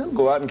 Vigilantism?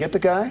 Go out and get the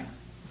guy?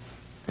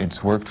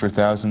 It's worked for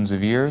thousands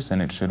of years,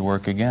 and it should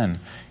work again.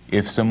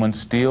 If someone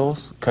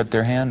steals, cut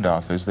their hand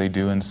off, as they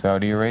do in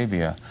Saudi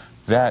Arabia.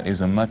 That is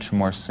a much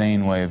more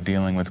sane way of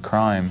dealing with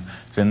crime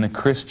than the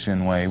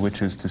Christian way,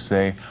 which is to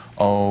say,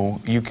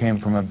 oh, you came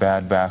from a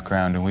bad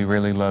background and we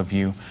really love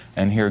you,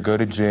 and here, go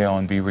to jail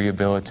and be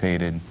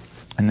rehabilitated,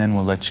 and then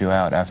we'll let you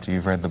out after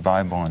you've read the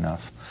Bible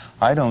enough.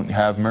 I don't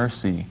have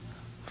mercy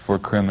for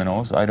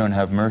criminals. I don't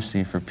have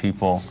mercy for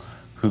people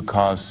who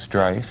cause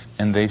strife,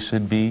 and they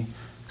should be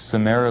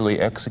summarily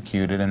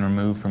executed and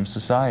removed from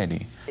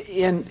society.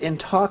 In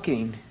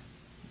talking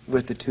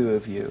with the two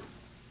of you,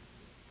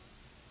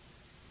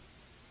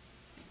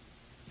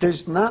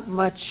 there's not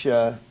much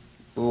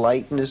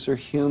lightness or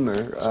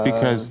humor.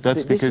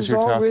 That's because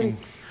you're talking.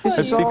 This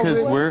That's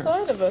because we're.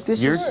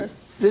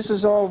 This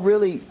is all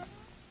really.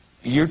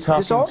 You're talking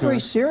It's all to very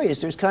us.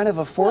 serious. There's kind of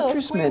a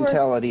fortress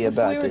mentality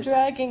about this. If we were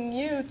dragging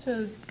you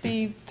to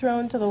be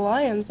thrown to the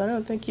lions, I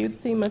don't think you'd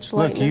see much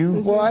lightness.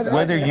 Look,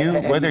 whether you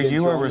have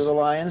you are to the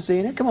lions,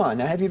 Zeena? Come on,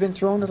 now, have you been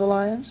thrown to the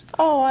lions?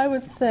 Oh, I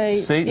would say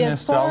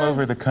Satanists all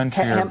over the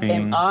country are being.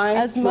 Am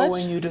I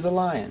throwing you to the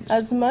lions?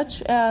 As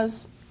much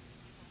as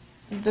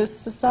the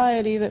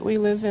society that we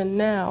live in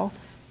now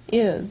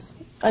is,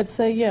 I'd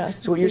say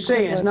yes. So what you're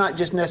saying is not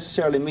just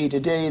necessarily me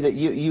today, that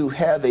you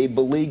have a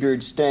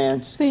beleaguered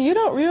stance. See, you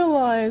don't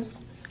realize,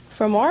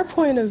 from our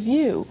point of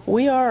view,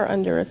 we are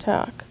under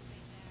attack.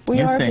 We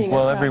You are think, being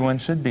well, attacked. everyone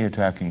should be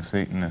attacking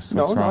Satanists.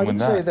 What's No, wrong I with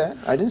didn't say that.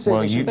 I didn't say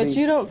Well, they should But be.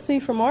 you don't see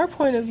from our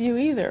point of view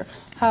either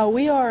how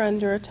we are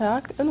under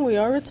attack and we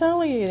are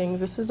retaliating.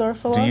 This is our Do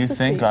philosophy. you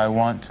think I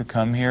want to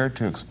come here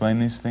to explain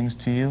these things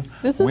to you?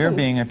 This We're isn't-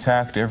 being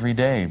attacked every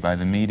day by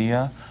the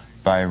media,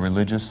 by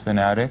religious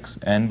fanatics,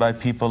 and by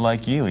people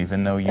like you,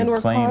 even though you and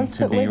we're claim to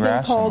constantly be being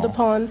rational. called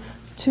upon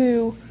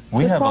to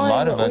We have a define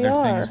lot of what we other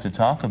are. things to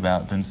talk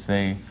about than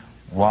say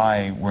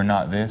why we're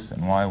not this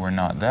and why we're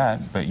not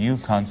that, but you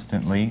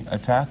constantly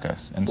attack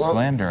us and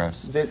slander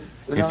us.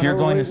 If you're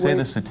going to say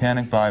the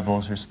Satanic Bible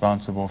is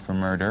responsible for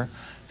murder,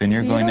 then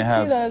you're going to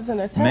have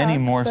many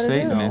more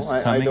Satanists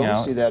coming out. I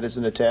don't see that as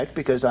an attack,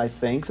 because I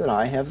think that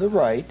I have the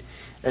right,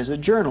 as a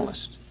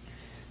journalist,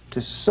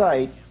 to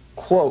cite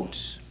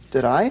quotes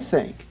that I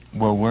think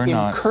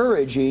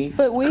encourage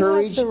but we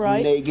have the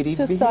right negative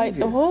to behavior. cite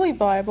the Holy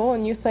Bible,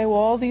 and you say, well,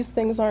 all these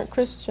things aren't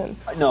Christian.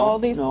 All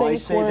these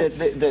things I say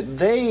that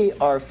they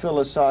are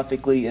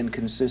philosophically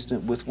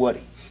inconsistent with what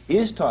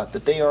is taught,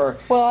 that they are.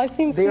 Well, I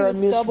seem to see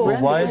this double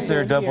standard. Why is there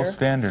a here. double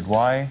standard?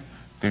 Why?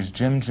 There's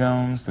Jim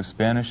Jones, the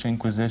Spanish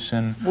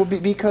Inquisition,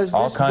 because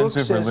all this kinds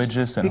book of says,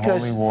 religious and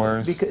holy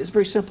wars. It's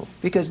very simple.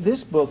 Because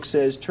this book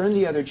says, turn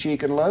the other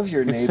cheek and love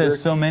your neighbor. It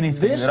says so many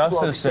things. This it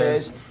also book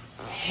says,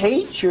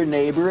 hate your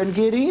neighbor and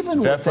get even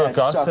with that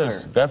sucker.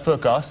 That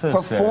book also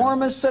Perform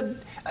says...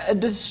 a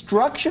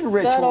destruction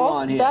ritual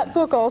on him. That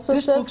book also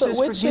says that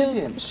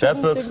witches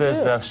That book exist.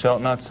 says, thou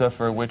shalt not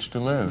suffer a witch to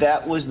live.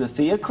 That was the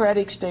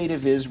theocratic state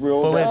of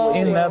Israel. Well, it's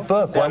in that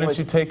book. Why don't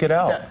you take it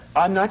out?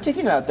 I'm not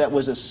taking it out. That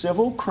was a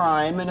civil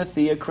crime in a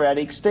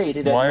theocratic state.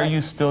 Why are you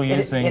still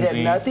using it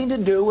had nothing to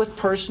do with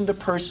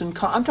person-to-person.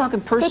 I'm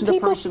talking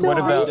person-to-person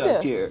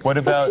conduct here. What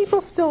about... But people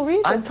still read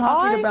this. I'm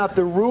talking about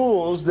the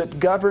rules that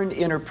govern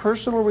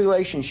interpersonal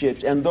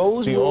relationships, and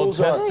those rules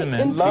Old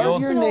Testament, are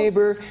love your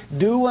neighbor,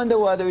 do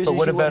unto others as you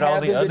would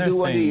have them to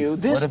do unto you.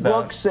 This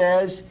book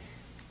says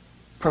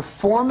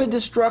perform a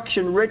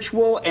destruction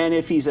ritual, and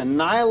if he's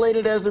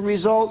annihilated as the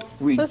result,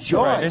 rejoice.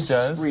 Right, it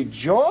does.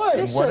 Rejoice.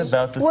 And what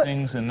about the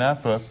things in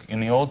that book?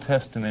 In the Old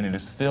Testament, it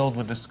is filled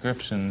with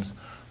descriptions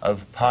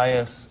of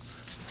pious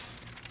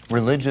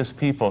religious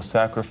people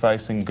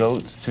sacrificing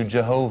goats to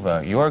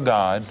Jehovah, your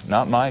God,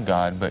 not my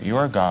God, but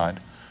your God.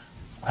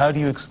 How do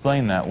you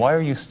explain that? Why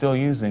are you still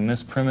using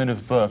this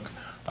primitive book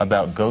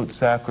about goat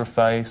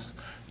sacrifice,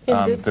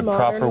 the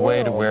proper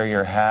way to wear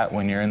your hat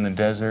when you're in the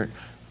desert?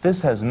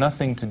 This has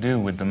nothing to do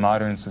with the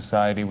modern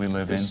society we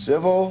live in.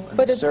 Civil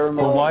and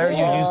ceremonial. But why are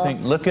you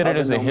using... Look at it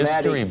as a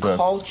history book.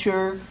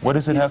 Culture. What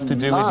does it have to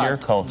do with your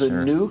culture?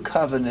 The new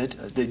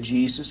covenant that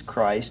Jesus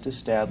Christ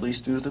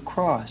established through the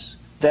cross.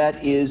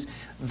 That is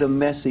the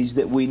message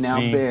that we now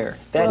bear.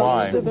 That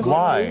is the good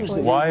news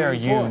that Why is are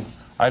going you...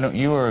 forth.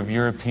 You are of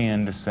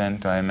European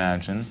descent, I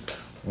imagine.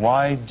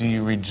 Why do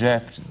you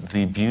reject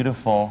the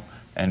beautiful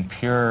and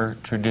pure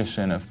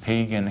tradition of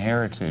pagan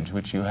heritage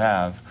which you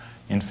have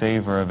in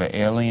favor of an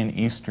alien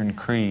Eastern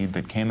creed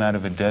that came out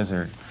of a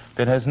desert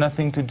that has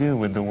nothing to do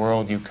with the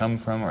world you come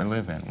from or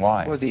live in?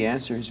 Why? Well, the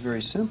answer is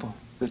very simple.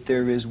 That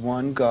there is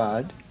one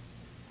God,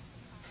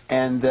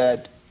 and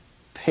that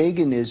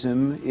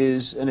paganism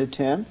is an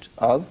attempt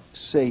of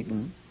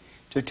Satan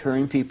to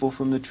turn people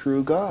from the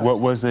true God. What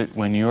was it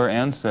when your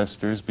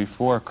ancestors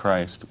before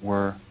Christ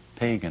were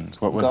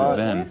pagans? What was it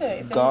then?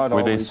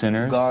 Were they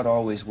sinners? God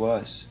always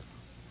was.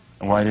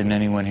 Why didn't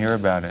anyone hear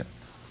about it?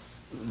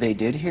 They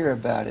did hear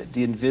about it.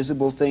 The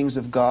invisible things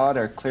of God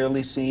are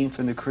clearly seen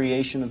from the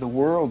creation of the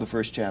world, the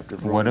first chapter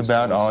of Romans. What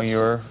about tells all us.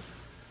 your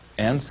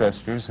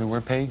ancestors who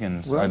were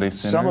pagans? Well, are they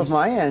sinners? some of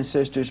my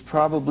ancestors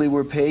probably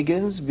were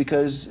pagans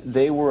because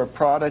they were a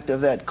product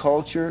of that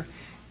culture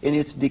in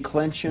its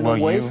declension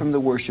away from the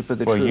worship of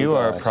the true God. Well, you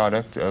are a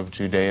product of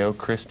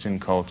Judeo-Christian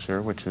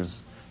culture, which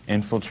has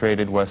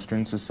infiltrated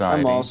Western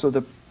society. I'm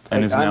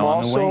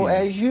also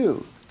as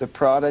you, the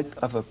product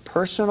of a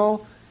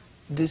personal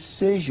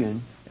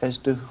decision as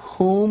to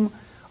whom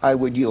I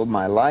would yield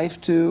my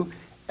life to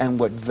and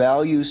what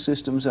value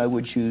systems I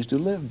would choose to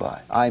live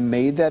by. I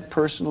made that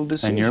personal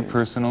decision. And your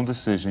personal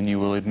decision, you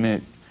will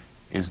admit,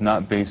 is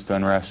not based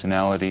on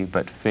rationality,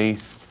 but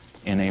faith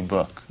in a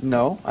book.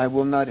 No, I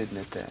will not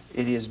admit that.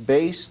 It is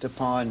based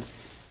upon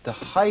the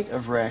height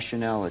of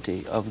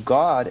rationality of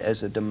God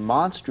as a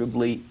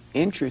demonstrably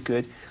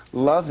intricate,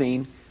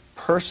 loving,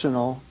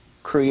 personal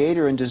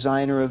creator and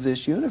designer of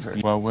this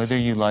universe. Well, whether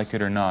you like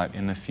it or not,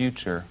 in the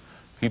future,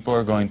 people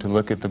are going to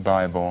look at the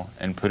Bible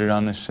and put it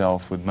on the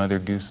shelf with Mother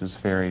Goose's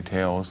fairy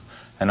tales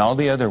and all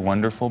the other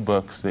wonderful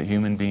books that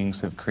human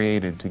beings have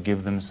created to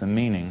give them some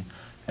meaning,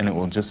 and it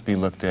will just be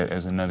looked at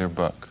as another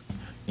book.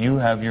 You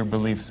have your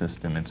belief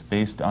system. It's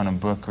based on a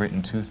book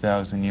written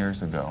 2,000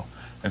 years ago.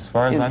 As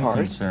far as I'm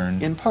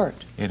concerned, in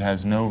part, it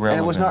has no relevance.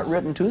 And it was not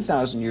written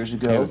 2,000 years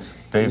ago.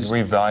 They've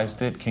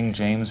revised it. King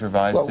James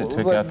revised it,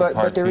 took out the parts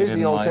but there he is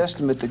didn't the Old like.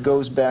 Testament that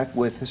goes back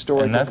with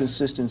historical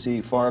consistency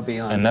far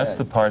beyond And that's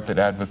the part that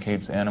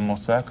advocates animal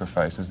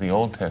sacrifice, is the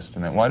Old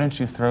Testament. Why don't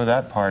you throw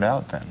that part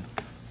out then?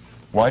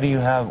 Why do you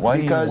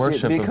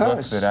worship a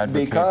book that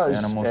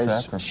advocates animal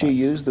sacrifice? As she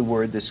used the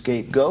word, the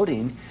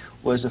scapegoating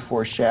was a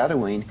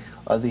foreshadowing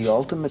of the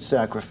ultimate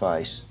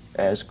sacrifice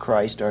as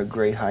Christ, our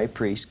great high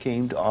priest,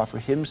 came to offer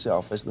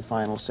himself as the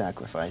final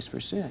sacrifice for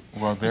sin.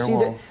 Well,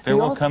 there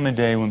will come a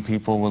day when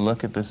people will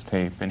look at this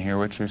tape and hear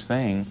what you're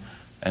saying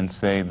and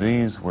say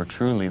these were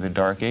truly the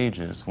Dark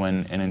Ages,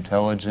 when an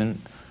intelligent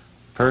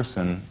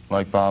person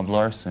like Bob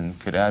Larson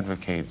could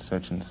advocate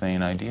such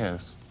insane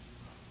ideas.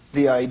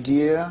 The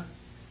idea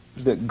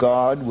that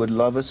God would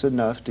love us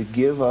enough to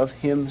give of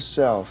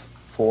himself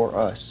for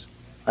us,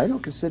 I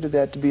don't consider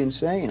that to be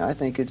insane. I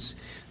think it's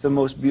the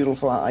most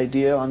beautiful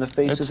idea on the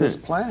face of this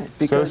planet.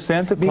 So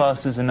Santa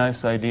Claus is a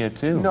nice idea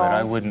too, but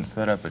I wouldn't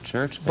set up a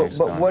church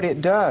based on it. But what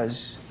it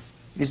does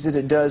is that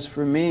it does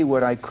for me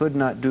what I could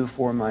not do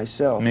for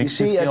myself. Makes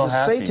you see, you feel as a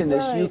happy.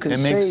 Satanist, you can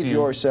save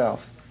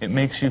yourself. It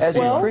makes you as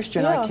feel... a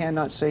Christian, I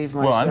cannot save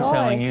myself. Well, I'm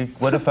telling you,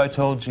 what if I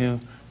told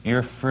you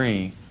you're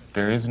free?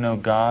 There is no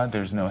God,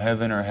 there's no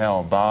heaven or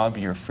hell. Bob,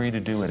 you're free to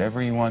do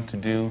whatever you want to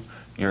do.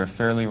 You're a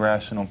fairly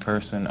rational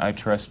person. I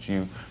trust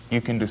you.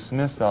 You can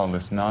dismiss all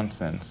this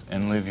nonsense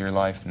and live your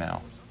life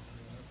now.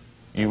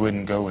 You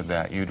wouldn't go with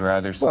that. You'd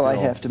rather still... Well, I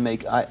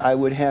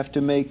would have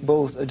to make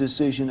both a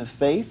decision of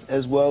faith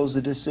as well as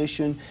a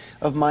decision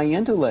of my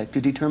intellect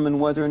to determine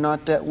whether or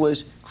not that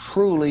was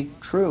truly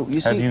true.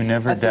 You see, Have you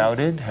never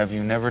doubted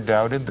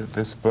that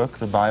this book,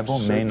 the Bible,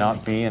 may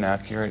not be an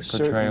accurate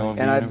portrayal of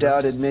the universe? And I've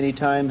doubted many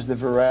times the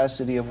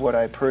veracity of what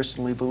I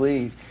personally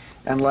believe.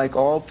 And like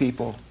all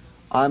people,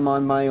 I'm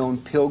on my own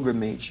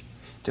pilgrimage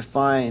to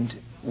find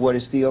what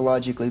has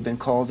theologically been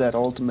called that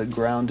ultimate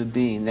ground of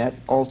being, that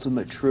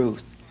ultimate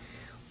truth.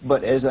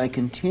 But as I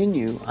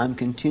continue, I'm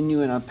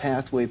continuing a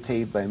pathway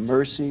paved by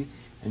mercy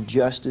and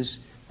justice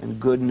and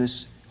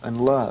goodness and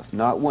love,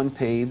 not one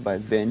paved by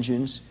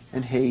vengeance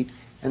and hate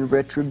and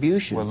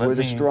retribution, where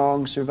the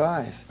strong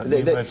survive.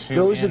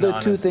 Those are the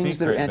two things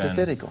that are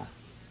antithetical.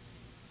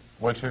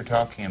 What you're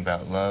talking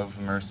about,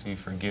 love, mercy,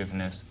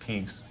 forgiveness,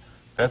 peace,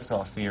 that's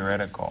all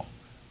theoretical.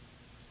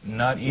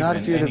 Not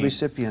if you're the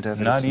recipient of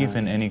it. Not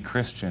even any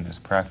Christian is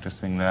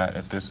practicing that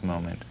at this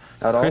moment.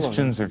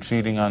 Christians are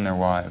cheating on their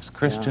wives.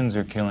 Christians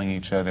are killing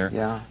each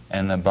other.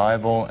 And the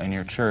Bible and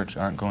your church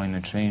aren't going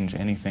to change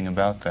anything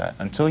about that.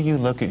 Until you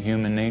look at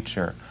human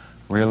nature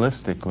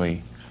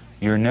realistically,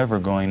 you're never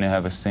going to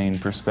have a sane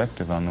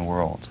perspective on the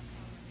world.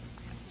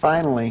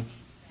 Finally,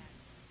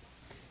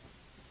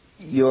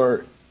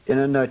 in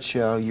a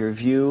nutshell, your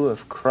view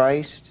of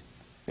Christ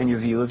and your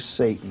view of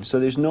Satan. So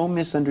there's no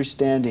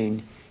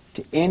misunderstanding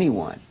to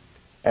anyone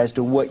as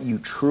to what you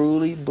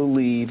truly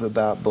believe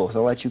about both.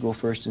 I'll let you go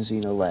first and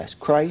Zeena last.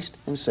 Christ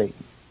and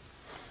Satan.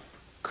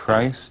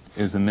 Christ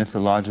is a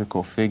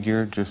mythological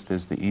figure, just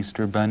as the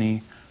Easter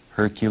Bunny,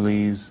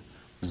 Hercules,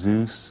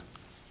 Zeus,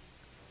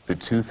 the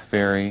Tooth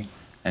Fairy,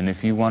 and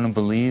if you want to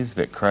believe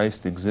that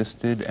Christ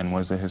existed and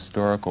was a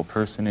historical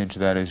personage,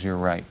 that is your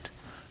right.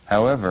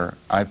 However,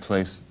 I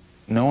place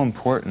no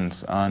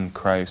importance on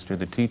Christ or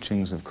the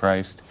teachings of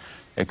Christ,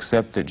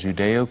 except that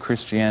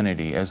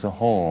Judeo-Christianity as a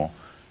whole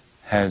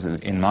has,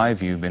 in my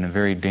view, been a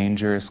very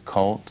dangerous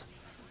cult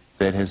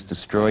that has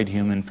destroyed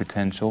human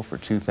potential for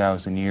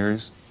 2,000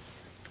 years,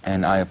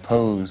 and I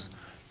oppose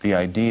the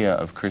idea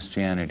of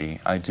Christianity.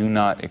 I do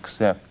not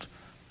accept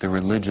the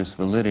religious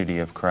validity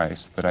of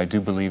Christ, but I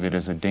do believe it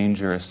is a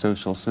dangerous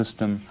social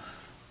system,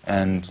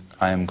 and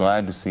I am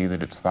glad to see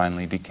that it's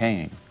finally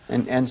decaying.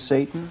 And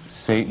Satan?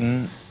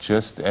 Satan,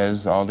 just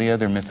as all the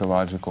other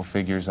mythological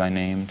figures I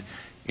named,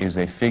 is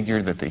a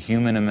figure that the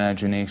human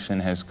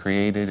imagination has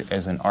created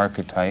as an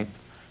archetype.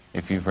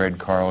 If you've read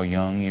Carl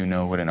Jung, you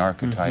know what an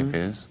archetype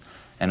is.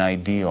 An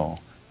ideal.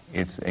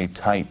 It's a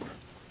type,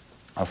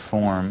 a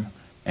form,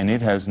 and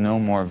it has no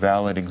more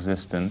valid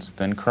existence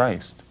than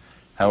Christ.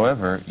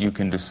 However, you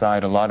can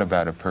decide a lot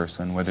about a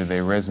person, whether they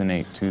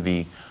resonate to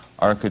the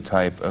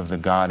archetype of the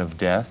God of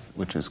death,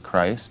 which is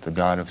Christ, the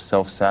God of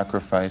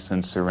self-sacrifice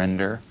and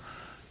surrender,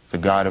 the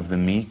God of the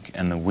meek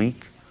and the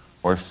weak,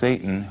 or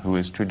Satan, who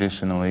is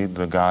traditionally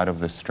the God of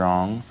the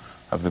strong,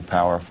 of the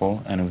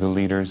powerful, and of the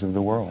leaders of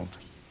the world.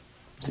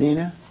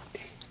 Zeena,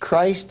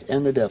 Christ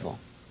and the devil.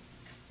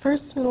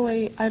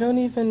 Personally, I don't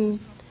even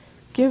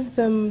give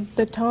them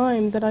the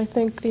time that I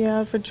think the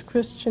average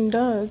Christian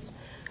does.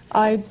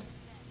 I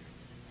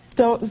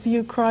don't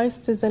view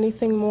Christ as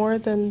anything more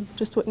than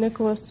just what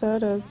Nikolas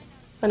said,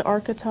 an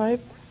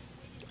archetype.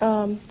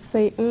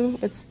 Satan,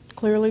 it's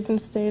clearly been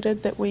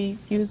stated that we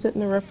use it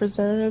in the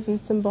representative and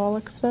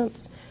symbolic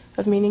sense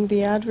of meaning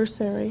the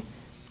adversary,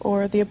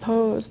 or the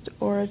opposed,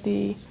 or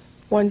the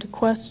one to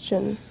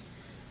question,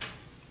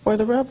 or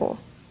the rebel,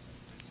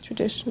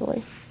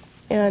 traditionally.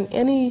 And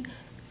any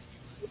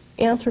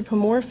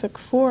anthropomorphic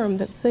form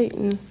that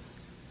Satan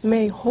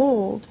may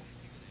hold,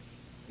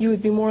 you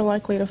would be more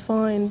likely to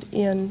find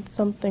in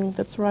something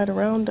that's right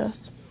around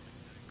us.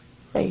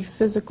 A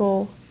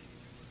physical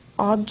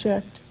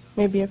object,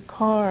 maybe a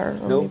car.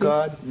 Or No maybe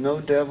God,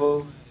 no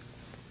devil,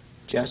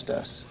 just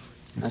us.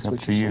 It's up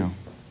to you.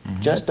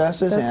 Just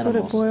us as that's animals.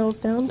 what it boils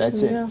down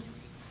That's to, it. yeah.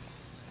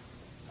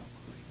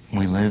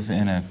 We live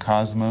in a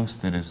cosmos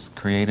that is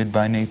created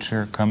by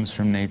nature, comes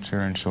from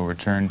nature, and shall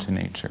return to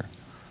nature.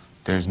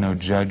 There's no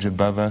judge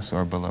above us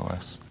or below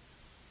us.